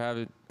Michael never have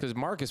it? Because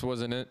Marcus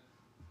wasn't it.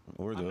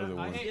 Or the I'm other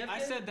not- one? I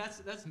said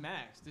that's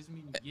max. Doesn't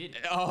mean you get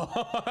it. Oh,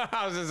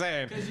 I was just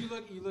saying. Because you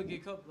look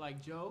at couple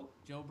like Joe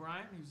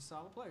Bryant, who's a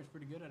solid player. He's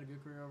pretty good, had a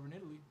good career over in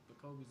Italy,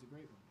 but Kobe's a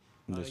great one.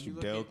 Mr. You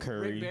look Del at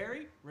Curry.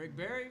 Rick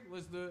Barry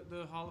was the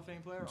Hall of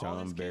Fame player. All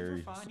John his Barry.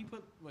 kids were fine. He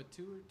put what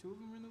two of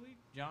them were in the league?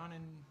 John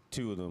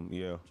 2 of them,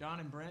 yeah.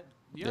 and Brent.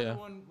 The Yeah. other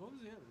one, what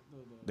was the other?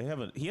 They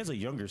have he has a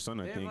younger son,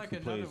 I They have think, like who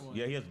another plays. one.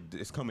 Yeah, he has.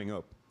 It's coming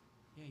up.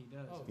 Yeah, he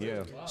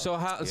does. Yeah. So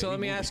Yeah, let he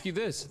me moved. ask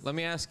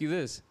you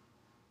this.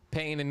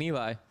 Peyton and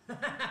Eli.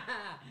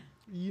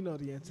 You know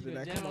the answer to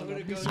that. Come on, now.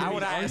 He's I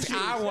want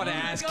smart. to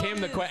ask him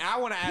the question. I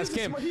want to ask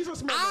him. He's a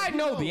smart I man. He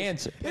know knows. the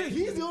answer. Yeah,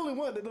 he's the only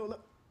one that don't.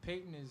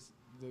 Peyton is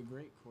the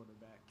great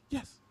quarterback.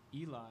 Yes.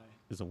 Eli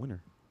Is a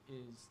winner.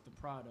 is the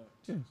product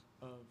Yes.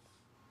 of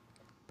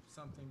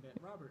something that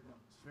Robert knows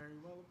very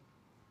well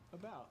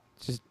about.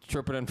 Just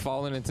tripping and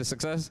falling into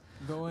success.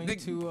 Going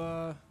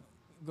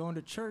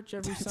to church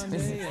every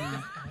Sunday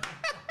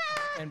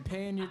and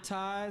paying your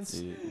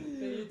tithes.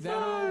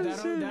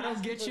 That'll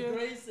get you.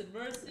 Grace and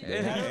mercy.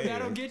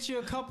 That'll get you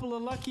a couple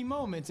of lucky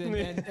moments,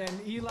 and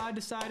Eli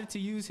decided to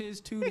use his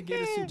two to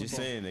get a Super Bowl. Just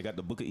saying, they got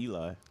the Book of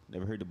Eli.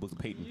 Never heard the Book of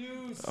Peyton.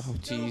 Oh,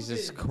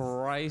 Jesus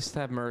Christ,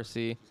 have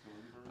mercy.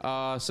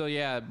 So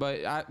yeah,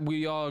 but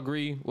we all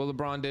agree what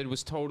LeBron did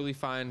was totally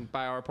fine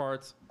by our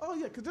parts. Oh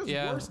yeah, because there's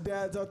Yeah. worse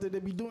dads out there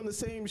that be doing the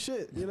same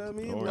shit. You know what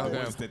I mean? Or Like, the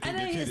ones that think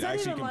their kids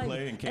actually can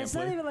play and can't it's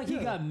play. not even like he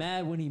Yeah. got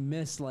mad when he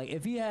missed. Like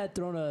if he had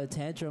thrown a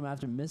tantrum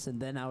after missing,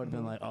 then I would have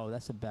been like, oh,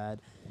 that's a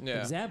bad Yeah.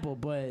 example.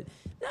 But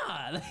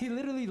nah, like, he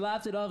literally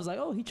laughed it off. Was like,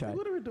 oh, he tried.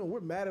 what are we doing? We're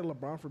mad at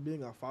LeBron for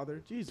being our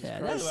father. Jesus Yeah,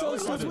 Christ. that's so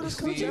That's what stupid. it's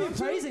coaching You're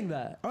is. praising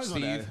that. I was gonna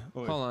Steve, add- oh,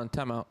 wait. hold on,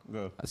 time out.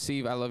 Go.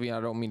 Steve, I love you.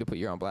 I don't mean to put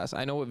you on blast.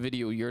 I know what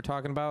video you're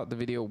talking about. The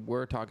video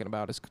we're talking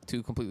about is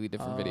 2 completely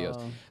different videos.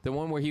 Oh. The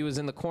one where he was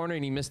in the corner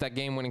and he missed that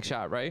game-winning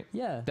shot, right?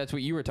 Yeah. That's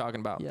what you were talking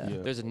about. Yeah.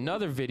 Yeah. There's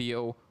another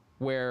video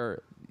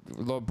where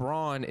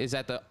LeBron is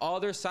at the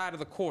other side of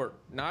the court,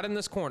 not in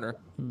this corner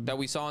that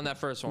we saw in that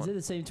first one. Is it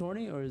the same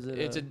tourney or is it?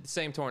 It's the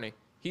same tourney.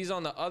 He's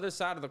on the other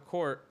side of the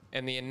court,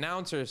 and the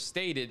announcer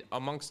stated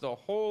amongst the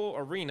whole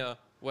arena,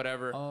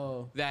 whatever,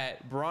 Oh.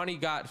 that Bronny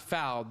got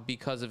fouled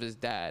because of his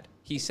dad.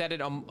 He said it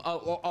along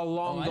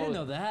I those. didn't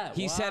know that.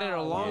 He said it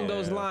Wow. along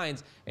those Yeah.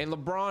 lines, and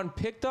LeBron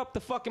picked up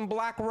the fucking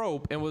black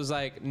rope and was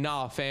like,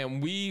 "Nah,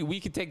 fam, we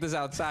could take this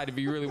outside if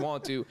you really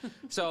want to."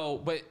 So,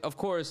 but of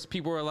course,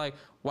 people were like,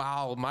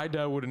 "Wow, my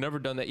dad would have never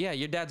done that." Yeah,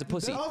 your dad's a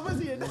pussy.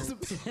 Obviously, that's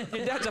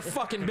Your dad's a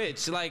fucking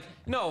bitch. Like,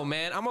 no,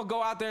 man, I'm gonna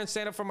go out there and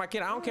stand up for my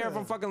kid. I don't care if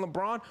I'm fucking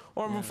LeBron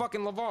or I'm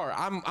fucking LeVar.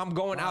 I'm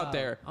going out Wow.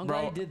 there, I'm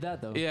bro. glad he did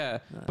that though. Yeah,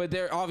 but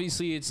there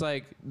obviously it's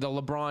like the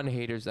LeBron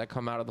haters that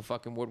come out of the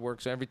fucking woodwork.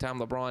 So every time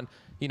LeBron,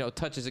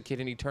 touches a kid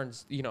and he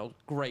turns,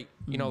 great.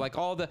 Like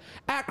all the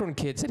Akron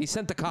kids that he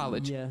sent to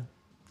college. Yeah.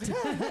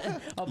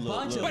 A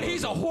bunch of But them.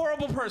 he's a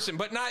horrible person.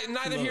 But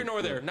neither here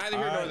nor there. Neither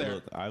here nor there.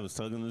 Look, I was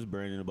telling this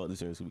Brandon about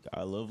this earlier this week.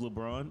 I love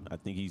LeBron. I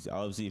think he's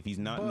obviously, if he's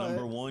not But-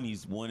 number one,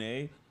 he's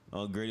 1A,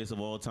 greatest of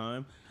all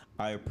time.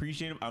 I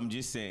appreciate him. I'm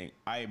just saying,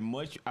 I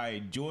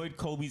enjoyed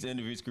Kobe's end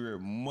of his career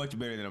much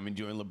better than I'm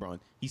enjoying LeBron.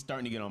 He's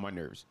starting to get on my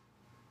nerves.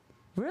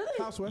 Really?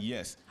 housewife.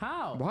 Yes.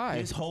 How? Why?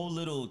 His whole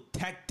little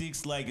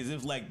tactics, like as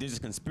if like there's a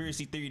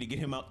conspiracy theory to get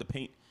him out the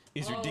paint,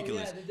 is Oh,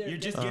 ridiculous. yeah, You're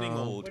just getting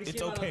old. What he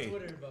It's came out on okay.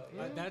 Twitter about,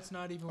 yeah. That's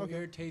not even what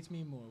irritates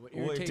me more. What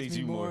What irritates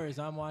me you more more? is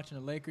I'm watching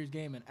a Lakers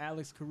game and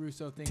Alex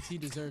Caruso thinks he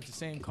deserves the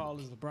same call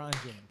as LeBron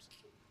James.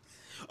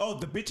 Oh,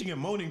 the bitching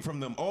and moaning from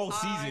them all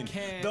season.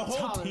 can't The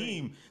whole tolerate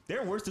team,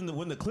 they're worse than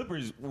when the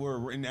Clippers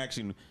were in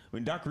action.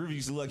 When Doc Rivers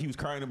used to look like he was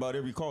crying about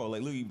every call.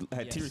 Like, look, he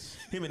had tears.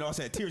 Him and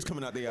Austin had tears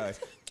coming out their eyes.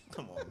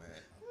 Come on, man.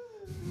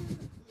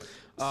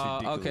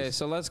 Okay,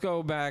 so let's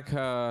go back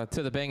to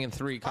the Bangin'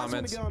 3 I just want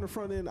comments. to get on the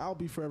front end. I'll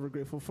be forever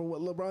grateful for what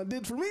LeBron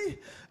did for me.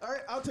 All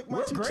right, I'll take my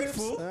We're 2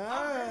 grateful.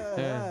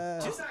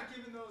 chips. Just not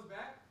giving those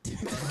back.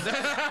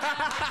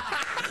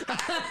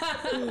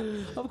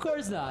 Of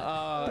course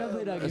not.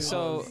 Definitely not giving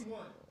So,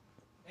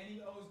 And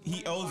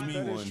He owes me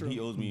That is one. true. He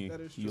owes me. That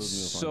is He true. owes me a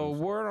so finals.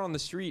 word on the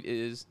street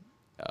is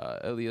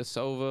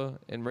Ilyasova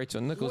and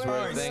Rachel Nichols were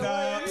a Wait, thing.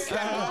 stop.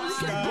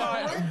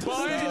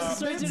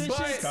 Straight to the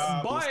shit.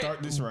 Stop. Let's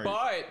start this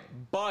right.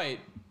 But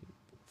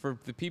for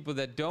the people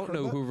that don't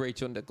know who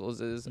Rachel Nichols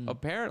is,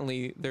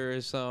 apparently there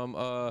is some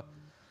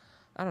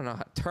I don't know,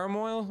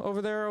 turmoil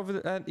over there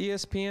at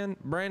ESPN.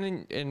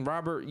 Brandon and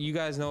Robert, you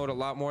guys know it a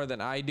lot more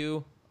than I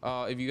do.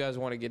 If you guys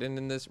want to get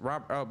into this,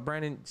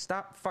 Brandon,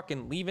 stop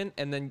fucking leaving,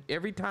 and then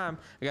every time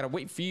I gotta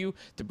wait for you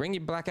to bring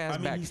your black ass I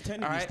mean, back. he's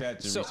technically all right?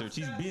 stats and research.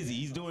 He's busy.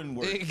 He's doing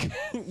work.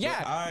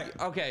 Yeah.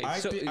 But Okay.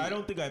 I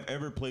don't think I've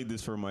ever played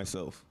this for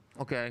myself.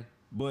 Okay.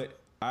 But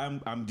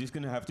I'm just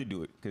gonna have to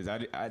do it because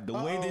the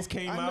way this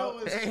came I know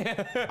out, it's,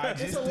 I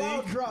it's just a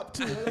loud think drop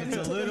too. Let me it's a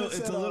take the little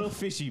headset off.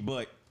 fishy.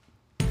 But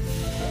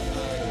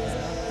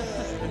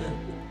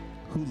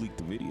who leaked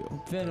the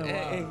video? Been a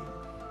while.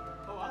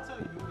 Oh, I'll tell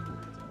you.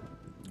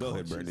 Go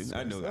ahead, Brandon.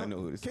 I know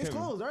who it is. Case Kevin.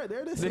 closed. All right, there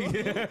it is.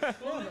 It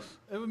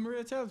was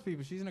Maria Taylor's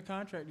people. She's in a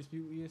contract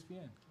dispute with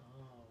ESPN.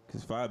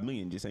 Because $5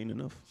 million just ain't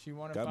enough. She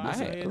wanted God 5 bless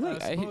her. million.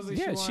 Look, Supposedly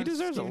yeah, she wants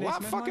deserves a Stephen A. lot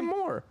Smith fucking money?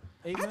 more.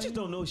 8 I just million?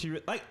 don't know if she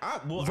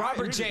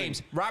Robert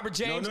James. Robert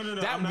James. No,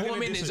 that I'm not gonna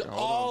woman is disagree.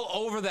 all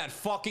over that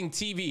fucking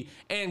TV,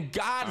 and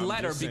God I'm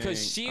let her just because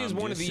saying- she is I'm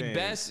one of just the saying,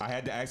 best I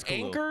had to ask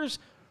Khalil. anchors,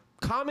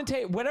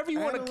 commentate, whatever you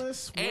want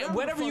Analysts, to, whatever the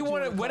whatever fuck you you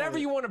want to, wanna whatever call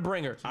you want to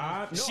bring her.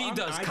 She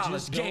does I college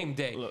just game don't-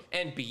 day, look,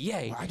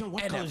 NBA, I don't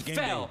watch College Game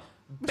NFL, Day.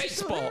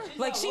 baseball.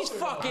 Like she's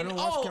fucking don't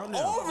watch all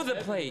Countdown. over the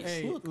place.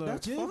 Hey, Look, look,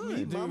 that's give me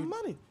my dude.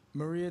 money.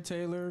 Maria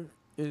Taylor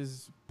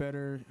is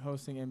better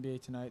hosting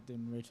NBA Tonight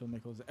than Rachel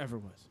Nichols ever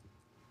was.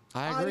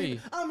 I agree.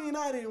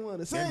 I didn't want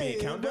to say NBA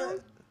it, Countdown?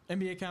 but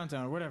NBA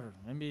Countdown or whatever.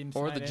 NBA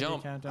Or Tonight, The NBA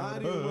Jump. Countdown, I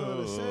whatever. didn't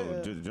want to say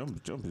it.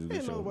 Jump is a good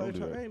Ain't show. nobody Don't do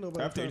try- that. ain't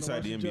nobody After trying to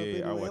Inside the watch the NBA,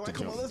 Jump I anyway. watch the Like,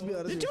 come on, Jump. let's be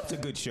honest The here. Jump's a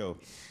good show.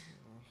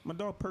 My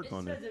dog Perk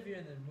on there. if you're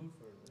in the mood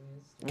for it.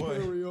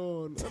 What? Carry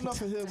on.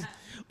 Enough of him.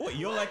 What?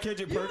 You don't like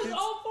Kendrick Perkins?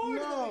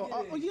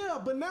 No, yeah,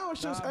 but now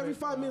it's just every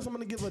 5 minutes I'm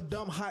gonna give a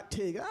dumb hot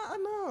take.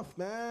 Enough,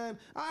 man.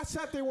 I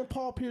sat there when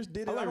Paul Pierce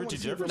did it. I like don't wanna Richard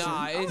see it Jefferson. again.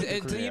 Nah, I like the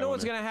you creative know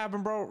what's element. gonna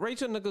happen, bro?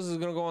 Rachel Nichols is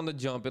gonna go on the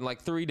Jump in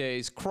like 3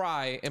 days,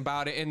 cry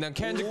about it, and then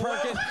Kendrick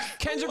Perkins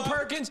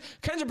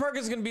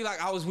is gonna be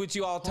like, "I was with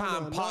you all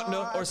time, on, partner,"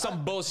 nah, or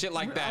some bullshit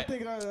like I that.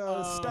 think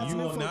Stats You and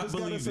will Info not just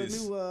got believe us a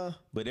this. new.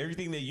 But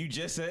everything that you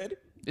just said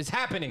It's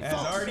happening. has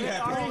already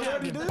happened.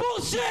 Already did?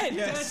 Bullshit!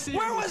 Yes.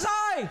 Where was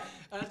I?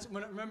 That's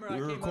when, remember We I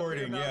were came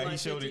recording. Up here Yeah, about, he like,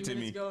 showed it 15 to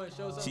minutes me. ago and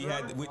shows up She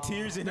Robert. had with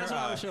tears in her That's what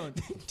I was eyes. showing.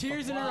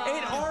 Tears in her It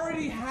eyes.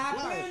 already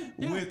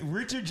happened. With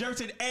Richard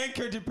Jefferson and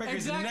Kendrick Perkins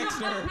Exactly. next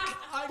to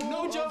her.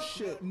 No Oh, joke.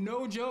 shit.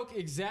 No joke.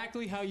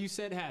 Exactly how you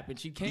said happened.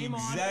 She came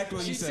Exactly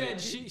on. how you She said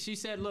said. it. She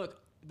said,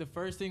 "Look, the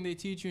first thing they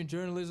teach you in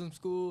journalism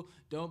school,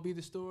 don't be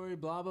the story.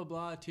 Blah blah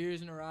blah."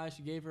 Tears in her eyes.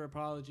 She gave her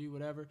apology.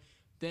 Whatever.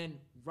 Then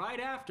right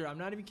after, I'm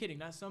not even kidding.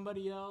 Not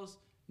somebody else.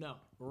 No,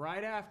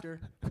 right after,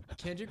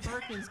 Kendrick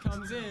Perkins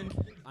comes in.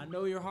 I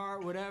know your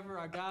heart, whatever.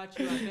 I got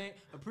you. I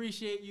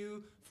appreciate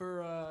you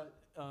for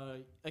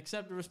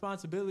accepting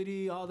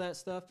responsibility, all that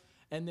stuff.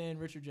 And then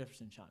Richard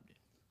Jefferson chimed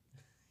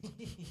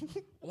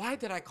in. Why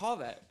did I call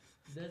that?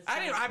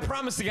 I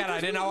promise to God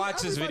I didn't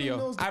watch this Everybody video.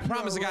 knows the I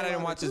promise to PR God I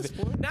didn't rollout watch at this this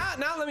video. point.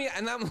 Now let me.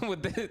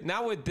 And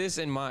now with this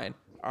in mind.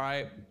 All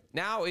right.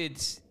 Now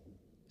is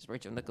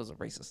Rachel Nichols a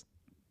racist?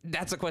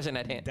 That's a question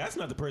at hand. That's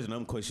not the person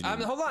I'm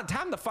questioning. Hold on,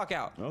 time the fuck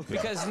out. Okay.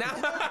 Because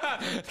now,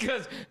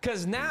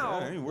 because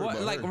now, Yeah, I ain't worried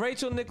about like her.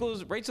 Rachel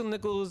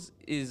Nichols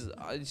is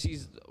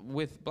she's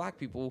with black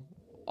people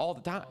all the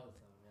time,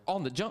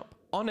 on the Jump,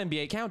 on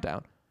NBA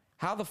Countdown.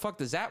 How the fuck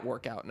does that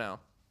work out now?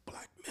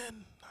 Black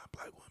men, not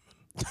black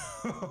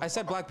women. I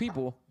said black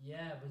people.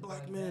 Yeah, but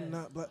Black men,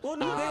 not black. Well,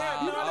 no, they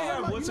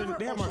have what's her?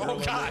 They have Oh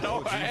God!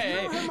 Oh,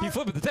 hey, you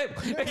flipping the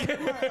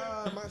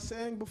table. My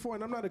saying before,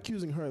 and I'm not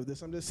accusing her of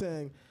this. I'm just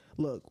saying,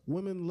 look,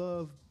 women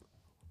love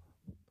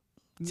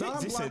Just say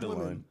non-black the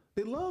women. line.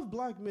 They love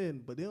black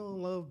men, but they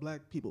don't love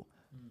black people.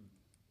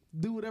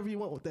 Do whatever you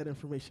want with that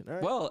information. All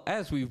right. Well,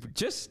 as we've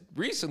just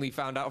recently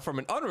found out from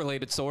an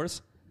unrelated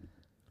source,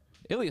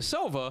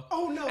 Ilyasova.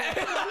 Oh no! All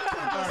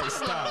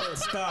right,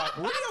 stop.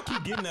 Where do y'all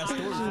keep getting that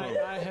story from?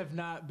 I have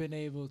not been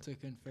able to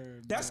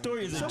confirm. That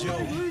story is a Somebody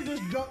joke. literally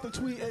just dropped the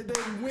tweet and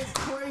then went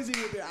crazy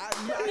with it.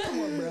 Come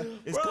on, bro.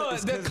 It's Bro,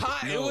 'cause-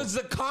 it no. was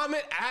the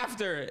comment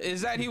after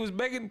is that he was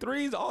making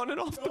threes on and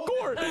off the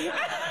court.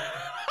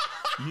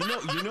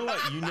 You know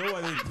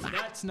why they.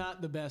 That's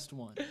not the best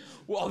one.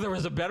 Well, there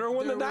was a better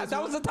one than that.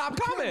 That was the top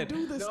comment.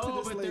 Do this to No,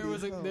 this but lady.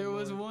 there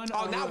was one.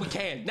 Oh, now we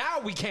can. Now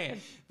we can.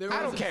 There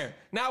I was don't a- care.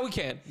 Now we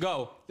can.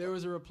 Go. There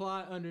was a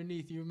reply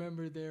underneath. You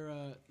remember their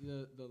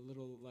the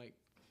little like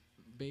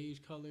beige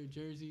colored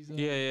jerseys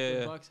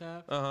the Bucks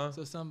have? Uh-huh.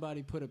 So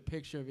somebody put a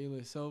picture of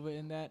Ilyasova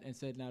in that and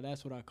said, "Now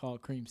that's what I call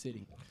Cream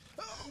City."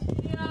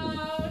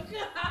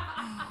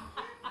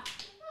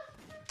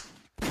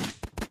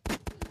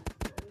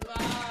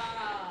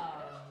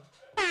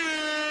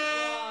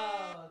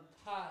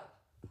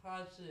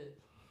 Hot shit.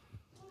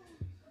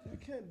 You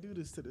can't do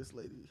this to this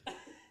lady.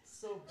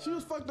 So bad. She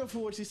was fucked up for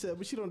what she said,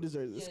 but she don't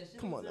deserve this. Yeah, she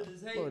Come on now. deserve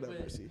this hate, Lord have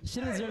but- mercy. She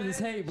deserves this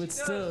hate, but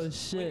still,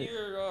 shit. When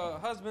your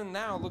husband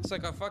now looks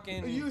like a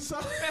fucking. You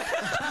saw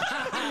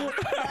Her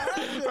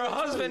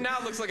husband now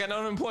looks like an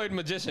unemployed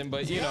magician,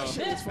 but you know.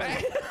 shit is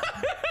funny.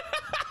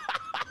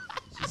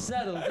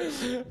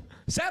 Settled.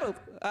 Settled.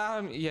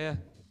 Yeah.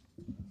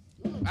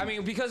 I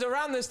mean, because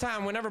around this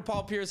time, whenever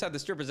Paul Pierce had the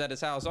strippers at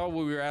his house, all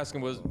we were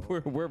asking was,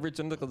 where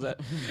Richard Nichols at?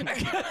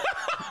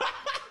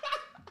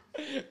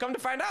 Come to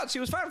find out, she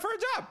was fighting for a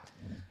job.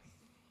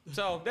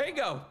 So, there you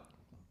go.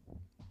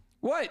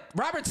 What?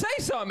 Robert, say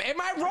something. Am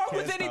I wrong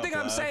with anything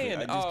I'm saying?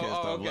 I just can't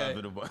stop okay.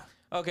 laughing about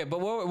Okay, but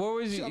what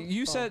was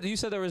you said? You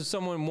said there was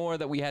someone more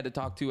that we had to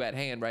talk to at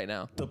hand right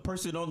now. the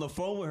person on the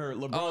phone with her.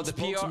 LeBron Oh, the PR.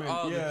 spokesman.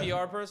 Oh, yeah. the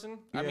PR person.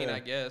 I mean, Yeah. I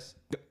guess.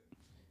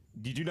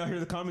 Did you not hear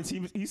the comments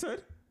he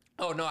said?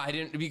 Oh no, I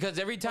didn't, because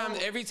every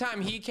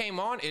time he came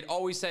on, it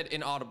always said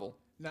inaudible.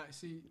 Now,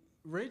 see,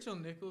 Rachel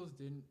Nichols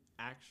didn't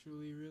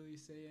actually really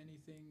say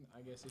anything.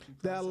 I guess if you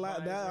That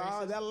classify it as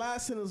racist. that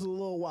last sentence was a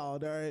little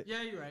wild. All right.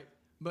 Yeah, you're right.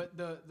 But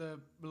the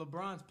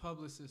LeBron's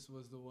publicist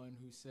was the one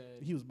who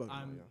said, He was bugging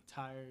out, I'm yeah.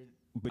 tired.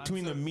 Between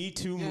I'm the so- Me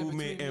Too yeah, movement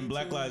between and Me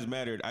Black Too- Lives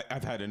Matter,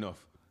 I've had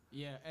enough.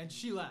 Yeah, and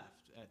she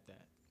laughed at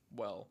that.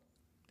 Well,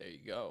 there you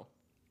go.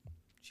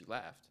 She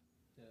laughed.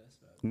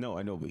 No,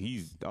 I know, but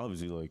he's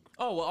obviously like.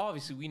 Oh well,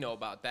 obviously we know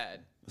about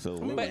that. So,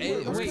 But what's wait,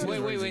 his wait,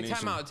 resignation?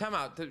 time out.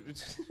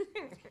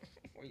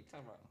 Wait,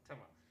 time out.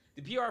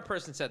 The PR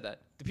person said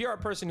that. The PR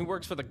person who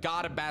works for the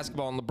god of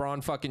basketball and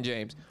LeBron fucking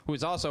James, who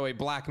is also a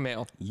black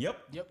male. Yep.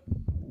 Yep.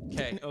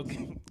 Okay.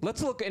 Okay.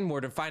 Let's look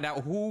inward and find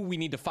out who we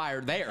need to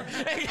fire there.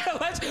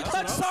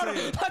 let's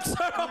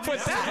start off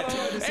with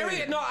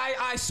that.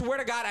 I swear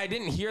to God, I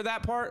didn't hear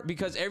that part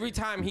because every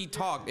time he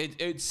talked,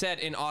 it said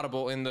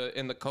inaudible in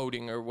the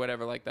coding or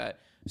whatever like that.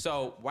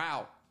 So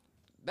wow,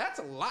 that's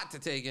a lot to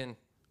take in.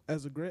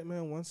 As a great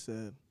man once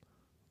said,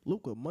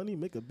 "Look what money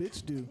make a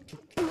bitch do."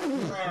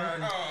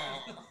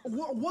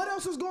 What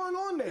else is going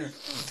on there?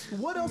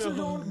 What else is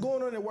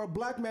going on there where a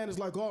black man is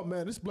like, "Oh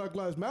man, this Black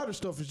Lives Matter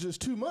stuff is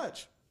just too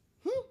much."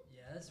 Yeah,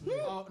 that's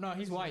weird. Oh, no,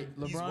 he's white.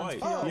 LeBron's He's white.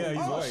 Oh, yeah,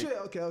 he's oh, white. shit.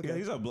 Okay. Yeah,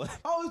 he's a black.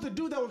 Oh, it's the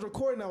dude that was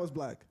recording that was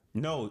black.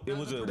 No, it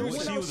was a. The one She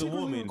that was was a secretly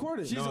woman.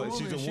 recorded. She's a No, woman.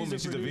 she's a She's woman. a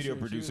She's a video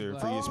producer. She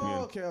producer was for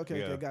black. ESPN. Oh, okay.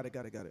 Yeah. Got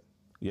it.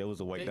 Yeah, it was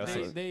a white. That's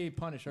They, it. they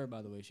punished her,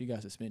 by the way. She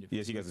got suspended.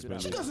 Yeah, she got She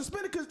suspended. got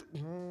suspended because.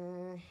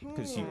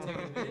 Because she.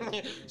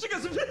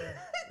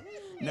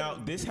 Now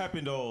this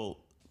happened all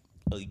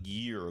a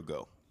year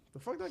ago. The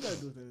fuck that guy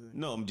do with anything?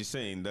 No, I'm just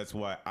saying that's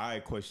why I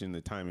question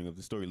the timing of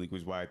the story leak,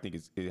 which is why I think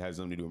it has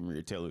something to do with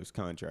Maria Taylor's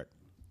contract.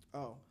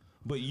 Oh.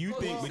 But you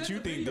think there's a.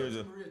 Maria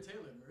Taylor.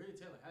 Maria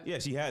Taylor. Yeah,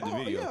 she had the Oh,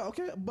 video. yeah,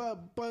 okay,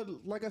 but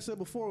like I said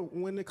before,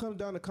 when it comes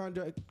down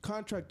to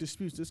contract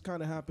disputes, this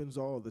kind of happens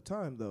all the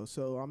time, though.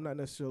 So I'm not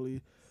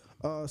necessarily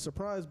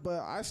surprised, but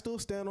I still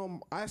stand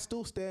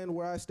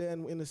where I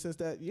stand in the sense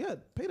that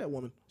pay that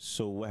woman.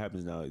 So what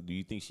happens now? Do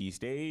you think she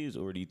stays,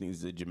 or do you think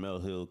it's the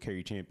Jamel Hill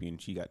carry champion?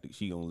 She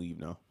gonna leave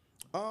now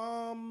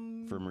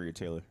for Maria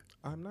Taylor.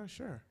 I'm not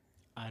sure,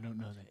 I don't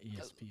know that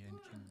ESPN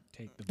can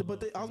take the.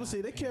 but I was gonna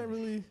say they can't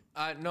really.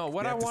 No,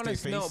 what They I have to want stay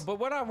to no, face? but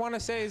what I want to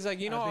say is like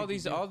you know I all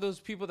think you all those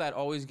people that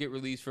always get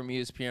released from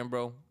ESPN,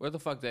 bro. Where the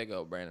fuck they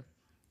go, Brandon?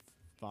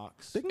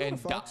 Fox. They can go to And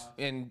Fox.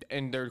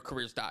 and their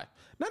careers die.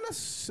 Not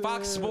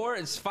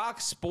necessarily.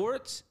 Fox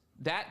Sports.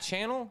 That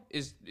channel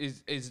is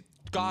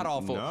god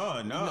awful.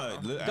 No.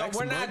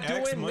 We're not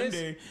doing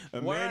this.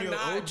 We're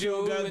not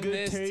doing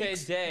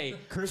this today.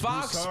 Chris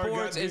Fox Broussard got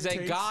Sports good is a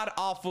takes. god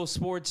awful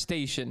sports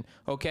station.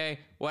 Okay,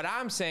 what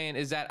I'm saying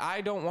is that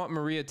I don't want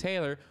Maria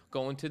Taylor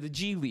going to the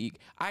G League.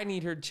 I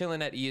need her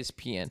chilling at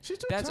ESPN. She's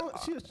too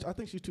talented. I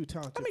think she's too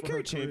talented. I mean, for Carrie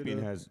her career Champion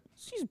to- has.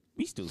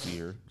 We still see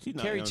her. She's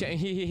not Carrie young.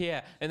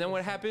 yeah. And then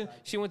what happened?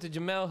 She went to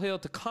Jamel Hill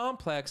to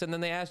Complex, and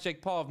then they asked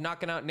Jake Paul if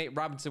knocking out Nate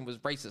Robinson was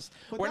racist.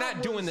 But We're that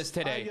not doing was- this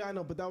today. Yeah, I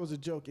know, but that was a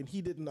joke, and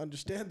he didn't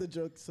understand the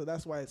joke, so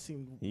that's why it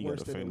seemed He got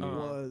worse than it offended.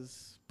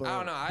 was. But I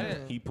don't know. I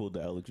didn't. He pulled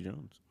the Alex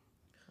Jones.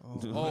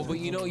 Oh, but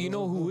you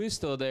know who is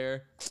still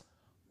there?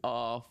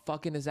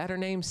 Fucking is that her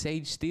name?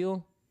 Sage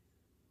Steele.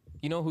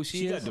 You know who she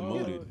She is? got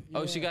demoted.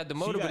 Oh, she got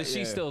demoted, but is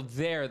she still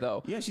there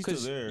though? Yeah, she's still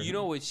 'Cause there. You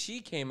know what she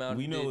came out.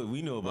 We and know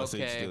did? about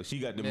Sage Okay. still. She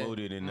got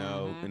demoted, and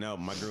now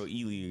my girl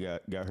Ely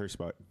got her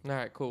spot. All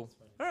right, cool.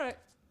 All right.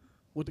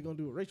 what they gonna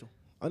do with Rachel?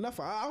 Enough.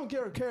 I don't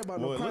care about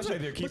Well, no it crime looks like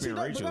shit. they're But keeping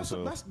that- Rachel, but so-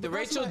 The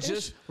but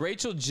that's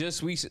Rachel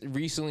just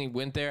recently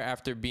went there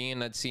after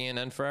being at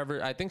CNN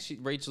forever. I think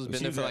Rachel's been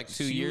She there was for at- like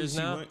 2 she years was-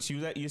 now. She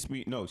was at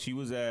ESPN. No, she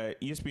was at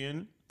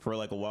ESPN for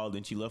like a while.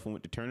 Then she left and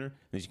went to Turner.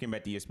 Then she came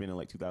back to ESPN in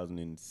like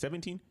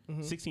 2017,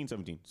 16,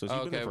 17. So she's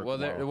been there Okay, for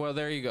well a while.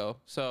 there you go.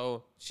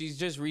 So she's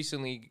just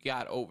recently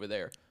got over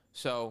there.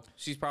 So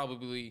she's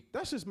probably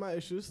That's just my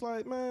issue. It's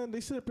like, man,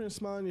 they sit up here and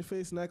smile in your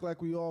face and act like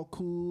we all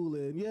cool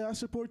and yeah, I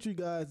support you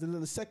guys. And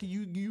then the second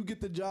you get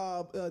the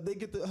job, they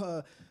get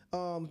the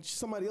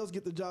somebody else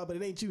get the job, but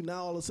it ain't you.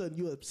 Now all of a sudden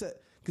you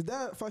upset because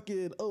that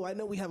fucking I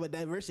know we have a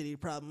diversity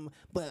problem,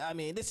 but I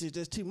mean this is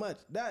just too much.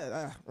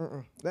 That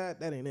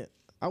ain't it.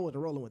 I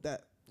wasn't rolling with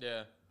that.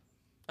 yeah.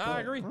 I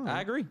agree.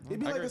 I agree. It'd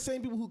be I like agree. the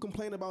same people who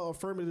complain about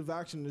affirmative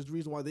action is the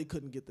reason why they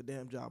couldn't get the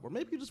damn job, or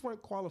maybe you just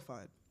weren't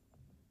qualified.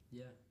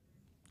 Yeah.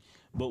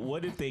 But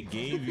what if they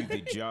gave you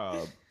the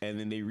job and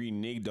then they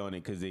reneged on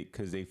it because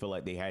they feel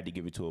like they had to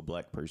give it to a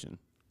black person?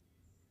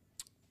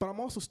 But I'm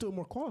also still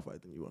more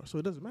qualified than you are, so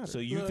it doesn't matter. So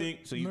you Look, think?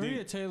 So you Maria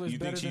think? Taylor's you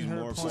think better she's than her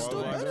more point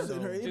still qualified? better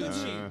than her. It Dude,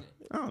 doesn't-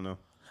 I don't know.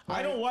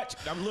 I don't watch.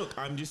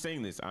 I'm just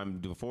saying this.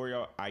 Before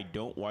y'all. I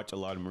don't watch a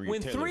lot of Maria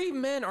When Taylor. 3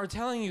 men are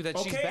telling you that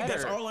she's Okay, better.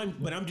 that's all I'm.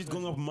 But I'm just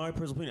going off my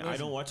personal opinion. I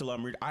don't watch a lot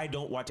of Maria. I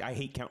don't watch. I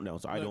hate Countdown,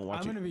 so I Look, don't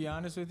watch I'm it. gonna be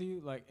honest with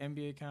you. Like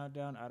NBA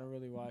Countdown, I don't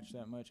really watch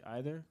that much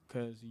either.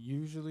 Because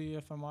usually,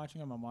 if I'm watching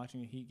them, I'm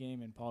watching a Heat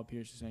game, and Paul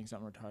Pierce is saying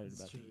something retarded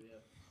about the Heat.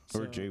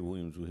 Or So- Jay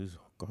Williams with his.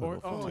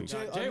 Or- oh my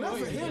Jay, God, Jay enough of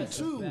Williams. him Yes,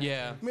 too. bad.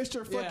 Yeah.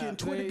 Mr. fucking Yeah,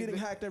 Twitter they- getting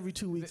they- hacked every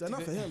 2 weeks.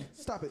 Enough of him.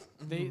 Stop it.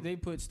 They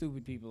put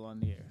stupid people on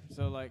the air.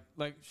 So like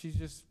she's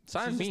just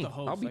Sign she's me. just a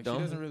host. I'll be like, dumb.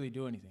 She doesn't really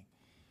do anything.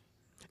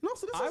 No,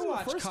 so this I isn't the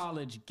watch first.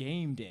 College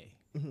Game Day.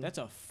 That's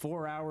a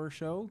 4-hour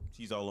show,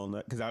 She's all on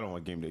that because I don't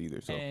want game day either.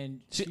 So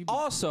and She be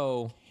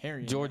also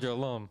carrying Georgia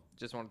alum.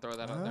 Just want to throw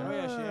that out Oh there.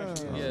 yeah, she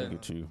actually. Yeah. is. look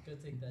at you.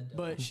 Good take that down.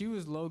 But she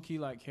was low key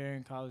like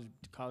carrying college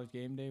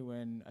Game Day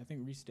when I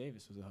think Reese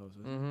Davis was the host.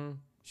 Wasn't Mm-hmm.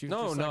 she? She was No,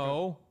 just like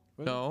no,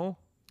 was it? no.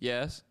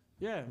 Yes.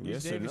 Yeah.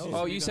 Yes Reese or Davis no? used to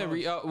Oh, be you the said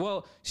host.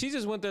 well, she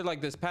just went there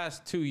like this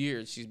past 2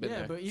 years. She's been Yeah,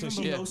 there. but So even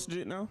she Yeah. hosted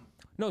it now.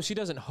 No, she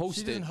doesn't host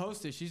she it. doesn't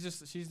host it. She's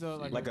the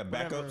Like a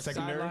backup whatever,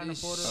 secondary? sideline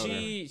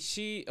reporter.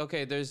 She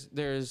okay.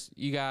 There's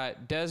you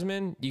got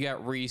Desmond, you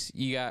got Reese,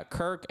 you got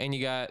Kirk, and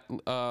you got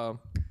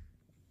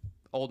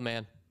old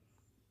man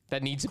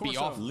that needs to be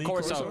Corso. off. Lee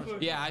Corso. Corso?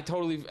 Yeah, I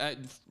totally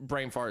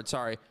brain fart.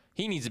 Sorry.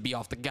 He needs to be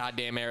off the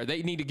goddamn air.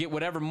 They need to get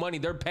whatever money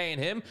they're paying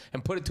him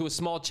and put it to a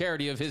small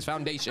charity of his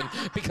foundation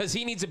because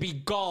he needs to be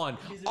gone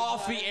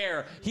off the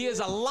air. He is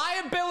a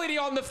liability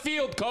on the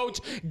field, coach.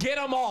 Get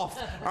him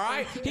off. All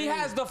right? He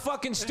has the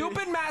fucking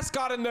stupid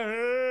mascot in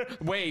the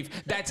wave.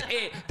 That's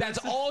it. That's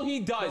all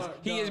he does.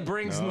 He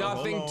brings No,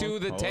 nothing hold to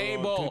on, the hold on.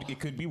 table. It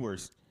could be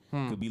worse.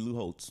 Could be Lou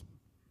Holtz.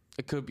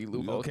 It could be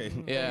Lou Holtz. Okay.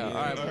 Yeah. Yeah, All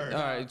right. all right. All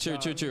right.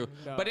 True.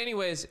 No. But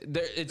anyways,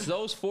 it's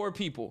those 4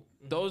 people.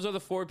 Those are the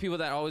 4 people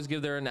that always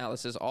give their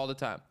analysis all the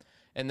time,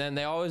 and then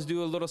they always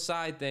do a little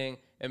side thing.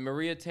 And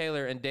Maria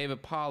Taylor and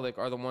David Pollack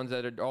are the ones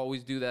that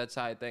always do that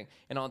side thing.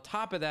 And on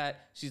top of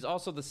that, she's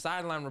also the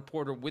sideline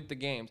reporter with the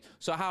games.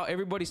 So how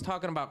everybody's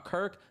talking about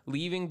Kirk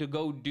leaving to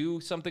go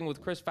do something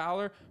with Chris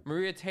Fowler,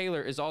 Maria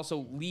Taylor is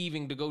also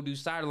leaving to go do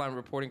sideline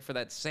reporting for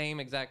that same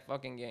exact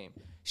fucking game.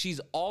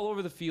 She's all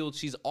over the field.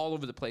 She's all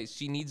over the place.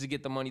 She needs to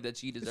get the money that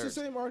she It's deserves.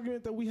 the same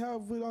argument that we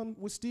have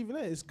with Stephen A.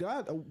 It's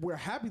we're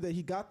happy that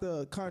he got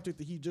the contract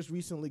that he just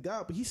recently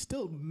got, but he's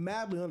still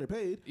madly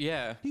underpaid.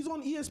 Yeah. He's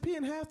on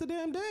ESPN half the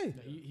damn day.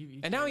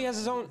 And now he has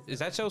his own. Is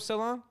that show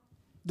still on?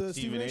 The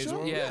Stephen Stephen A. A's show?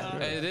 World? Yeah,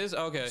 it is.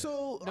 Okay.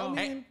 So No. I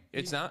Hey, mean,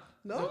 it's not.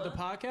 no, The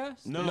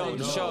podcast? No,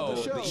 the show.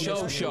 the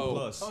show. Show.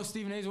 Plus. Oh,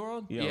 Stephen A's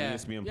World? Yeah, Yeah. on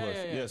ESPN Yeah, Plus.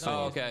 yeah, yeah. so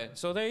Oh, okay.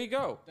 So there you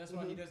go. That's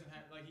why he doesn't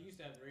have, like, he used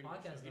to have the radio.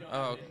 Podcast show. He don't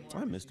Oh, have it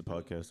anymore. I missed the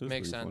podcast. It was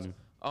Makes pretty sense.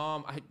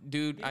 funny.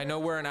 Dude, I know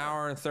we're an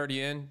hour and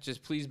 30 in.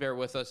 Just please bear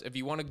with us. If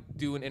you want to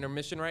do an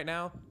intermission right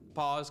now,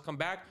 pause, come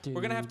back.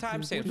 We're gonna have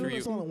timestamps for doing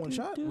this all you. in one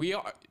shot. We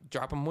are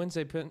drop them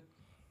Wednesday. Pin.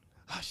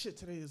 Ah, shit,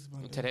 today is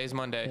Monday. Today's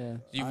Monday. Yeah. If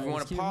you All right, want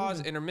let's to keep it pause,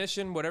 moving.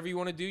 intermission, whatever you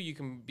want to do, you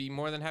can be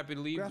more than happy to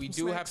leave. Grab We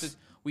some do have snacks. to.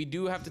 We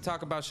do have to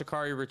talk about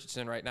Sha'Carri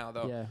Richardson right now,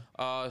 though.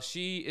 Yeah.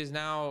 She is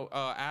now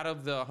out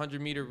of the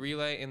 100-meter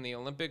relay in the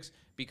Olympics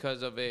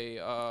because of a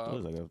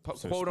was like a quote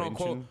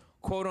suspension.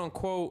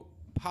 unquote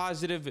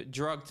positive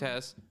drug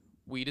test.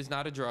 Weed is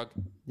not a drug.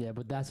 Yeah,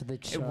 but that's what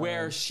they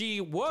Where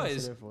she was,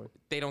 tested her for.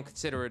 they don't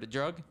consider it a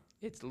drug.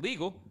 It's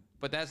legal,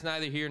 but that's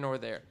neither here nor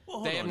there.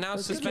 Well, They hold have on. now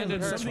Let's get suspended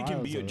into her. Something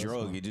can be a Trials, though, that's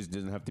drug. fine. It just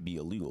doesn't have to be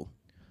illegal.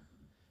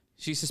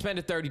 She's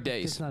suspended 30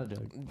 days. It's not a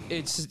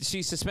drug.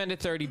 She's suspended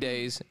 30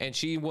 days, and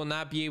she will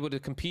not be able to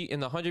compete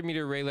in the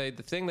 100-meter relay.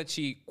 The thing that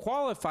she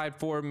qualified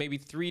for maybe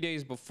 3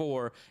 days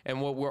before,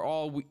 and what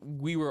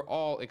we were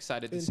all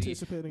excited to see.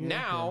 Anticipating it,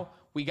 Now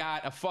we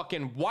got a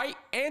fucking white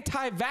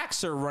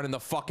anti-vaxxer running the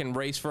fucking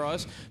race for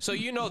us. So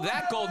you know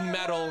that gold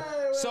medal.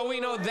 So we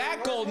know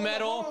that gold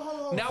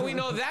medal. Now we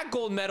know that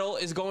gold medal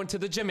is going to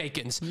the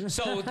Jamaicans.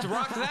 So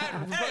rock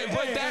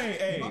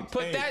that.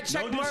 Put that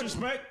check no mark.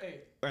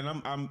 disrespect. and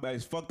I'm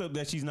it's fucked up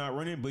that she's not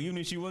running. But even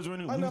if she was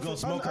running, we was Enough gonna of-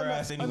 smoke her enough-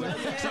 ass anyway.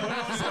 enough-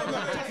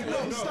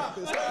 No, stop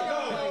it.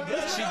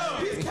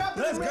 He's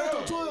Captain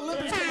America to the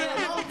Olympics.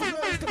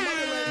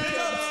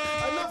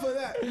 Enough of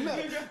that.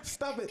 No,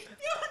 stop it.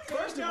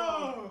 First of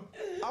all,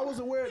 I was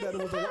aware that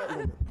it was a white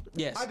woman.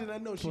 Yes. I did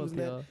not know she was Fuck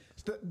that.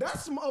 yeah.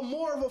 That's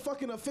more of a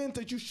fucking offense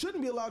that you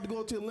shouldn't be allowed to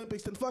go to the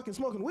Olympics than fucking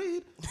smoking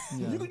weed.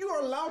 You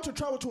are allowed to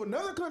travel to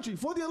another country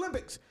for the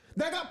Olympics.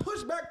 That got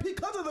pushed back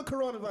because of the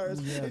coronavirus.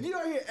 Yeah. And you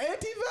are here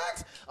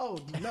anti-vax? Oh,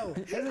 no.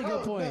 That's a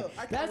good point.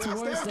 That's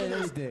worse than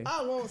anything.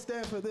 I won't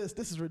stand for this.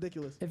 This is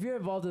ridiculous. If you're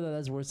involved in that,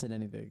 that's worse than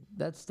anything.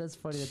 That's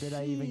funny that they're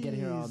not even getting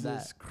her on that.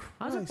 Jesus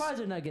I'm Christ. surprised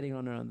they're not getting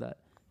on her on that.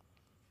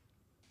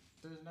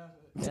 There's nothing.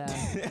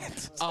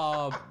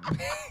 Yeah.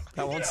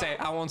 I won't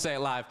say it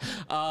live.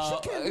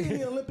 She can't be in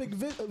the Olympic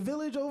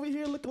village over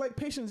here looking like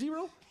patient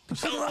zero.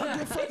 She don't want to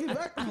get fucking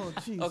back. Oh,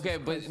 Jesus. Okay,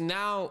 but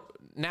now,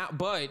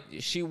 but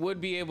she would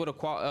be able to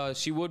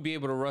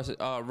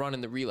run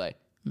in the relay,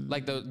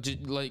 like the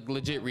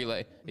legit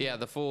relay. Yeah,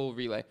 the full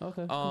relay.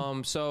 Okay,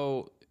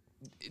 So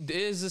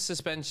is the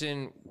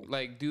suspension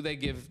like? Do they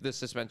give the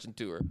suspension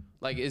to her?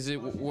 Like, is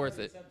it worth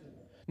it?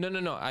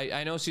 No.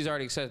 I know she's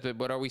already accepted,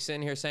 but are we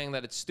sitting here saying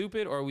that it's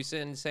stupid, or are we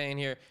saying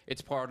here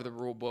it's part of the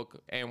rule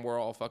book and we're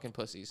all fucking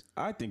pussies?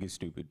 I think it's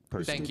stupid.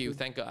 Personally. Thank you,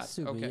 thank God.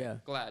 Stupid, okay, yeah.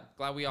 glad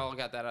we all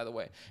got that out of the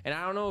way. And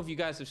I don't know if you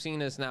guys have seen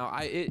this now.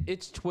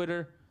 It's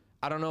Twitter.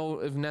 I don't know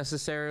if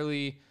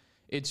necessarily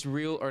it's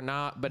real or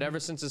not, but ever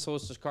since this whole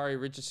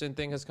Sha'Carri Richardson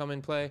thing has come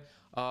in play,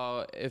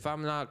 if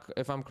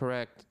I'm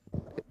correct,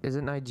 is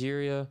it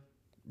Nigeria,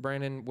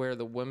 Brandon, where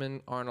the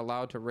women aren't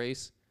allowed to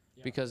race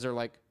because they're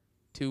like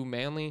too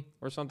manly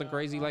or something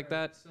crazy like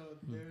that? So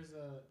there's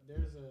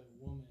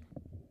a woman.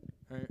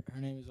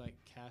 Her name is like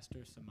Castor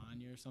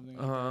Semenya or something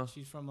like that.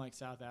 She's from like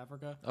South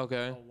Africa.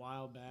 Okay. A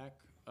while back.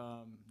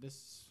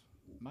 This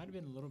might have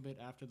been a little bit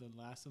after the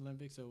last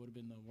Olympics, so it would have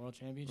been the World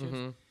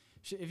Championships.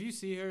 If you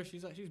see her,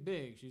 she's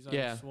big. She's like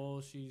Yeah.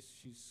 swole. She's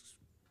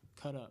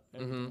cut up,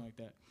 everything like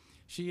that.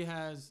 She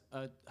has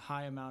a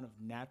high amount of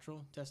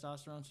natural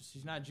testosterone, so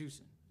she's not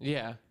juicing.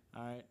 Yeah,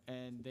 All right,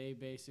 and they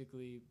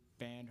basically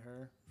banned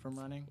her from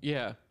running.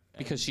 yeah,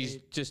 because And she's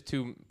just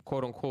too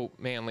quote unquote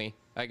manly,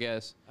 I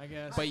guess. I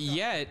guess. But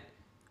yet,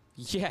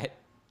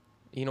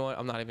 you know what?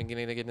 I'm not even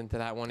going to get into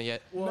that one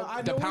yet. No,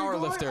 I the know where power you're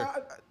going. lifter.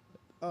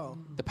 Oh.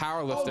 The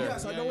power Oh, lifter.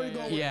 yes, I know where you're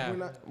going. Yeah. We're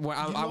not-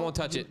 Well, you I know- won't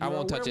touch it. I you're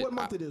won't touch aware it. What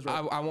month it is,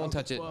 right? I won't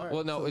touch it.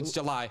 Well, no, it's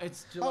July.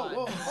 It's July.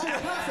 Oh,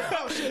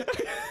 perfect. Oh,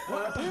 shit.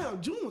 Well, damn,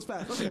 June was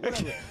fast.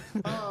 Okay,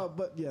 whatever.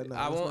 But yeah, no.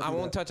 I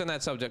won't touch on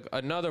that subject.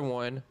 Another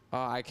one,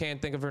 I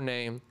can't think of her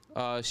name.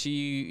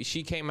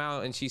 She came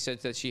out and she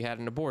said that she had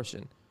an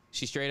abortion.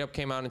 She straight up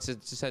came out and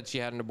said she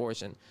had an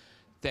abortion.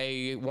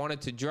 They wanted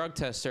to drug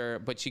test her,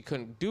 but she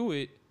couldn't do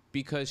it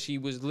because she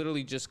was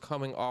literally just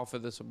coming off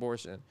of this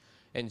abortion.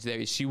 And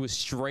she was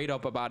straight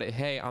up about it.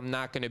 Hey, I'm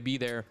not going to be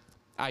there.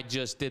 I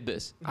just did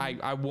this.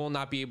 I will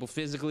not be able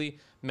physically,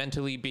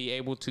 mentally be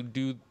able to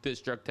do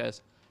this drug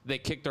test. They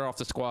kicked her off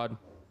the squad.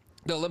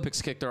 The Olympics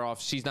kicked her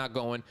off. She's not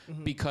going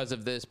because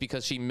of this,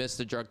 because she missed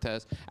the drug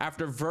test.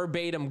 After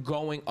verbatim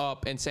going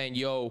up and saying,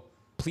 yo,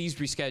 please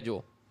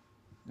reschedule.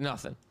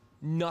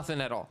 Nothing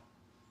at all.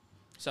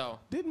 So,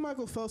 Didn't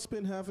Michael Phelps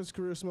spend half his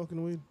career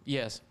smoking weed?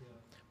 yes.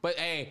 But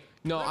hey,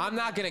 no, I'm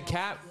not gonna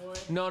cap.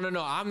 No,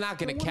 I'm not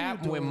gonna What are you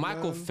cap. When doing,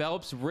 Michael man?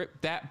 Phelps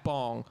ripped that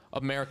bong,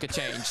 America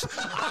changed.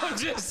 I'm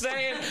just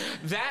saying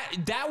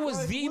that was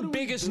Like, the what are we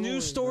biggest news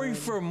doing, story man?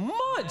 for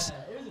months.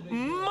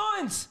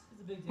 Months.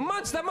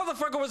 That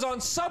motherfucker was on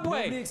Nobody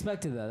Subway,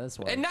 expected that. That's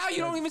why. and now you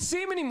don't even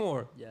see him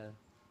anymore. Yeah.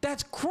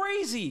 That's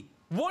crazy.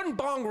 One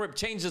bong rip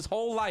changed his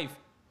whole life,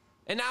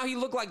 and now he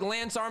looked like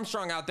Lance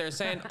Armstrong out there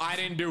saying, "I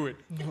didn't do it."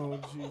 Oh,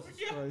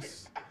 Jesus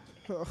Christ.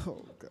 Oh,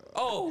 God.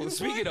 Oh,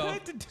 speaking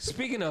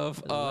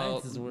of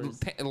Lance is worse.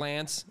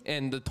 Lance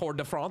and the Tour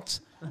de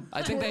France,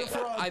 I think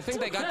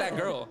they got that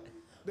girl.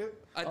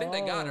 I think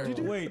they got her.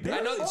 Wait,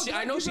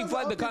 I know she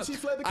fled the country.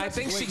 I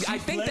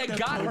think they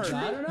got her.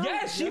 I don't know.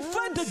 Yes, she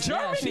fled to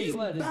Yeah, she Germany.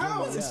 fled to The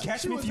house. Germany, yeah.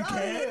 Catch She me was if you outta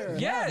can. there.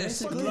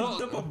 Yes.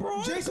 Looked up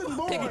abroad. Jason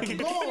Bourne,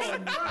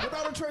 gone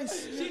without a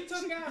trace. She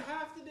took out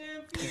half the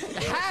damn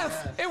field.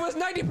 Half. It was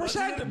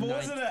 90%.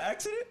 Was it an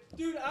accident?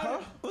 Dude,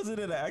 Was it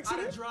an I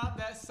accident? dropped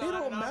that sign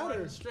don't and I matter.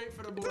 went straight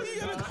for the border.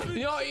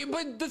 You know,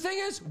 but the thing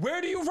is,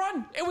 where do you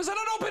run? It was in an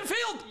open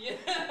field.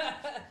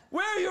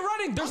 Where are you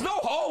running? There's no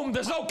home.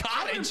 There's no I'm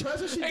cottage. impressed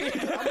that she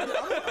did.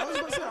 I was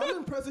about to say, I'm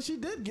impressed that she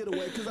did get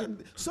away because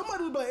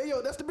somebody was like, "Hey,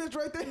 yo, that's the bitch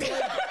right there."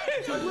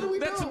 Like, what are we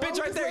That's the doing? bitch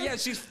right there. Yeah,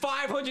 she's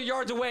 500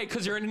 yards away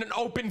because you're in an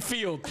open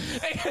field.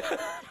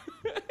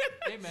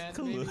 Hey man,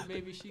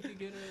 maybe she could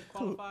get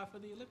qualified for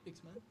the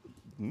Olympics,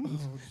 man.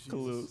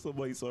 Khalil,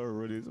 somebody saw her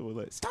running. Someone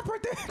like, stop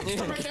right there.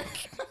 Stop right there.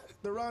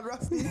 The Ron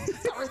Rusty.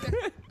 Stop right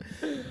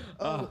there.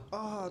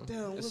 Oh,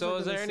 damn. what was So I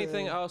is there gonna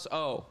anything say? else?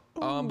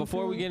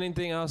 Before we get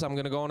anything else, I'm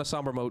going to go on a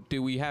somber mode.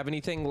 Do we have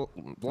anything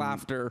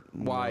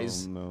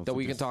laughter-wise No, that so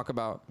we can just- talk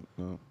about?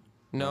 No.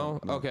 No?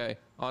 No. Okay.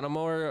 On a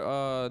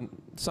more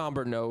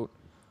somber note,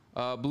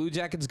 Blue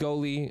Jackets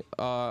goalie,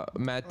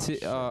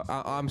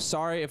 I'm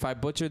sorry if I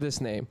butcher this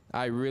name.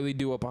 I really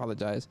do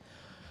apologize.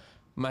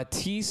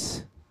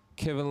 Matisse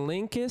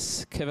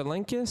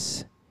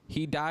Kivalinkis.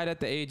 He died at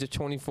the age of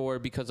 24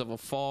 because of a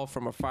fall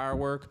from a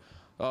firework.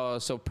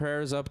 So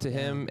prayers up to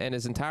him and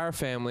his entire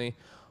family.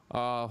 I'm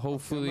gonna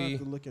Hopefully, have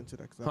to look into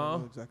that because I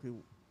don't know exactly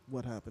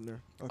what happened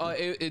there.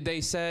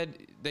 they said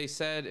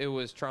it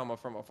was trauma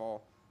from a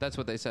fall. That's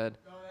what they said.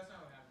 No, that's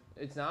not what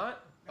happened. It's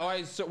not.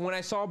 Oh, so when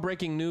I saw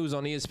breaking news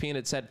on ESPN,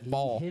 it said He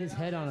fall. hit his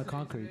head on a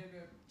concrete.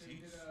 They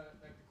did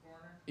like the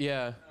coroner.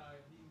 Yeah.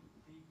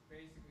 He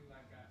basically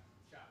like got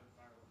shot with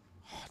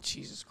fireworks. Oh,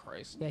 Jesus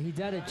Christ. Yeah, he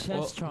died of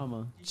chest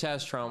trauma.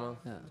 Chest trauma.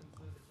 Yeah.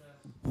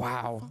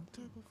 Wow. But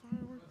the police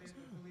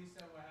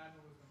said what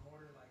happened was the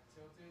mortar like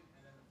tilted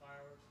and then the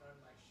fireworks started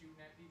like shooting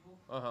at people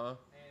Uh-huh.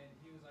 and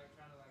he was like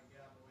trying to like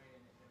get out of the way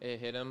and it It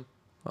hit him.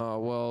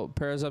 Well,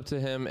 prayers up to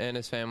him and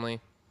his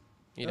family.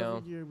 You know,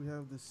 Every year we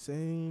have the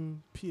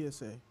same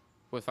PSA.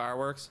 with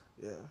fireworks.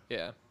 Yeah.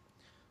 Yeah.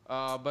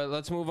 But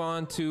let's move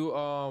on to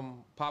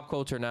pop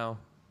culture now.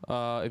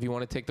 If you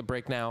want to take the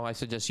break now, I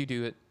suggest you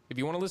do it. If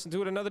you want to listen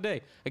to it another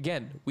day,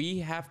 again, we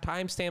have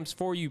timestamps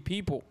for you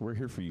people. We're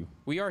here for you.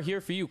 We are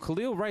here for you.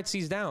 Khalil writes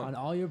these On down.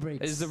 all your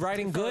breaks. Is the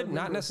writing good? Not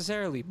remember.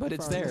 necessarily, but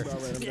it's there.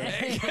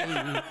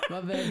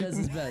 My man does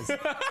his best.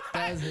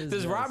 Does his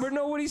Does best. Robert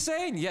know what he's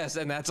saying? Yes,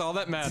 and that's all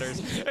that matters.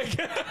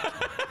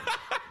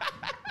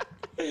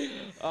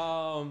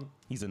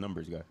 He's a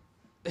numbers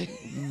guy.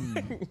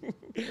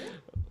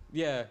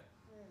 Yeah.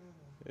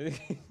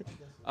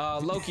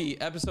 Loki,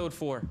 episode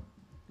 4.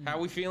 How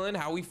we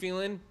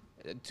feeling?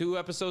 2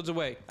 episodes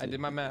away. I did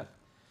my math.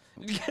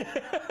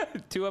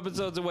 2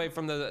 episodes away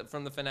from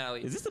the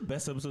finale. Is this the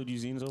best episode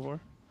you've seen so far?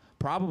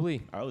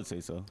 Probably. I would say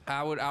so.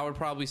 I would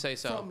probably say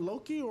so. From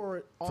Loki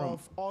or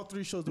all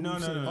 3 shows that No,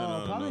 we've no, seen? no,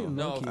 no, probably no.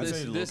 No, Loki. I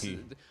say Loki.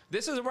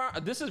 this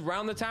is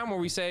around the time where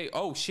we say,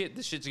 "Oh shit,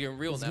 this shit's getting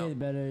real It's now." getting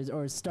better,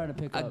 or it's starting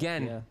to pick up.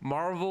 Again, Yeah.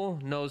 Marvel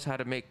knows how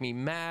to make me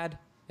mad,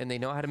 and they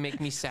know how to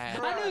make me sad.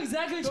 I knew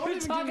exactly what Don't you were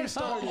even get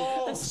talking me about.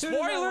 started. As soon as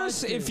I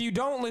Spoilers! watched If it. you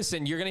don't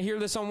listen, you're gonna hear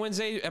this on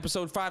Wednesday.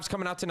 Episode 5's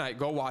coming out tonight.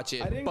 Go watch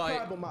it. I didn't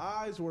cry, but my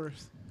eyes were.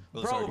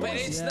 Bro, but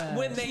it's Yeah.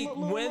 when Just a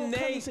little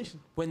conversation.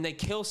 when they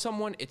kill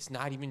someone, it's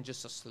not even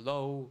just a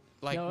slow.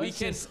 Like No, we it's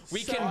can just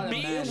be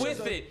automatic. with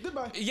Like, it.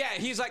 goodbye. Yeah,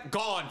 he's like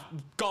gone.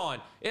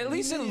 At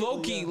least in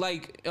Loki,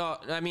 Immediately,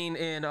 yeah.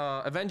 in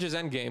Avengers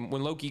Endgame,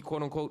 when Loki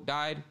quote unquote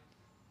died,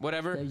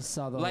 whatever. Yeah, you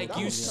saw the like That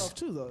you. was tough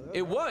too, though.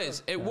 It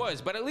was,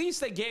 but at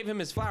least they gave him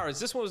his flowers.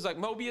 This one was like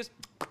Mobius,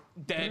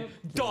 dead,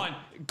 done,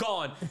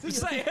 gone.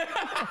 It's like,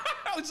 I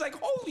was like,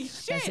 holy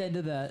That's shit. the end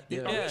of that. Are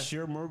Yeah. we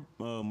sure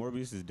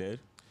Morbius is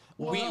dead?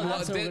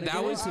 That's what we're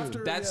gonna get into.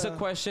 That's the yeah.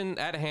 question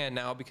at hand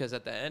now, because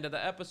at the end of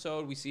the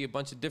episode we see a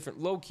bunch of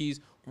different Lokis,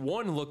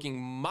 one looking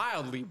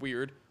mildly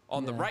weird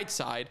on the Yeah. right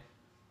side.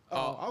 I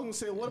was gonna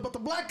say, what about the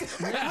black?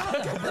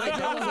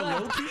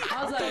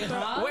 I was like,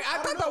 huh? Wait, I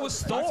thought that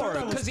was thought Thor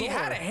that was because he Thor.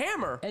 had a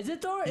hammer. Is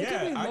it Thor? It Yeah,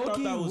 could be I thought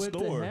Loki that was with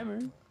Thor. the hammer.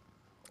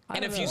 I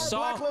And don't if you know.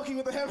 saw, Black Loki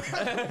with the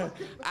hammer.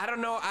 I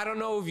don't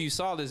know if you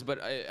saw this, but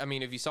I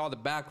mean, if you saw the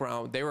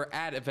background, they were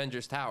at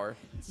Avengers Tower.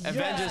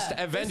 Avengers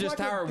It's like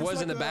Tower it's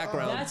was in like the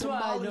background. That's why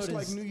I demolished,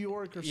 noticed. like New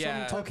York or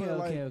Yeah. some type of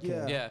like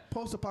Okay. Yeah.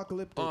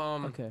 post-apocalyptic.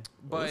 Okay.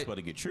 Well, it's But about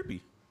to get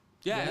trippy.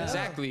 yeah, Yeah.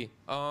 exactly.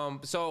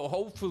 So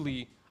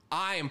hopefully,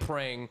 I am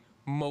praying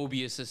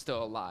Mobius is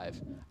still alive.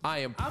 I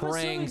am I'm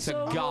praying assuming to so. I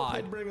hope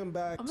they God. bring him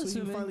back I'm so he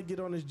assuming. can finally get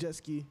on his jet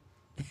ski.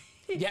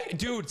 Yeah,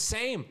 dude,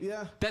 same.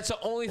 Yeah. That's the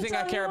only thing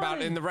all I care we about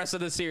wanted. in the rest of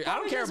the series. I All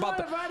don't we care just about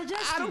the. wanted to ride a jet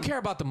I don't ski. care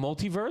about the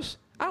multiverse.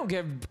 I don't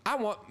care. I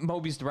want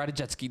Mobius to ride a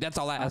jet ski. That's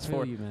all I ask feel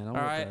for. you, man. I'm all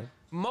with right.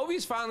 that.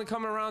 Mobius finally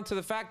coming around to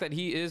the fact that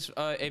he is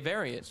a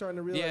variant. Starting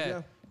to realize,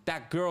 yeah.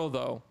 That girl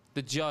though,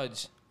 the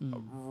judge,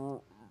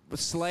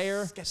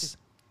 Slayer,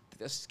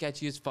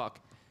 sketchy as fuck.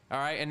 All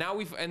right, and now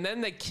and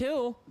then they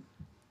kill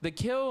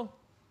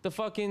the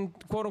fucking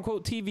quote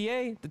unquote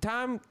TVA, the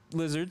time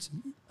lizards,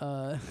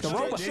 the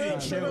robots.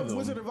 Straight up them.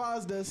 Wizard of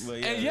Oz does.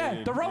 But And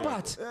yeah, the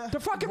robots. The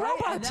fucking Right,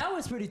 and robots. that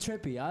was pretty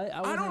trippy. I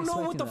I don't know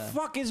what the that.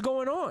 fuck is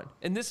going on.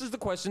 And this is the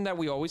question that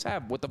we always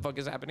have. What the fuck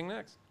is happening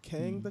next?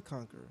 Kang the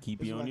Conqueror.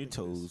 Keep is you what on I your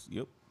think it is. toes.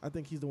 Yep. I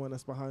think he's the one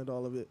that's behind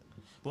all of it.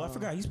 Well, I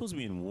forgot. He's supposed to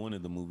be in one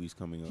of the movies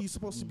coming up. He's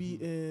supposed to be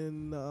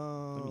in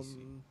see.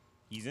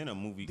 He's in a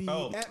movie. the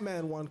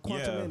Ant-Man one,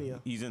 yeah, Quantumania.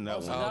 he's in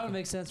that So one. that would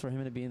make sense for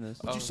him to be in this.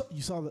 But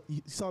you saw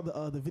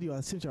the video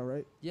I sent y'all,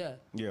 right? Yeah.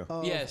 Yeah.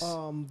 Of, Yes.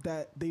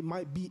 That they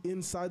might be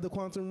inside the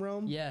quantum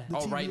realm. Yeah. The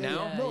Oh, right TVA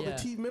now? No, Yeah,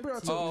 the yeah. Remember I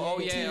told Oh,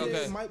 you yeah, TVA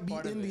okay. might be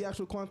Part of in it. the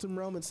actual quantum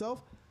realm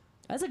itself.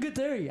 That's a good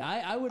theory.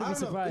 I wouldn't I be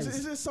don't know. surprised.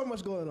 It's just so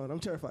much going on. I'm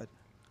terrified.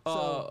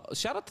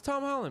 Shout out to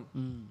Tom Holland.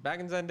 Back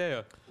in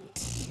Zendaya.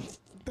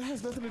 That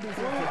has nothing to do with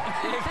it.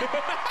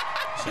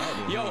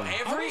 Yo,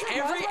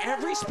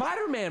 every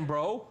Spider-Man,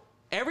 bro.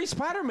 Every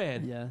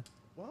Spider-Man. Yeah.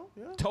 Well,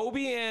 yeah.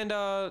 Toby and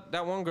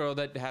that one girl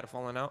that had a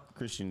falling out.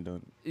 Christian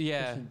Dunn.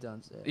 Yeah. Kristen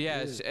Dunst, yeah.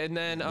 Yes, and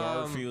then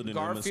Garfield and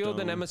Emma Garfield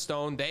and Stone. Emma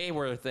Stone, they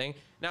were a thing.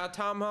 Now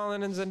Tom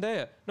Holland and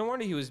Zendaya. No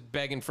wonder he was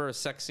begging for a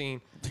sex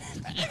scene.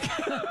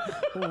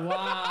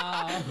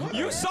 Wow.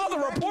 You saw the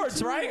reports,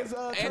 too right? is,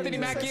 Anthony Tony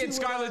Mackie and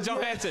Sexy Scarlett with, yeah.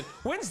 Johansson.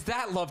 When's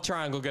that love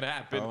triangle gonna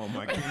happen? Oh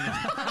my goodness.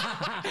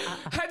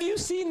 Have you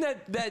seen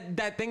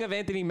that thing of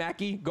Anthony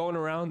Mackie going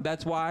around?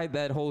 That's why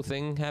that whole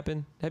thing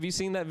happened. Have you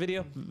seen that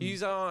video?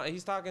 He's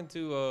talking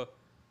to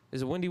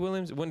is it Wendy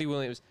Williams? Wendy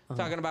Williams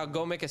talking about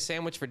go make a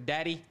sandwich for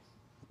daddy.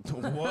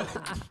 What?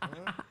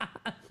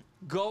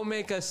 Go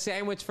make a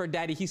sandwich for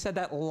daddy. He said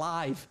that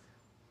live.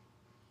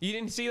 You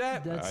didn't see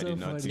that? That's I so did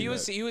not funny. see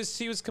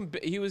that.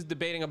 He was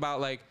debating about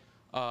like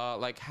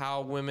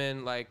how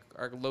women like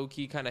are low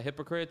key kind of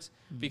hypocrites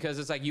because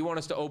it's like you want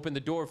us to open the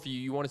door for you,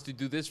 you want us to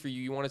do this for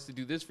you, you want us to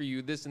do this for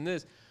you, this and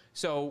this.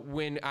 So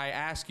when I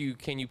ask you,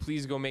 can you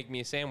please go make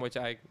me a sandwich?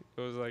 It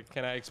was like,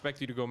 can I expect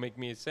you to go make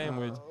me a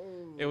sandwich?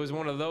 It was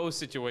one of those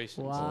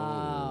situations.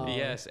 Wow.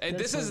 Yes, and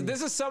That's funny.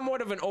 this is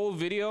somewhat of an old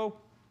video.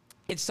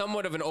 It's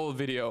somewhat of an old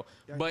video,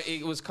 but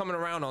it was coming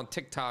around on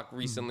TikTok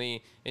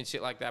recently and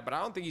shit like that. But I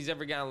don't think he's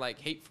ever gotten like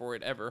hate for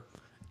it ever,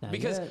 Not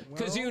because yet.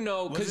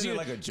 Wasn't it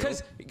like a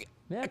joke?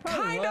 Yeah, it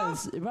probably kind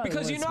was. of It probably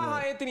because you was, know how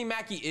but- Anthony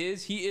Mackie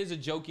is. He is a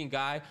joking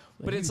guy,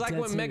 but he's it's like dead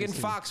when Megan serious,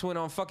 Fox went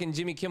on fucking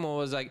Jimmy Kimmel and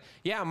was like,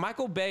 "Yeah,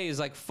 Michael Bay is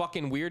like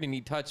fucking weird and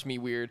he touched me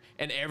weird,"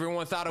 and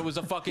everyone thought it was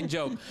a fucking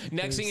joke.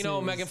 Next thing you know,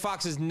 serious. Megan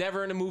Fox is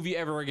never in a movie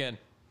ever again.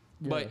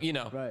 But Yeah, you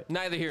know, right.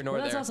 neither here nor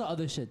Well, that's there. also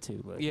other shit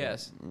too. But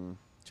Yes.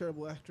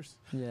 Terrible actress.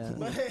 Yeah.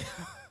 But hey,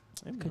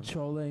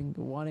 Controlling,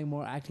 wanting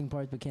more acting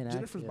parts but can't act.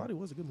 Jennifer's yeah. Body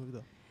was a good movie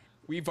though.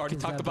 We've already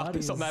 'Cause talked that about body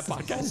this on that is-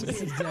 podcast.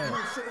 is dead.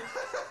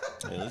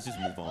 Hey, let's just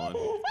move on.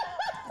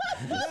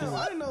 Damn,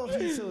 I didn't know if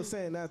he still was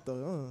saying that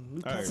though.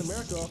 Leave All right. Captain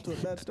America off to a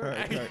bad All start.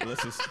 right,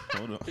 let's just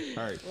hold on.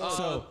 All right, So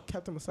so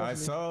Captain I Misogyny.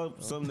 saw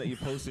something that you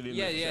posted in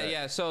Yeah, the yeah, chat.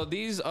 yeah. So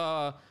these,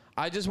 I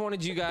just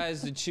wanted you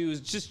guys to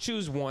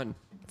choose one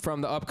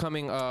from the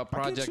upcoming I can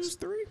projects. choose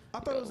 3. I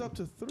thought it was up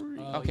to 3.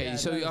 Okay, yeah,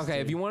 so that is okay,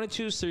 if three. you want to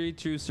choose three,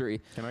 choose three.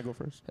 Can I go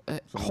first?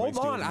 Hold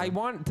on, I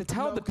want to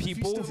tell No, the 'cause if you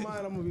people. steal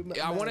mine, I'm gonna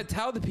be I mad. want to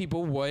tell the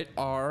people what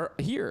are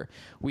here.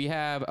 We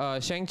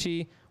have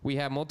Shang-Chi, we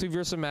have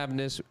Multiverse of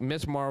Madness,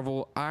 Miss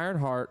Marvel,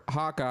 Ironheart,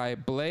 Hawkeye,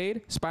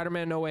 Blade,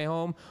 Spider-Man No Way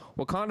Home,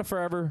 Wakanda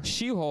Forever,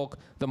 She-Hulk,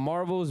 The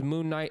Marvels,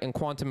 Moon Knight, and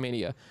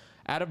Quantumania.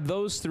 Out of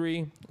those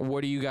three,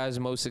 what are you guys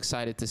most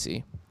excited to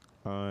see?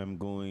 I'm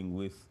going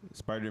with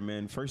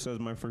Spider-Man first as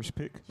my first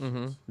pick.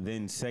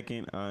 Then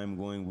second, I'm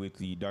going with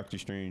the Doctor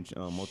Strange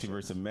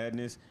Multiverse of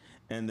Madness.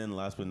 And then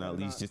last but not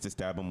least, just to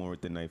stab him more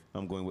with the knife,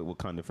 I'm going with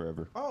Wakanda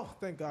Forever. Oh,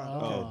 thank God.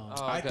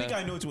 Oh. I okay. think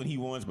I know which one he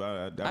wants, but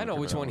I don't I know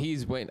care which about one that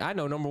he's waiting. I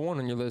know number one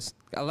on your list.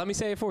 Let me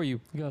say it for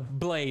you. Go.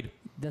 Blade.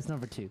 That's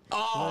number 2.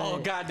 Oh,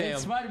 Right. goddamn.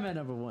 It's Spider-Man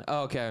number 1.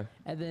 Okay.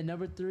 And then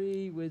number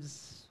 3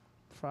 was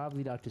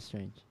probably Doctor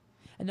Strange.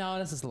 And no,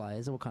 that's just a lie.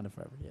 It's Wakanda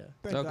Forever. Yeah.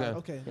 Thank Okay. God.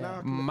 Okay. Yeah. Now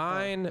I can-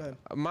 Mine, go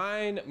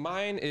ahead.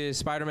 mine is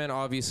Spider-Man.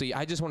 Obviously,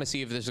 I just want to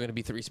see if there's going to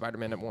be 3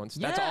 Spider-Man at once.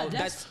 That's Yeah, all.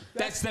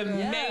 That's the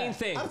yeah. main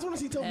thing. I just want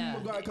to see Tobey Yeah.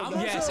 Maguire come I'm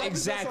back. Yes, That's all-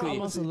 exactly. I'm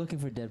that's also all I looking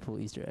for Deadpool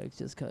Easter eggs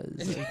just because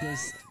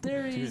there's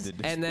theories.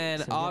 Dude, And then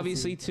So we gotta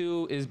obviously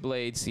 2 is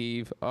Blade,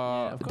 Steve.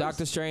 of course.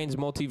 Doctor Strange,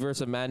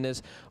 Multiverse of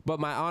Madness. But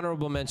my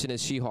honorable mention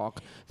is She-Hulk.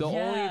 The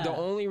Yeah.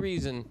 only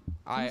reason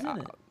Who's in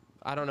it?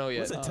 I don't know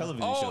yet. What's a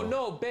television Oh show?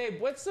 no,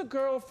 babe! What's the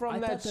girl from I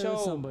that thought there show?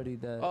 was somebody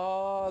that.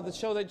 Oh, the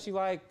show that you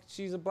like.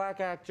 She's a black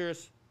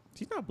actress.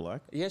 She's not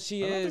black. Yes,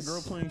 she I thought is. the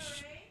girl playing.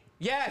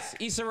 Yes,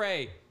 Issa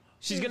Rae.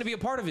 She's gonna be a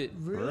part of it.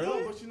 Really?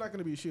 No, but she's not going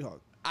to be a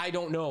She-Hulk. I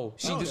don't know.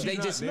 She No, just, she's they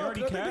not. just They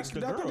already cast the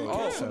girl.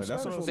 Oh,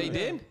 that's what I'm They saying.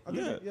 did? I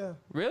think Yeah. yeah.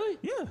 really.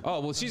 Yeah. Oh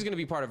well, she's gonna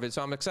be part of it,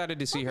 so I'm excited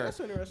to see Okay, her. that's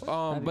interesting.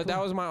 That'd be But that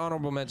cool. was my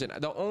honorable mention.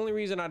 The only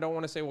reason I don't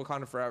want to say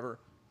Wakanda Forever,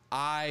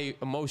 I've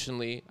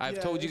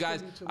Yeah, told you it's gonna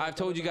guys, be too I've much.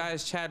 told you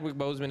guys, Chadwick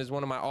Boseman is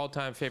one of my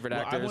all-time favorite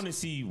Well, I actors. want to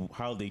see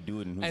how they do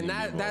it and who's And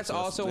gonna be that's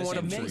involved. also That's one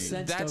of intriguing. makes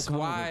sense. that's though,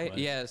 comic why book-wise.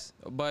 yes,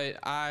 but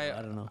I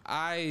don't know.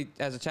 I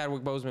as a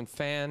Chadwick Boseman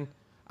fan,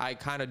 I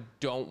kind of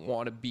don't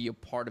want to be a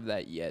part of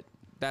that yet.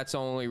 That's the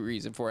only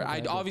reason for it. Okay, I I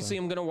get obviously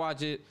that. am gonna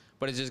watch it,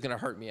 but it's just gonna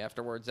hurt me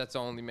afterwards. That's the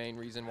only main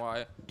reason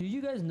why. Do you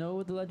guys know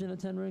what the Legend of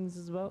Ten Rings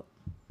is about?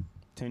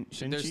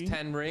 Shang-Chi? There's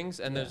 10 rings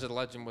and there's a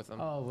legend with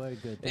them. Oh, very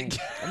good. Thanks.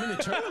 I mean,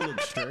 the trailer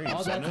looks strange.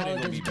 All so I that know they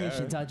college gonna be education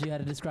bad. taught you how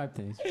to describe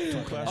things.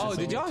 Oh,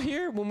 did y'all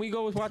hear when we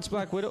go watch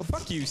Black Widow?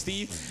 Fuck you,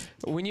 Steve.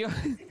 When you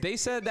they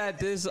said that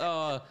this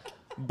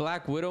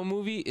Black Widow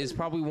movie is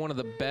probably one of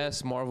the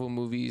best Marvel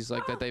movies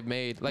like that they've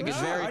made. Like it's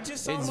Yeah, very I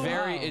just saw it's them.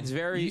 very Wow. it's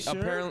very You sure?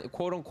 apparently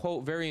quote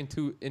unquote very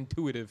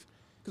intuitive.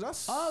 Oh,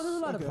 there's a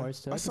lot of parts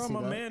to it. I I saw can see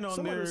my that. man on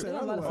Somebody there was saying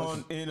Yeah, a lot of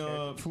on in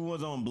who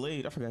was on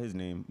Blade. I forgot his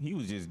name. He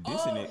was just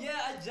dissing it. yeah,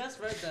 I just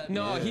read that.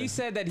 No, Yeah. he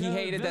said that he The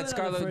hated villain that on the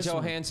Scarlett first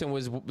one. Johansson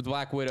was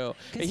Black Widow.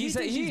 'Cause And he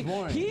said thinks she's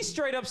boring. he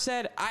straight up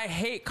said, "I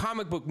hate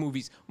comic book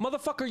movies,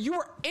 motherfucker. You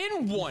were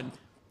in one."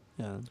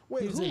 Yeah.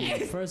 Wait, He was who? in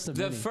the first of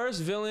The many.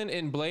 first villain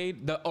in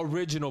Blade, the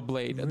original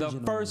Blade, the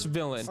Original. first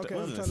villain. Okay,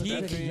 I'm Wasn't trying to it He's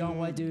think. like a young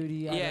white dude.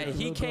 Yeah,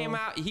 he came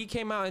out. He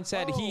came out and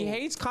said he Oh.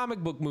 hates comic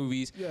book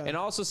movies, Yeah. and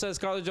also says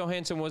Scarlett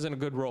Johansson wasn't a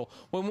good role.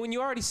 When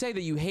you already say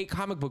that you hate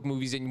comic book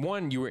movies, and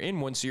one, you were in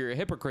one, so you're a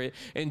hypocrite,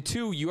 and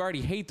two, you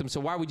already hate them. So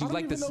why would you I don't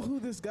like even this? know who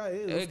this guy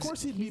is. Of Ex-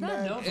 course he'd be He's not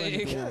mad. known for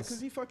anything Yeah, else.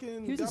 because he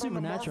fucking He was in got on the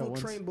Supernatural Marvel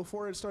once. train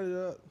before it started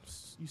up.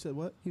 You said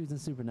what? He was in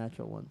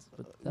Supernatural once,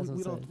 but that's we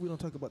what I'm saying. don't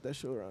talk about that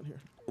show around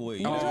here.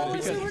 Wait, Oh, Oh,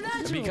 because,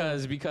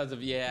 Supernatural. because of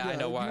I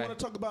know You why. want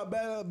to talk about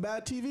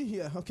bad TV?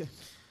 Yeah, okay.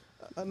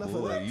 Enough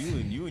of boy, that.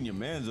 you and your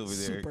man's over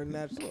there.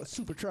 Supernatural,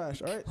 super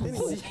trash. All right.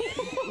 Anyway, let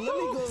me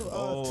go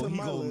Oh, to he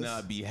my gonna list.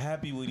 not be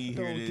happy when he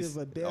hear Don't this.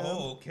 give a damn.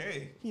 Oh,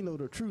 okay. He know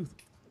the truth.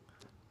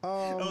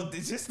 Oh,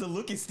 it's just the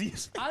look at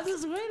Steve's. I was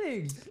just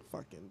waiting.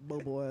 Fucking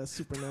bobo ass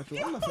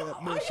Supernatural. I'm not for that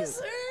Are you bullshit.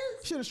 serious?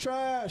 Shit is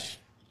trash.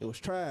 It was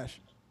trash.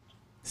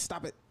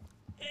 Stop it.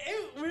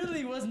 It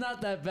really was not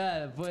that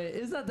bad, but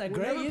it's not that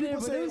great Whenever either. people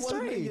But say it was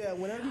wasn't- straight. Yeah,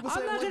 whenever people say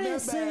I'm it not wasn't gonna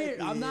that say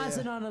bad, I'm not yeah.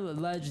 sitting on a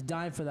ledge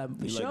dying for that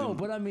like show, them-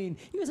 but I mean,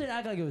 you can say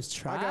act like it was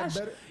I got trash.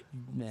 better.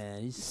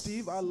 Man, you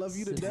Steve, I love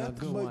you to sitting on a death,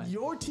 good but one.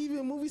 your TV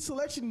and movie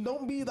selection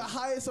don't be the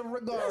highest of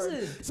regard.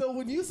 Listen. So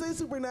when you say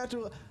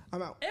Supernatural,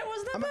 I'm out. It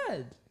wasn't that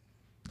bad.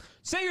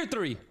 Say your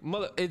three.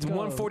 Mother, it's Go.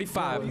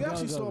 145. Well, you Go,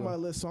 actually go, stole go. my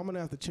list, so I'm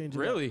gonna have to change it.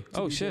 up Really? to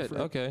Oh be shit.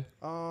 different. Okay.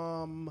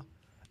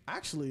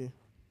 Actually,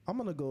 I'm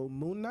gonna go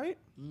Moon Knight.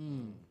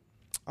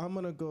 I'm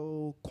gonna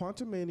go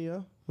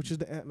Quantumania, which is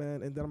the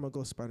Ant-Man, and then I'm gonna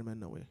go Spider-Man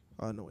No Way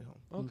Home.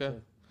 Okay.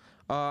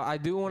 I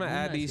do want to Moon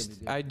add Knight's these. gonna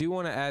be good. I do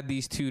want to add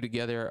these two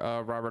together,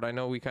 Robert. I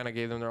know we kind of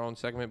gave them their own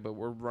segment, but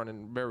we're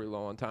running very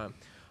low on time.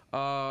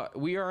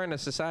 We are in a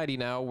society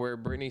now where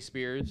Britney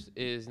Spears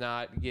is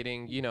not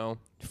getting,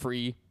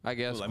 free. I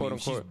guess, Well, I quote mean,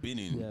 she's unquote. been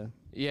in. Yeah.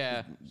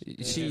 Yeah,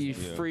 she's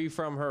Yeah. free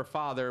from her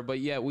father, but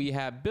yet we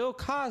have Bill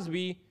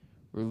Cosby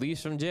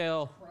released from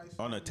jail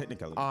On a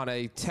technicality. on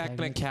a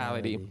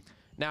technicality.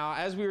 Now,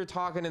 as we were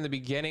talking in the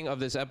beginning of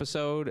this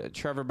episode,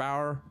 Trevor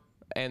Bauer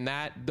and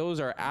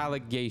those are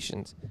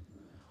allegations.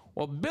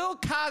 What Bill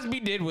Cosby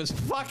did was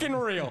fucking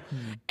real.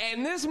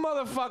 And this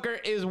motherfucker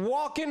is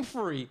walking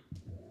free.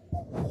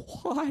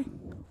 Why?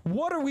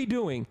 What are we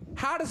doing?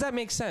 How does that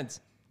make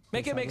sense?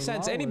 Make it That's make how the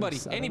sense. law Anybody,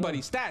 works. I don't anybody,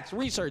 know. stats,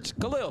 research,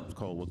 Khalil. It's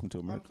called Welcome to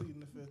I'm America. pleading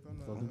the fifth. I'm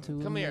not. Welcome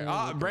to Come here.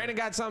 America. Brandon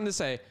got something to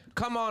say.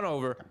 Come on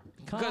over.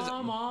 'Cause-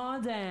 Come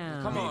on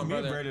down. Come Me on, and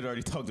brother. Brandon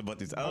already talked about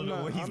this. I don't I'm know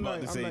not- what he's I'm about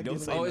not- to I'm say. not Don't getting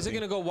say Oh, is it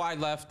nothing. gonna go wide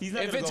left? He's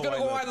not if gonna it's go gonna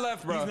go wide wide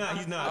left, bro. He's not.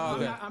 He's not. Oh,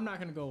 okay. I'm not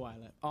gonna go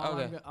wide.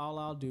 Okay. All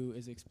I'll do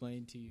is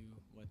explain to you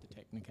what the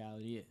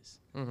technicality is.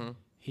 Mm-hmm.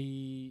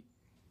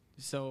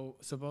 So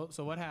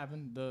what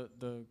happened?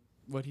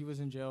 What he was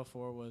in jail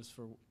for was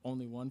for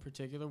only one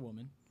particular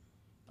woman.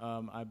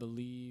 I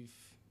believe,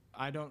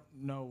 I don't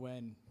know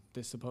when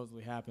this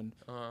supposedly happened,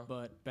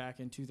 but back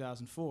in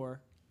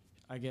 2004,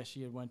 I guess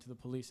she had went to the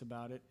police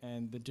about it,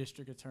 and the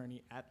district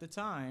attorney at the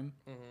time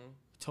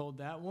told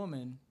that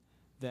woman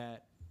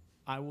that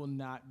I will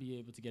not be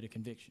able to get a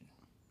conviction.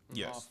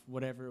 Yes. Off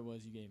whatever it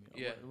was you gave me.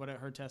 Yeah. Whatever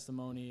her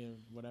testimony or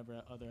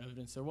whatever other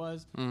evidence there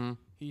was, Mm-hmm.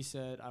 he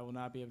said, I will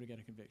not be able to get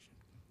a conviction.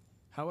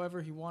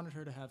 However, he wanted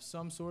her to have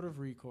some sort of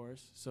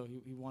recourse, so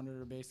he wanted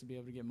her basically to be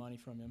able to get money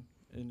from him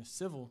in a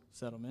civil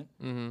settlement.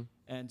 Mm-hmm.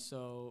 And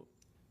so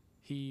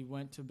he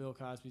went to Bill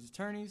Cosby's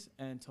attorneys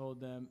and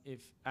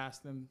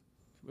asked them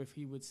if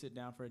he would sit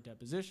down for a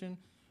deposition,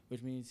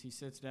 which means he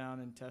sits down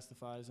and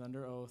testifies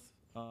under oath.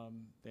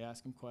 They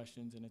ask him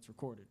questions, and it's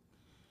recorded.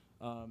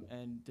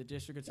 And the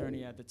district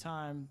attorney at the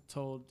time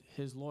told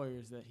his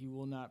lawyers that he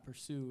will not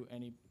pursue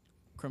any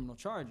criminal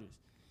charges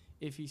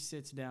if he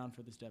sits down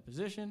for this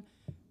deposition.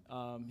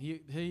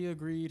 He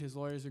agreed, his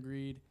lawyers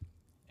agreed,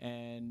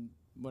 and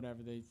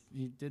whatever,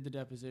 he did the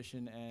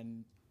deposition,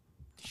 and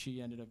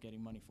she ended up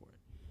getting money for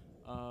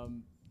it.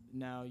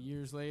 Now,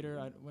 years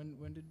later,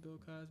 when did Bill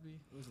Cosby?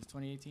 What was this,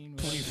 2018?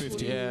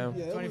 2015. Yeah, Yeah. it was-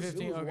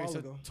 2015. it was a Okay, while so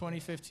ago.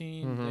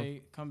 2015, Mhm.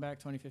 they come back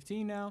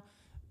 2015 now.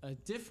 A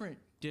different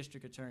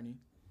district attorney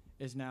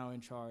is now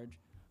in charge.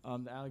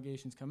 The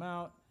allegations come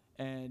out,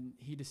 and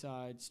he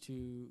decides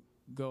to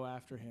go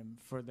after him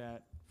for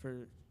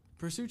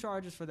pursue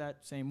charges for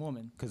that same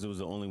woman. Because it was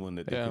the only one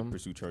that they Yeah. could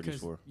pursue charges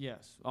 'Cause, for.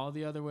 yes, all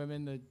the other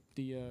women, the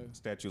Statute of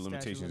statute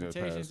limitations of has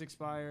limitations passed.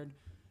 expired,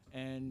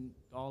 and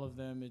all of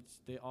them,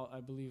 I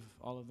believe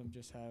all of them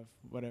just have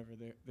whatever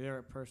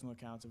their personal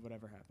accounts of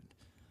whatever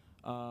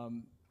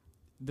happened.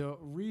 The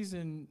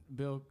reason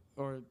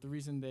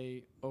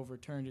they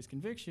overturned his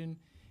conviction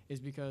is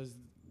because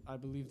I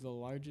believe the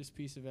largest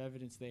piece of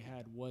evidence they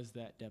had was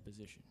that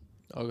deposition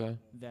Okay.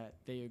 that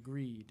they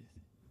agreed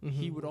Mm-hmm.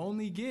 he would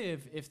only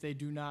give if they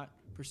do not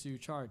pursue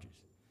charges.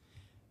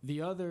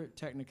 The other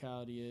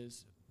technicality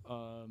is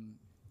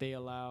they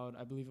allowed,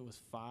 I believe it was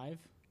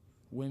 5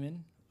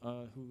 women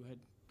who had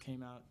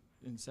came out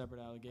in separate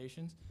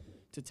allegations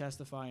to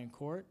testify in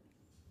court,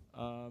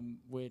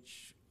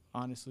 which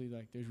honestly,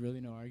 there's really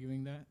no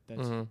arguing that.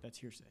 That's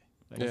hearsay.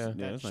 Yeah.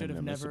 Yeah, that's not should have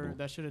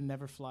admissible.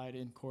 never flied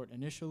in court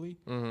initially.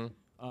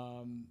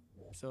 Mm-hmm.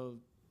 So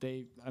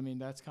I mean,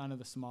 that's kind of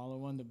the smaller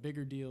one. The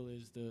bigger deal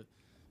is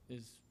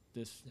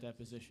this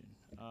deposition.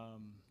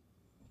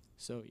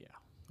 So yeah,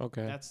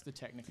 Okay. that's the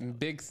technical.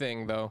 Big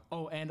thing though.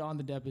 Oh, and on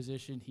the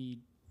deposition, he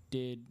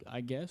did,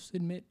 I guess,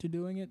 admit to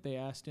doing it. They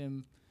asked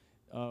him,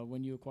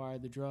 when you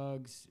acquired the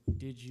drugs,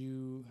 did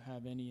you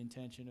have any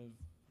intention of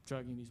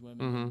drugging these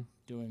women, and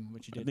doing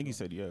what you did? I think to he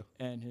said yeah. them?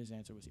 And his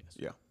answer was yes.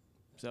 Yeah.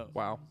 So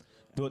Wow.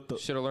 But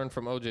Should have learned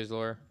from OJ's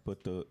lawyer.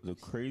 the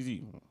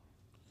crazy,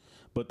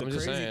 but the I'm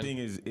just crazy saying. thing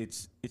is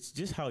it's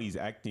just how he's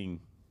acting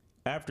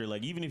after.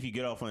 Like, even if you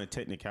get off on a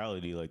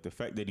technicality, like the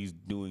fact that he's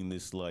doing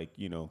this, like,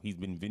 you know, he's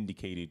been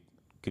vindicated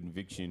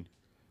conviction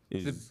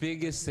is The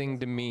biggest thing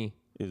to me.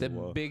 Is The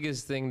what?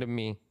 biggest thing to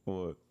me.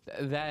 what?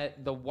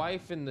 That the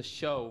wife in the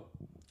show.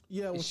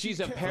 Yeah, when She's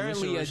she came-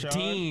 apparently a Felicia Rashad?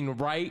 dean,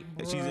 right?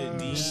 She's a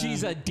dean.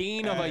 She's a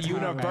dean of a at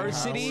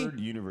university. Howard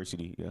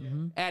University. Yeah.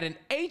 At an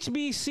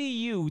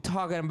HBCU,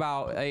 talking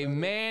about a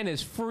man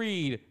is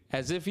freed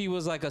as if he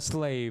was like a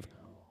slave.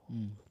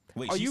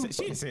 Wait, Are she, you-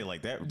 she didn't say it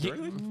like that. Ye-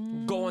 Really?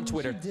 Go on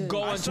Twitter.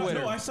 Go on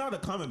Twitter. No, I saw the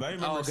comment, but I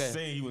didn't remember okay.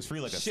 saying he was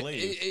free like a Shit,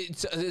 slave.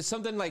 it's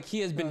something like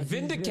he has been he's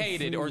been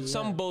vindicated or free,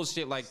 some yeah.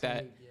 bullshit like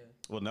that.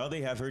 Well, now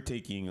they have her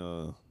taking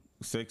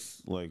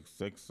sex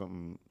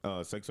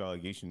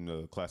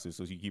allegation classes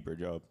so she can keep her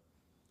job.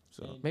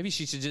 So Maybe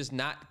she should just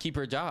not keep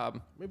her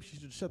job. Maybe she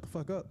should shut the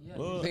fuck up.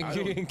 well, I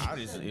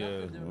just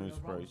I'm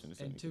surprised she didn't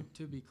say And anything.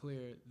 to be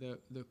clear,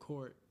 the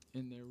court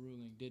in their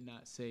ruling did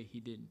not say he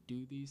didn't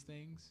do these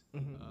things.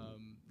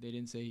 They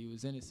didn't say he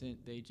was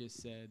innocent. They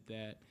just said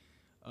that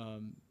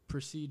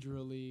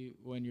procedurally,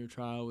 when your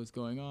trial was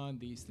going on,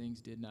 these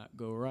things did not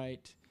go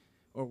right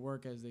or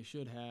work as they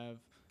should have.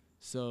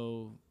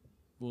 So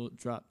we'll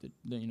drop the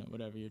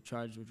whatever, your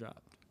charges were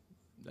dropped.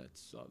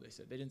 That's all they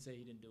said. They didn't say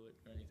he didn't do it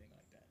or anything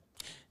like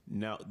that.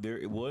 Now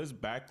there was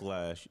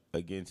backlash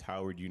against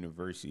Howard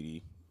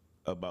University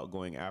about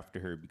going after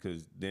her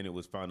because then it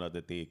was found out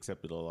that they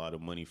accepted a lot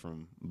of money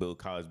from Bill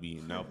Cosby,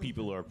 and now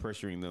people are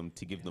pressuring them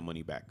to give the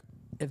money back.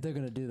 If they're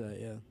gonna do that,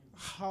 yeah.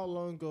 How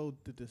long ago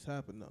did this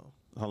happen, though?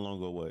 How long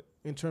ago? What?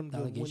 In terms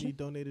of when Allegation? he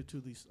donated to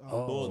these.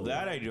 Well,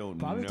 that I don't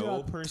Probably know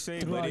throughout- per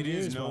se, throughout but it is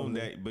years, known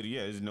probably. that. But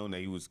yeah, it's known that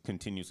he was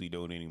continuously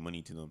donating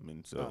money to them,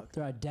 and so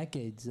Throughout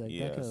decades, like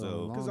Yeah, decades.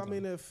 so- Because I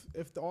mean, if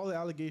all the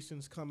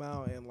allegations come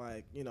out and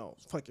like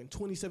fucking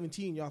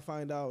 2017, y'all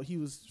find out he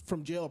was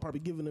from jail, probably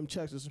giving them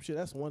checks or some shit.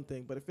 That's one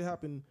thing. But if it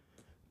happened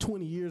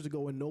 20 years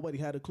ago and nobody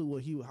had a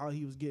clue how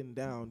he was getting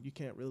down, you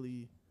can't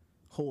really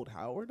hold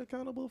Howard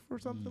accountable for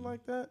something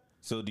like that.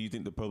 So do you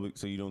think the public?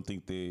 So you don't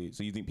think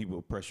so you think people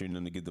are pressuring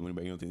them to get the money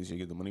back? You don't think they should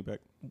get the money back?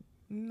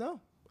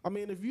 No. I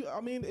mean, if you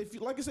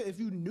like I said,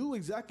 if you knew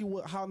exactly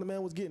how the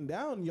man was getting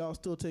down, y'all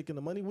still taking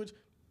the money, which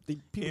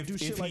people do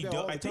shit like that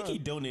all the I think he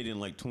time. donated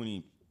in like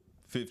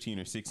 2015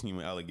 or 16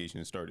 when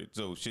allegations started.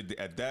 So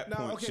at that Now,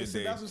 point okay, should so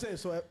they? that's what I'm saying.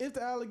 So if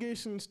the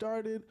allegation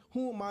started,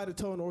 who am I to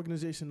tell an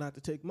organization not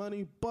to take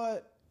money?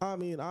 But I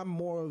mean, I'm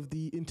more of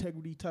the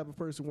integrity type of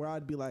person where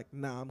I'd be like,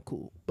 nah, I'm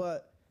cool.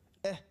 But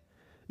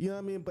you know what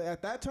I mean? But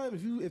at that time,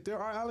 if there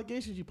are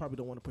allegations, you probably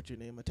don't want to put your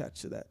name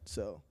attached to that.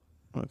 So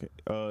Okay.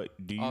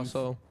 Do you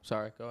Also,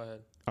 sorry, go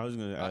ahead. I was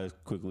gonna ask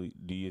quickly.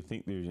 Do you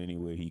think there's any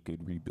way he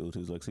could rebuild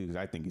his legacy? Because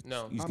I think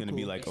No. he's I'm gonna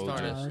be cool. like It's OJ.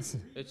 tarnished.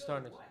 It's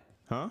tarnished.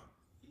 Huh?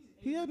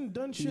 he hadn't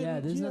done shit. Yeah,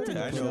 there's he nothing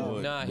hadn't I done know, shit.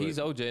 but- Nah, he's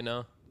OJ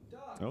now.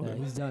 Okay. Yeah,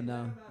 he's done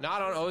now.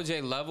 Not on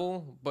OJ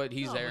level, but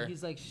he's No, there. but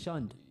he's like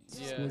shunned.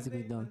 He's Yeah.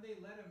 basically done. When they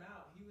let him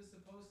out, he was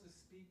supposed to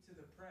speak to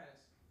the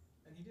press,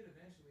 and he did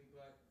eventually,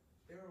 but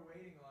they were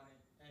waiting on it,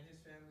 and his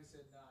family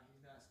said, nah,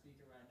 he's not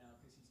speaking right now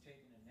because he's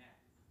taking a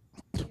nap.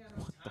 He got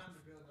no time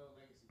to build no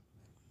legacy.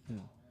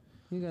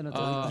 You got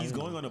no He's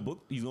going on a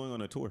book. He's going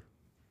on a tour.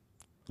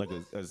 Like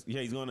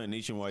he's going on a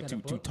nationwide He's got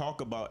a to book?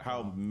 talk about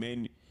how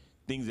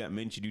things that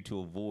men should do to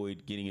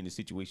avoid getting into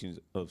situations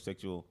of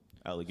sexual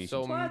allegations.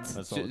 So,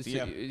 Assault.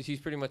 Yeah. he's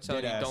pretty much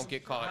telling you Deadass. don't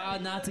get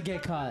caught. not to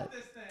get caught.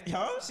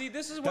 Huh? See,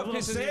 this is That's what what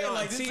I'm pisses me saying, off.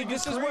 like, this See, is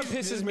this is what crazy.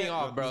 pisses This me man-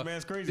 off, bro. this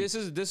man's crazy.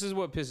 This is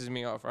what pisses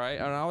me off, right?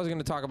 And I was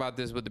gonna talk about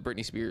this with the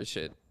Britney Spears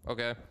shit.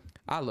 Okay,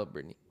 I love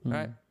Britney. All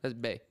right, that's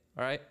bae.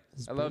 All right,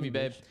 I love you,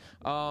 babe.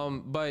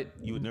 But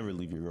You would never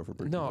leave your girl for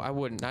Britney. no, I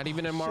wouldn't. Not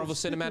even in Marvel Shit,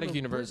 speaking Cinematic of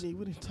Universe. Britney,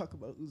 we didn't talk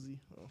about Uzi.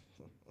 Oh.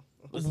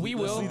 We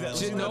will. leave that-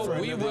 let's leave that No, for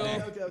we another will.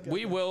 day. Okay.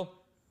 We will.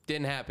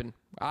 Didn't happen.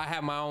 I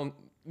have my own.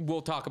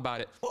 We'll talk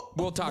about it.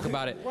 We'll talk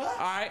about it. All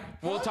right.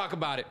 We'll talk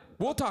about it.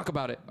 We'll talk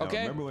about it. Now,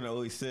 Okay. remember when I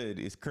always said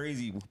it's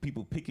crazy when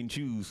people pick and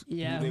choose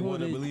Yeah, who they who want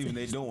to they- believe and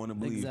they don't want to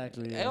believe.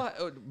 Exactly.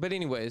 Yeah. But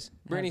anyways,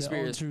 Have Britney their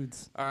own Spears.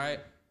 truths. All right.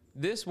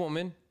 This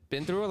woman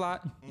been through a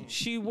lot.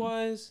 She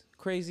was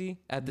crazy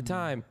at the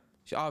time.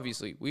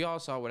 Obviously, we all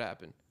saw what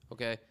happened.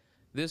 Okay.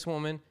 This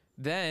woman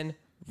then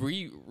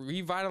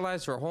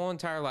revitalized her whole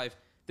entire life.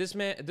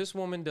 This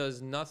woman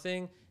does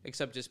nothing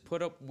except just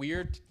put up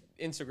weird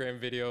Instagram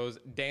videos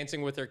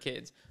dancing with her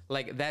kids.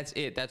 Like, that's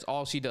it. That's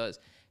all she does.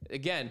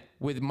 Again,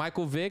 with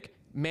Michael Vick,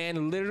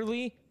 man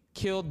literally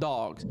killed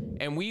dogs.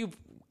 And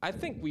I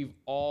think we've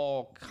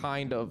all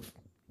kind of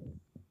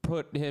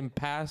put him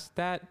past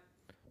that,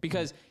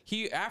 because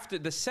after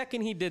the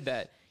second he did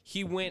that,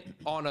 he went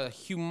on a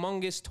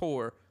humongous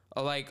tour,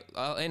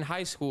 in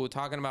high school,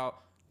 talking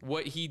about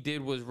what he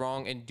did was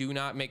wrong and do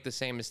not make the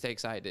same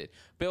mistakes I did.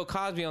 Bill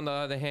Cosby, on the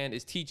other hand,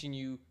 is teaching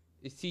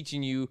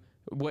you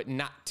what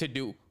not to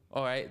do.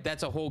 All right,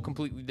 that's a whole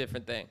completely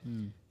different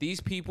thing. These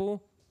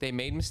people, they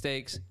made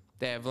mistakes.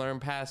 They have learned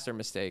past their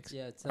mistakes.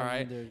 Yeah, it's all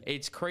right.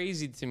 It's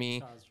crazy to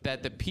me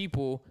that the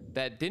people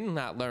that did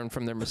not learn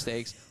from their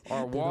mistakes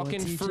are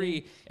walking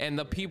free, and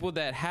the people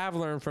that have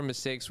learned from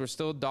mistakes, we're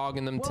still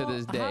dogging them to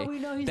this day. How we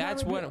know he's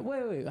That's not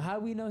what. wait. How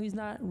we know he's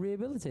not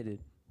rehabilitated?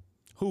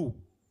 Who?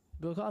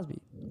 Bill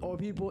Cosby or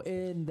people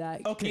in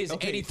that. Okay, He is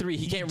 83.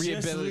 He can't just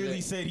rehabilitate.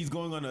 literally said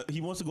he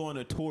wants to go on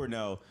a tour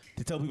now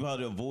to tell people how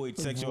to avoid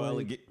sexual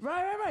allegations.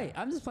 Right.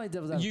 I'm just playing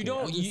devil's advocate. You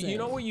don't. I'm just You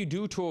know saying. what you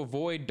do to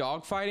avoid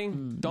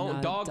dogfighting? Don't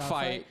not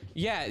dogfight. dogfight?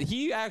 Yeah,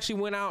 he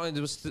actually went out and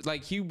was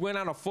like he went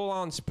on a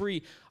full-on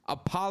spree,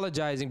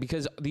 apologizing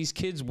because these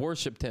kids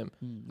worshipped him.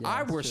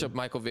 I worship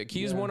Michael Vick.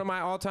 He's one of my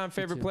all-time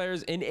favorite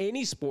players in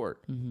any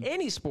sport.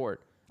 Any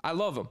sport. I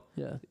love him.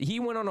 Yeah. He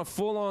went on a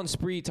full-on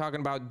spree talking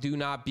about do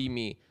not be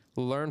me.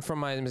 Learn from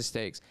my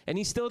mistakes. And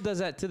he still does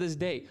that to this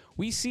day.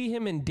 We see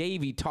him and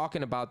Davey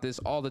talking about this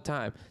all the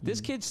time. This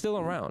kid's still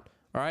around.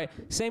 All right.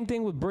 Same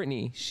thing with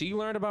Brittany. She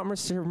learned about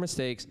her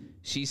mistakes.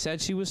 She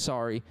said she was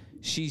sorry.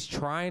 She's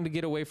trying to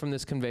get away from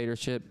this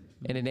conveyorship,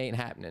 and it ain't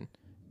happening.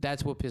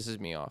 That's what pisses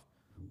me off.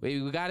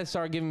 We got to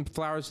start giving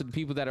flowers to the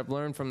people that have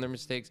learned from their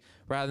mistakes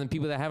rather than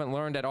people that haven't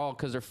learned at all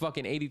because they're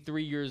fucking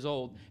 83 years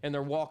old and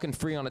they're walking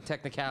free on a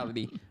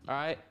technicality. All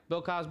right?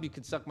 Bill Cosby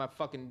could suck my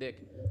fucking dick.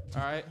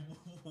 All right?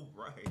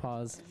 Right.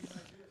 Pause.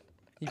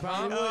 He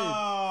probably would.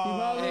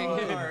 All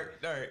would.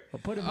 right.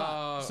 But put him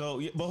up. So,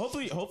 yeah, but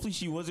hopefully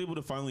she was able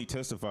to finally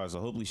testify.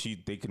 So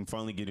hopefully they can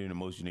finally get an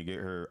emotion to get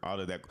her out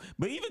of that.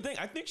 But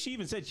I think she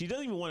even said she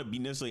doesn't even want to be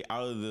necessarily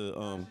out of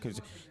the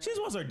because she just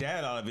wants her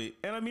dad out of it.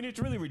 And I mean, it's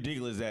really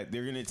ridiculous that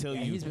they're gonna tell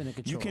you he's been in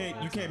control.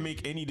 you can't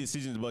make any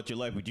decisions about your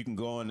life, but you can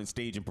go on the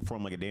stage and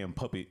perform like a damn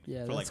puppet for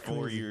like that's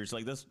 4 crazy. years.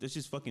 Like that's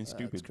just fucking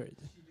stupid. That's crazy.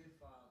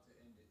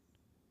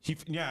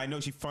 I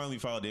know she finally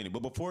filed in it,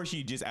 but before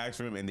she just asked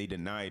for him and they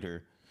denied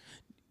her,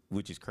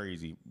 which is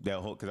crazy. That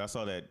whole because I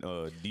saw that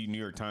the New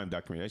York Times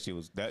documentary. That shit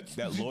was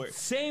that lawyer.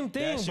 Same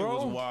thing, that shit bro.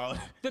 was wild.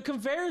 The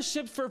conveyor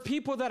ship for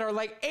people that are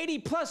like 80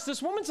 plus.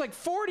 This woman's like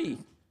 40.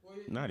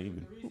 Not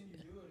even. The reason you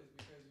do it is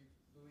because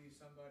you believe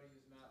somebody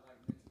is not like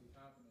mentally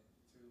competent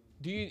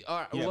to. Do you?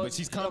 Yeah, but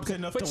she's competent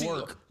enough to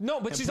work.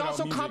 No, but and she's put out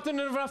also music. competent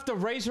enough to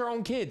raise her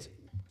own kids.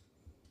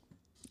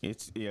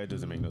 It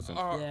doesn't make no sense.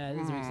 Yeah, it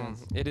doesn't make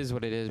sense. It is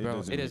what it is, bro.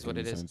 doesn't It make is what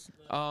any it is. sense.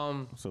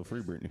 So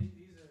free Britney.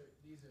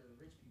 These are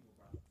rich people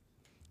problems.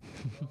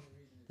 The only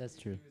reason That's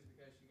true. is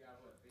because she got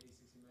what,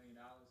 $50-60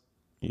 million.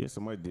 Yeah,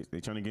 somebody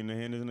they trying to get in their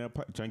hand in that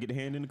trying to get the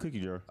hand in the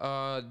cookie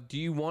jar. Do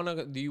you wanna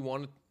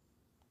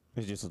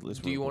It's just a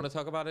list. do you want to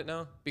talk about it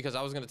now? Because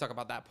I was gonna talk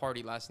about that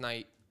party last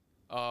night,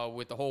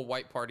 with the whole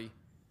white party.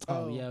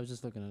 Oh, yeah, I was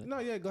just looking at it. No,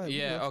 yeah, go ahead.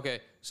 Yeah. Okay.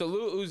 So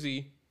Lil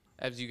Uzi,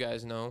 as you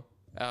guys know,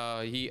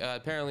 he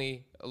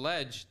apparently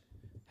alleged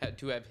had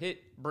to have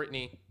hit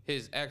Brittany,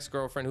 his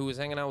ex-girlfriend, who was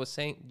hanging out with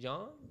St.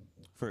 John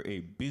for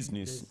a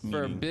business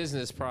for a meeting.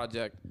 business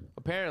project.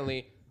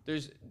 Apparently,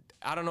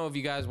 I don't know if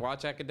you guys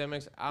watch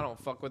academics. I don't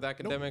fuck with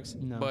academics,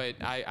 No. but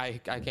I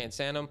can't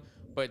stand them.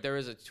 But there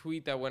was a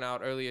tweet that went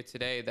out earlier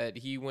today that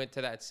he went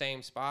to that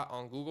same spot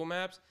on Google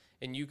Maps,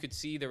 and you could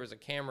see there was a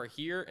camera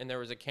here and there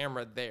was a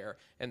camera there.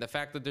 And the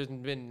fact that there's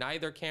been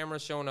neither camera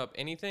showing up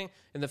anything,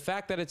 and the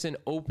fact that it's an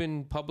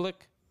open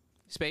public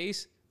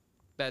space,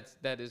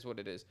 that is what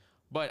it is.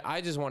 But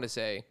I just want to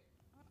say,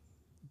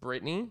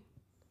 Brittany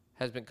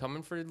has been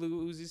coming for Lil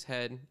Uzi's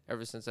head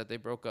ever since that they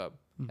broke up.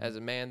 As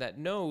a man that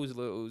knows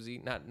Lil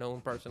Uzi, not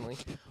known personally,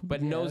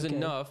 but knows okay.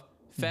 enough.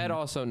 Fed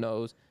also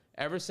knows.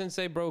 Ever since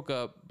they broke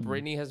up,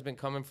 Brittany has been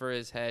coming for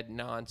his head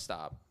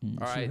nonstop.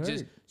 All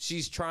right,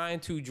 she's trying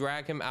to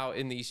drag him out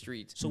in these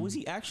streets. So was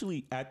he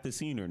actually at the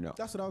scene or no?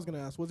 That's what I was gonna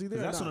ask. Was he there?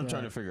 or That's what not? I'm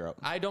trying to figure out.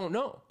 I don't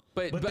know,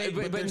 but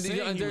they're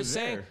saying he was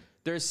there.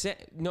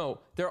 no,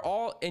 they're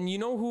all, and you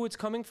know who it's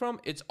coming from?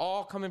 It's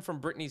all coming from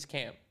Brittany's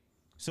camp.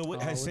 So what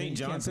Oh, has well, St. then you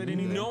John can't said believe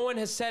anything? No one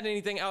has said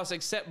anything else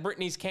except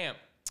Brittany's camp.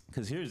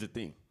 Because here's the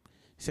thing,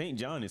 St.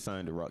 John is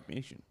signed to Rock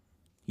Nation.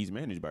 He's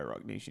managed by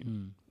Rock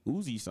Nation.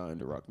 Uzi signed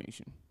to Rock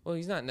Nation. Well,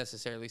 he's not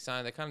necessarily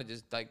signed. They kind of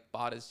just like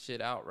bought his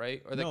shit out,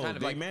 right? Or they No, kind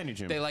of they like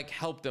manage him. They like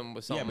helped him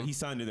with something. Yeah, but he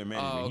signed to their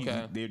management. Oh,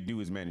 okay. They do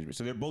his management.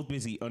 So they're both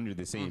basically under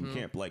the same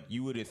camp. Like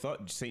you would have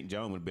thought St.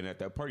 John would have been at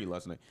that party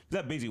last night.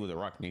 That basically was a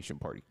Rock Nation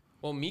party.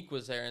 Well, Meek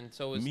was there, and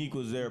so was Meek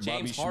was there,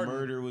 James Bobby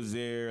Harden. Shmurda was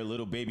there,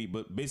 Little Baby,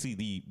 but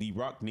basically the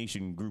Rock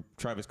Nation group,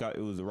 Travis Scott,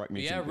 it was the Rock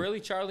Nation Yeah, group. really?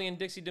 Charlie and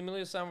Dixie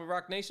D'Amelio signed with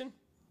Rock Nation?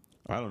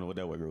 I don't know what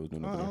that white girl was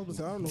doing I over don't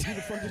there. know who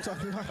the fuck you're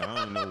talking about.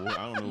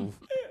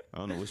 I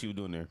don't know what she was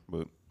doing there,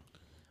 but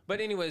But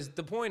anyways,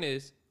 the point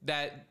is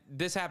that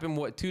this happened,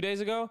 2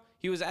 days ago?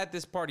 He was at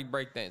this party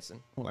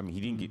breakdancing. well, I mean,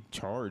 he didn't get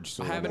charged.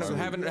 So Having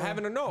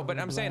a no, but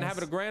I'm saying Blast.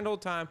 having a grand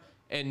old time,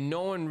 and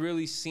no one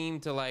really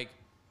seemed to like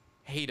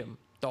hate him.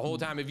 the whole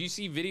time. If you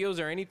see videos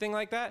or anything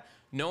like that,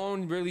 no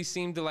one really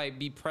seemed to like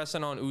be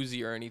pressing on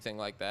Uzi or anything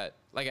like that,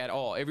 like at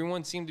all.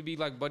 Everyone seemed to be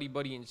like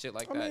buddy and shit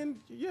like I that. mean,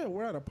 yeah,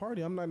 we're at a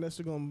party. I'm not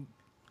necessarily gonna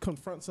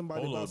confront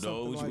somebody Hold about on,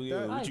 something dog. like Yeah,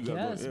 that. what I you got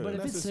guess, going? but Yeah.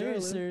 if it's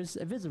serious,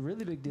 if it's a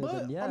really big deal, But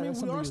then yeah, I mean, that's we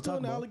something are you still talk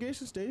in the about.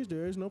 allegation stage.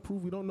 There is no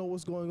proof. We don't know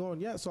what's going on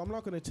yet. So I'm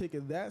not going to take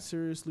it that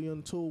seriously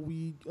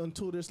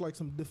until there's like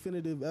some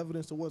definitive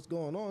evidence of what's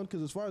going on.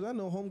 Because as far as I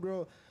know,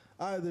 homegirl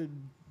either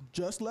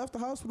just left the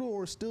hospital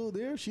or still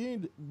there. She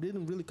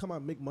didn't really come out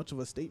and make much of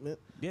a statement.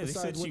 Yeah, they said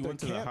besides she what went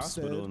to the camp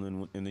hospital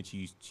said. and then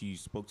she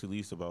spoke to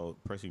Lisa about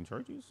pressing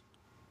charges.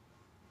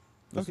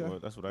 That's Okay.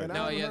 That's what I. And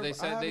no, haven't yeah, heard- they I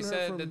said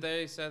haven't heard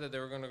they said that they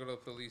were gonna go to the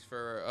police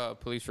for a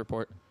police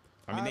report.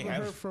 I mean, they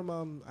haven't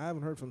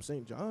have. heard from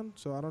St. John,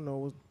 so I don't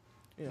know.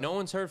 You know. No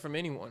one's heard from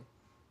anyone.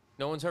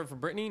 No one's heard from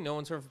Brittany. No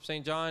one's heard from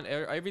St. John.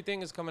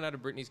 Everything is coming out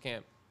of Brittany's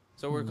camp.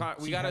 So we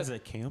She has a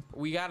camp.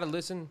 we gotta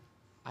listen.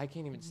 I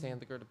can't even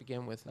stand the girl to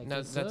begin with. Like No,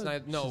 you that's said,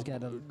 not no. she's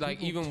got a Like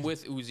people- even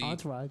with Uzi,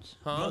 Entourage.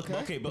 huh?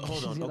 Okay, but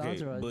hold on. She's got Okay,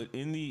 entourage. but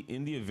in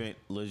the event,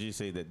 let's just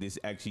say that this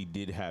actually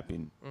did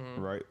happen,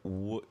 Mm-hmm. right?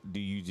 What do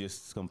you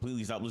just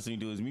completely stop listening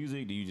to his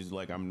music? Do you just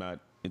like I'm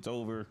not? It's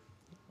over.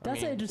 That's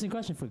mean- an interesting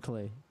question for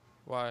Clay.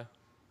 Why?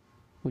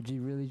 Would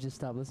you really just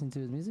stop listening to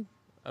his music?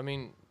 I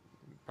mean,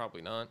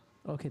 probably not.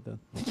 Okay then.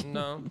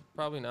 No,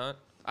 probably not.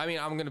 I mean,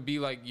 I'm gonna be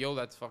like, yo,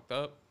 that's fucked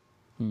up.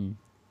 Hmm.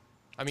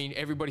 I mean,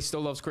 everybody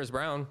still loves Chris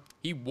Brown.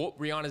 He whooped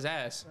Rihanna's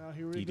ass.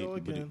 Here we He go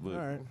did, but again. but- All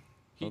right.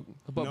 He,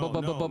 No, no,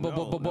 no,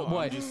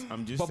 what?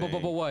 I'm just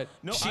saying. What?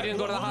 No, She I- didn't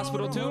go to the hold on,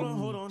 hospital hold too. on,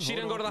 hold on, She hold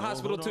didn't go to the on, no,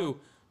 hospital hold on. too.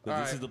 But All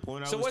this right. is the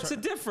point I So was what's the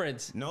try-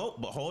 difference? No,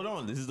 but hold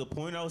on. This is the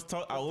point I always The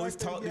fact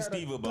talk that to he had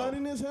Steve a about. gun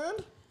in his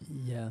hand?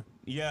 Yeah.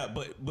 Yeah,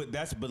 but that's What-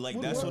 that's what-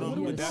 what what I'm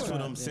are we but that's doing?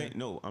 what I'm Yeah. saying.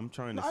 No, I'm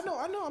trying to. I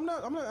know. I'm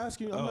not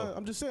asking you. Oh.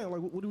 I'm just saying.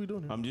 Like, what are we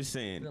doing here? I'm just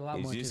saying. There's a lot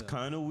It's more to just that.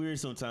 kind of weird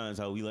sometimes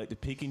how we like to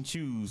pick and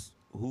choose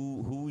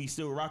who we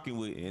still rocking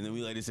with, and then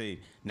we like to say,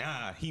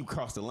 nah, he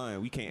crossed the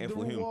line. We can't F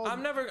with him. Well,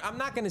 I'm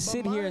not gonna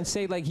sit here my- and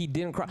say like he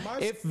didn't cross. my-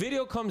 If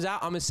video comes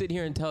out, I'm gonna sit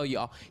here and tell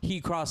y'all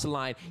he crossed the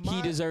line. He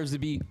My- deserves to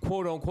be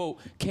quote unquote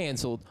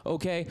canceled.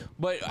 Okay,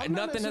 but I'm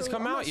not nothing has necessarily-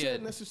 come I'm out not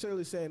yet.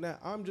 necessarily saying that.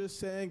 I'm just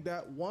saying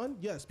that one,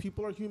 yes,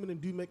 people are human and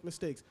do make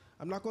mistakes.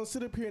 I'm not gonna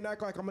sit up here and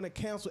act like I'm gonna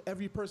cancel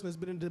every person that's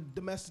been in the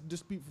domestic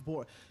dispute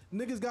before.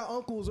 Niggas got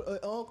uncles,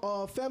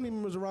 family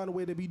members around the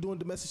way that be doing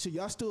domestic shit.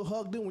 Y'all still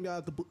hugged in when y'all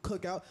at the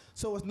cookout,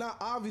 so it's not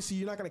obviously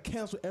you're not gonna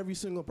cancel every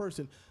single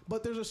person.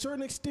 But there's a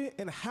certain extent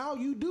in how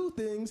you do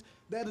things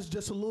that is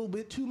just a little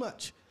bit too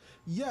much.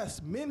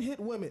 Yes, men hit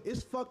women.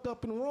 It's fucked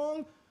up and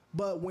wrong.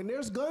 But when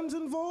there's guns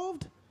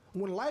involved,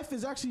 when life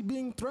is actually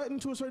being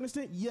threatened to a certain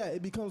extent, yeah,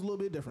 it becomes a little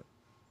bit different.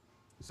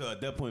 So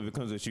at that point, if it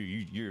comes at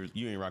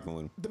you ain't rocking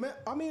with him.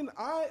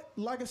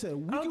 Like I said,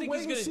 we I don't can think wait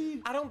he's and gonna.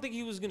 see. I don't think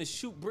he was gonna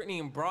shoot Brittany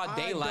in broad I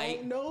daylight.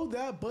 don't know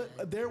that,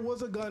 but there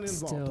was a gun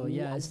involved. Still,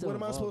 yeah, it's still what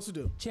am I involved. supposed to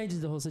do?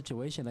 Changes the whole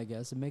situation, I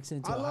guess. It makes it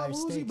into I a love higher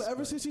Uzi, stakes. but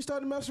ever since he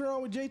started messing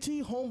around with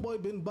JT,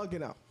 homeboy been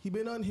bugging out. He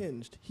been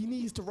unhinged. He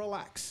needs to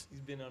relax. He's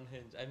been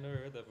unhinged. I've never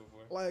heard that before.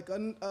 Like,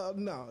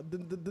 no,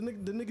 the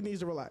nigga needs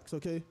to relax,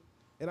 okay?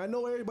 And I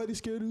know everybody's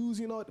scared of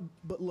Uzi and all,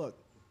 but look,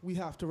 we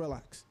have to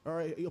relax, all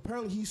right?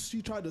 Apparently,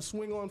 he tried to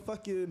swing on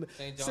fucking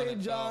St.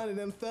 John and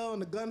then fell,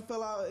 and the gun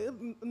fell out.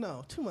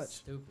 No, too much.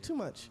 Stupid. Too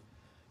much.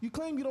 You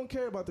claim you don't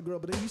care about the girl,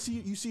 but then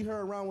you see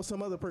her around with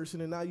some other person,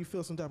 and now you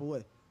feel some type of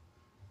way.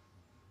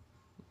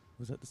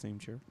 Was that the same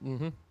chair?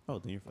 Mm-hmm. Oh,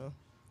 then you're fine.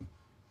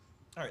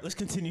 All right, let's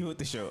continue with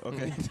the show.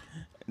 Okay,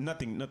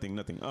 nothing.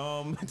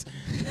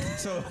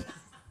 So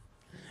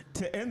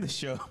to end the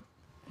show.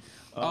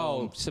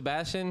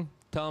 Sebastian,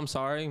 tell him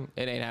sorry.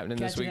 It ain't happening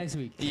Catch this you week. next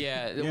week.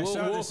 Yeah, Yeah,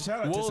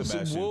 shout out to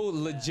Sebastian. we'll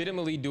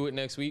legitimately do it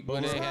next week,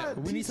 but it ain't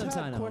happening. We need He's some had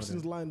time to hold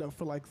questions it. lined up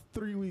for like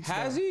 3 weeks.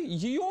 Has now. he?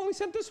 You only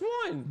sent this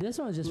one. This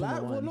one is just from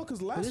the Well, one. no, 'cause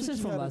But last this week is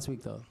you from had last a-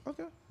 week, though.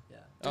 Okay. Yeah.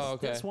 Oh,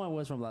 okay. This one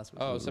was from last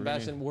week. Oh,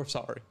 Sebastian, we're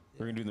sorry.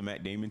 We're gonna do the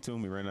Matt Damon to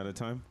him. We ran out of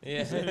time.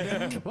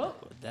 Yeah. Well,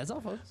 that's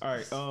all, folks. All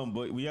right,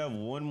 but we have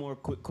one more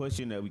quick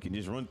question that we can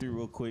just run through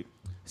real quick.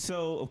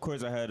 So, of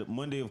course, I had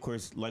Monday, of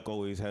course, like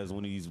always, has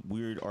one of these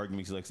weird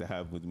arguments he likes to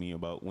have with me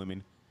about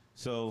women.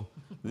 So,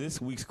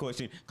 this week's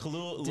question,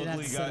 Khalil Did have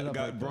luckily to set it up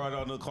got like brought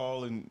on the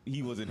call and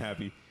he wasn't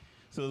happy.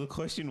 So, the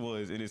question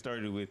was, and it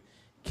started with,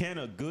 can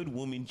a good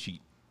woman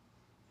cheat?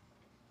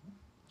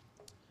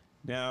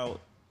 Now,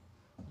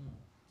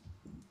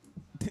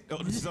 so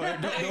nobody's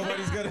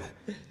gonna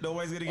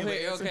give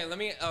Okay, an answer.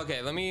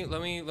 okay. Let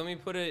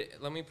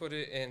me put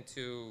it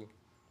into.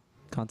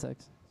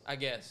 Context. I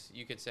guess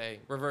you could say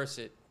reverse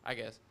it. I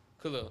guess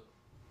Khalil,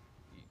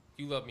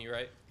 you love me,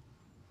 right?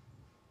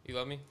 You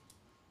love me,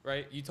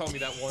 right? You told me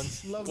that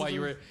once Love while is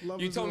you a- were.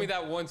 love You is told a- me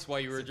that once while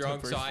you were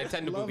drunk, so I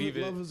tend to Love believe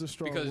is- it. love is a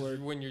strong because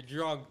word. when you're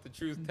drunk, the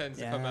truth tends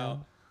to come Yeah. out.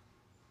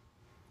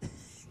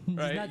 He's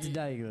Right? not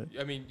denying it.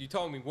 I mean, you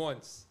told me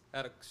once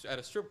at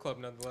a strip club,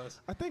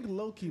 nonetheless. I think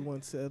Loki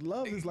once said,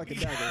 "Love is like a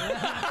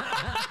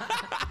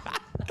dagger."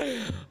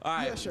 All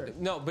right. Yeah, sure.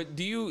 No, but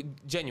do you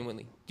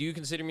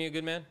consider me a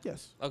good man?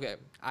 Yes. Okay,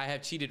 I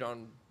have cheated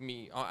on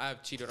me.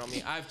 I've cheated on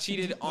me. I've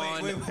cheated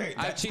on. wait.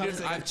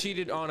 I've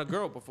cheated on a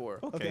girl before.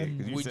 Okay.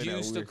 'cause Would said you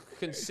that still weird.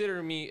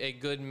 consider me a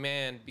good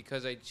man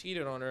because I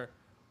cheated on her,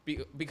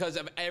 because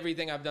of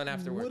everything I've done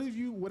afterwards?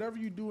 Whatever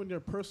you do in your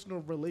personal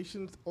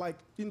relations, like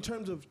in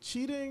terms of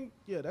cheating,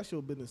 yeah, that's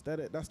your business.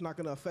 That's not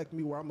gonna affect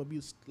me where I'm gonna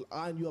be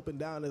eyeing you up and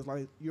down as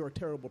like you're a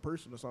terrible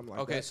person or something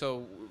like that. Okay,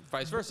 so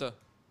vice versa,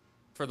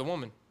 for the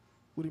woman.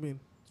 What do you mean?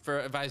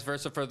 For vice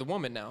versa for the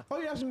woman now. Oh,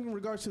 you're asking in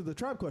regards to the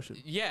tribe question?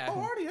 Yeah. Oh,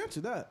 I already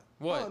answered that.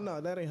 What? Oh,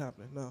 no, that ain't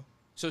happening. No.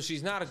 So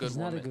she's not a good She's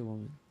woman. not a good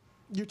woman.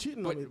 You're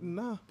cheating But- on me.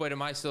 Nah. But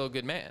am I still a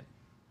good man?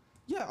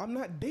 Yeah, I'm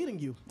not dating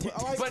you.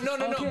 Like, But no.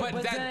 Okay, But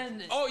but that.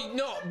 then- Oh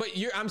no. But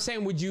I'm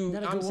saying, would you?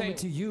 Not a I'm good saying woman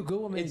to you.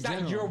 Good woman it's in not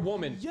general. your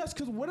woman. yes,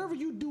 because whatever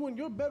you do in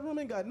your bedroom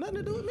ain't got nothing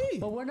to do with me.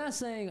 But we're not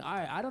saying, all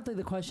right, I don't think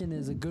the question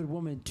is a good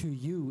woman to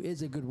you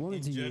is a good woman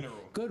In to you. general.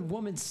 Good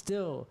woman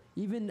still,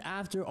 even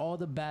after all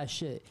the bad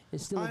shit,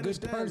 is still I a good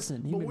understand,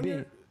 person, but human when being.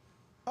 you're-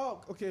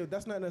 Oh, okay,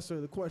 that's not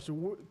necessarily the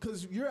question.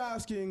 Because you're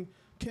asking,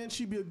 can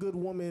she be a good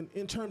woman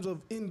in terms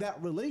of in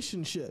that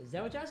relationship Is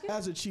that what you're asking?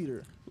 as a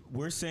cheater?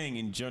 We're saying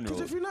in general.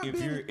 'Cause if you're not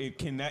being-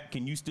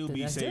 can you still Then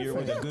be that's say you're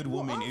with different. a good well,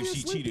 woman if she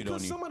obviously, cheated on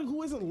because you? somebody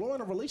who isn't loyal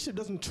in a relationship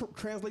doesn't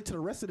translate to the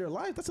rest of their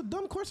life. That's a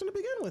dumb question to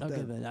begin with. Okay,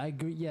 then. then I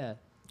agree. Yeah.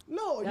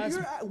 No, That's-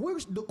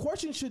 the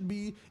question should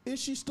be: is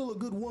she still a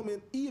good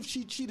woman if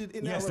she cheated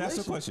in Yes, that that's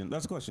the relationship? question.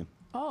 That's the question.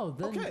 Oh,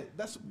 then Okay,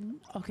 that's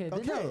okay. Then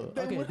okay. no.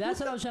 then Okay, what- that's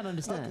what I was trying to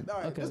understand. Okay, all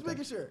right, okay, just okay.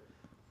 making sure.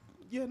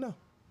 Yeah, no.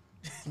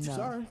 No.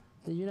 Sorry,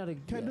 Then you're not a.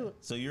 can't do it.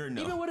 So you're a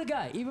no. Even with a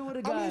guy, even with a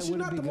I guy, mean, she's wouldn't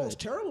not be the good. most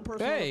terrible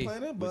person Hey. on the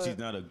planet, but but she's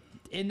not a.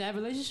 In that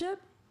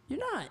relationship, you're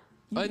not.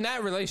 You- In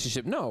that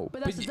relationship, no.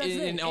 But that's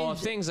in it. all And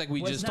things like we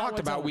what's just not talked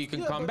what's about, up. we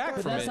can Yeah, come but back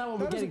that- from that's it. not what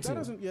we're getting that to.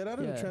 doesn't, yeah, that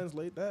doesn't Yeah.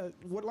 translate. That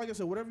what, like I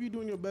said, whatever you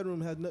do in your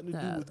bedroom has nothing to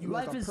do Nah, with you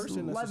life as a is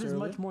person life is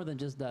necessarily. much more than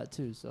just that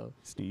too. So,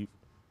 Steve.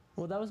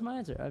 well, that was my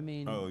answer. I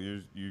mean, Oh,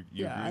 you yeah,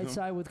 agree I with him?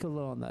 side with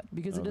Khalil on that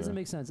because it doesn't Okay.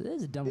 make sense. It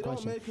is a dumb It don't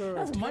question. make her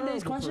That's a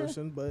Monday's terrible question.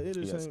 person, but it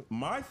is. Yes. saying-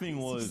 My thing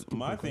was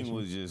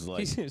just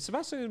like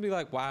Sebastian would be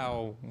like,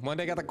 "Wow,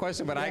 Monday got the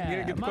question, but I Yeah,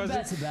 didn't get the my question."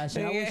 bad,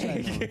 Sebastian. I wish I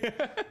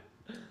knew.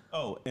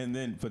 oh, and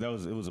then but it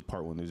was a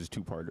part one. There's just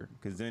two-parter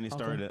because then it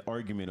started an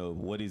argument of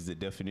what is the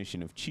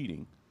definition of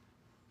cheating,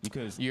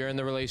 because You're in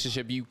the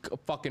relationship, you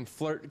fucking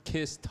flirt,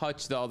 kiss,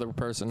 touch the other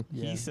person.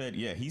 Yeah. he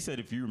said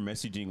if you're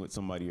messaging with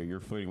somebody or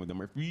you're flirting with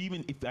them, or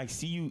if I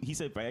see you, he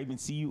said if I even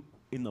see you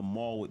in the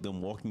mall with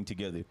them walking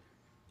together,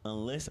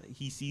 unless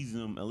he sees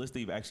them, unless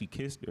they've actually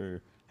kissed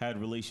or had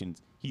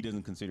relations, he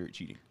doesn't consider it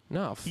cheating.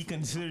 No, He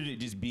considered it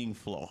just being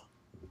flaw.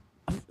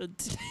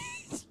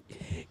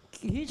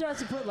 He tries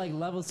to put like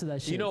levels to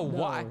that shit. you know No.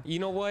 why? You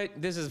know what?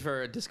 This is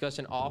for a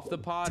discussion off the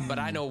pod, but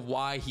I know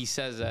why he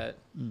says that.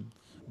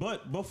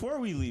 But before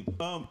we leave,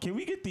 can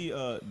we get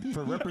the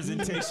for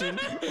representation?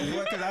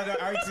 Because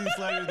I see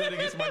sliders that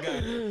against my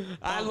guy.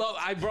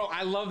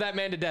 I love that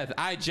man to death.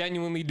 I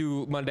genuinely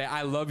do, Monday.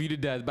 I love you to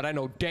death, but I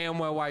know damn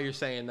well why you're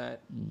saying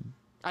that.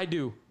 I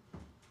do.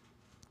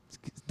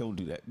 Don't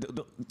do that.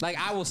 Don't- Like,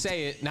 I will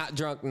say it, not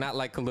drunk, not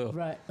like Khalil.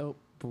 Right. Oh.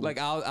 Like,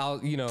 I'll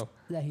That he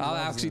I'll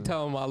loves actually him.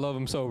 tell him I love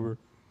him sober.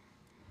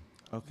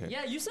 Okay.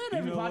 Yeah, you say it You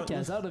every know what?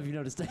 podcast. I don't know if you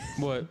noticed that.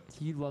 What?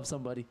 You love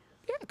somebody.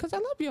 Yeah, because I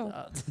love you.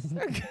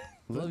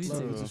 Love you Love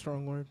too. is a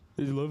strong word.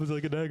 His love is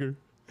like a dagger.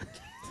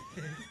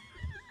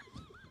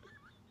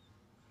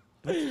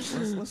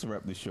 Let's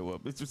wrap this show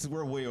up.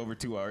 We're way over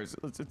 2 hours.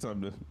 It's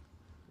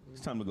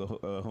time to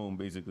go home,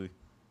 basically.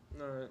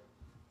 All right.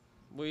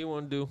 What do you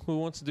want to do? Who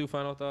wants to do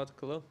final thoughts,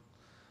 Khalil?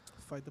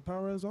 Fight the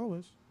power as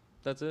always.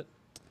 That's it?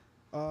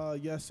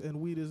 Yes,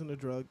 and weed isn't a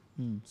drug.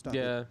 Stop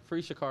Yeah,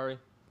 free Shikari. it.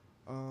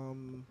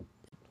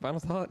 Final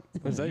thought?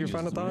 Is that your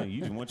final thought? Man, you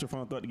just want your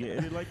final thought to get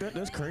edited like that?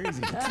 That's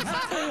crazy.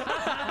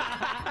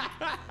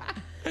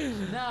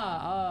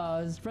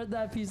 Spread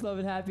that peace, love,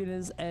 and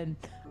happiness. And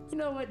you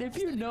know what? If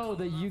you know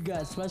that you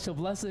got special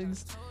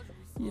blessings,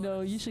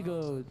 you should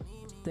go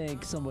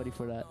thank somebody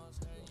for that.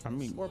 I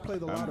mean, Or play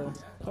the lotto.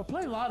 Or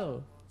play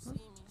lotto.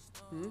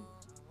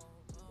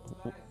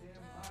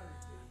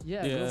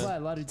 Yeah, Yeah. go buy a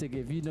lottery ticket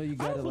if you know you I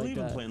got don't it like believe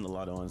in that. playing the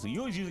lotto, honestly.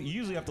 You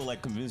usually have to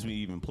like convince me to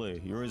even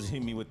play. You always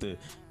hit me with the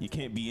you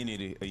can't be in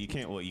it. You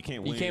can't win. You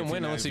can't if you're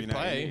win not- unless if you you're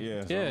not in play. it.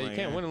 Yeah, so Yeah, I'm you like,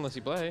 can't win unless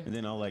you play. And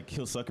then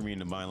he'll sucker me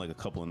into buying like a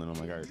couple, and then I'm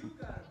like, all right.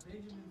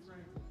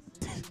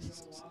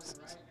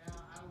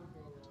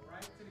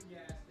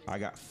 I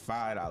got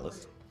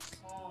 $5.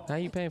 How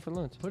you paying for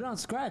lunch? Put it on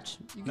scratch.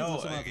 You can No,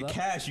 do something after that.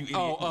 cash, you idiot.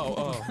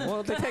 Oh.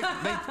 Well, they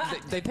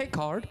take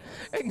card.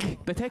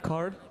 They take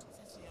card.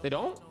 They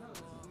don't?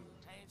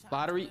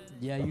 Lottery?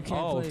 Yeah, you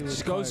can't Oh, play with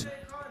just goes. card.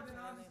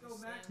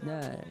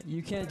 Nah,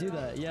 you can't do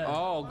that. Yeah.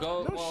 Oh,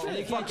 go. No well, shit.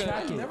 you can't fucking-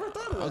 track it. Never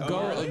thought of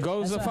that.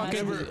 Goes That's the what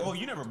fucking. happens. Oh,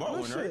 you never bought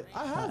No one, right? shit.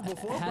 I have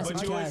before. Has but But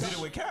to you be always cash. did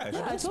it with cash.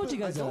 I told you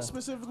guys I don't that.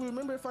 specifically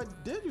remember if I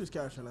did use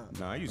cash or not.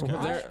 Nah, I use Well,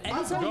 cash. there-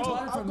 Anytime you Go-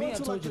 bought it I've from me, gone I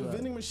to told like you the that.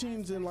 vending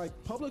machines in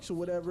like Publix or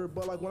whatever,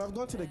 but like when I've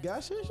gone to the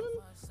gas station,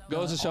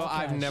 Goes to show all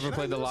I've cash. never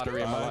played the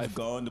lottery in my I've life.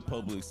 gone to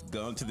Publix,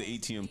 gone to the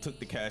ATM, took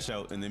the cash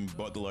out, and then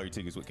bought the lottery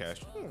tickets with cash.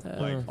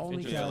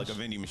 Only Yeah, cash. like a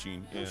vending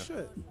machine. oh Yeah.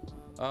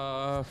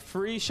 shit.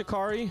 Free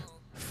Shikari,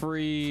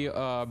 free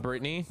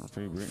Brittany,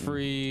 Free Britney.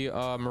 free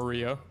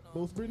Maria.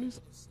 Both Britneys?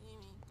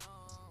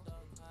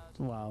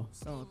 Wow.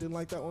 Oh, didn't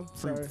like that one.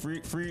 Sorry.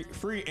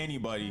 Free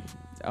anybody.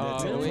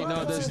 That's it. Wait,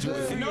 no, there's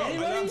Free No,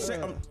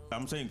 anybody?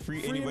 I'm saying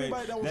free Free anybody.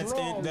 anybody that was That's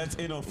wrong. that's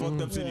in a fucked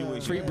up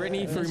situation. Free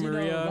Brittany, free As you know,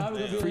 Maria, Robert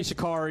would be free like-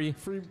 Shikari,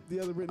 Free the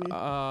other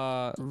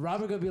Britney.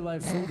 Robert gonna be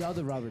like, free the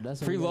other Robert.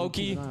 That's what free we gotta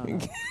Loki, keep an eye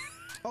on.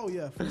 oh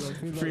yeah, free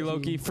Loki. free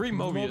Loki, free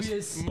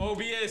Mobius. Mobius.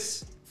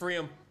 Mobius, free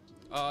him.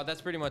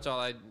 That's pretty much all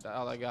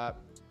I got.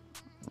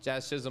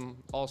 Jazz Chisholm,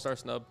 all-star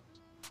snub,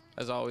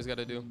 as I always got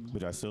to do.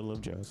 But I still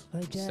love jazz.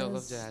 Like Still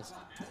love jazz. Jazz.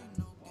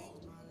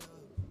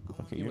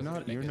 Okay,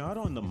 you're not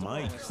on the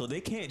mic, so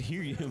they can't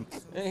hear you.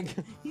 All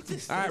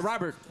right,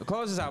 Robert,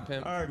 close us out,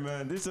 pimp. All right,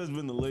 man. This has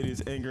been the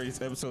latest and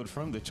greatest episode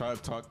from the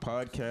Tribe Talk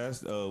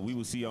podcast. We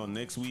will see y'all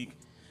next week,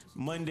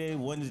 Monday,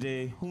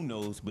 Wednesday, who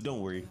knows? But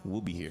don't worry,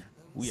 we'll be here.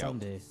 We out.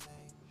 Sunday.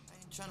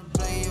 Tryna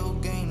play your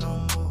game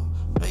no more.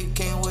 No, you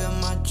can't wear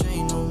my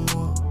chain no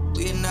more.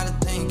 We not a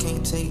thing,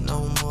 can't take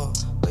no more.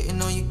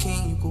 Waiting on your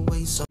king, you can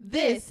wait some.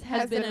 This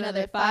has been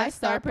another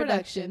 5-star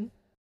production.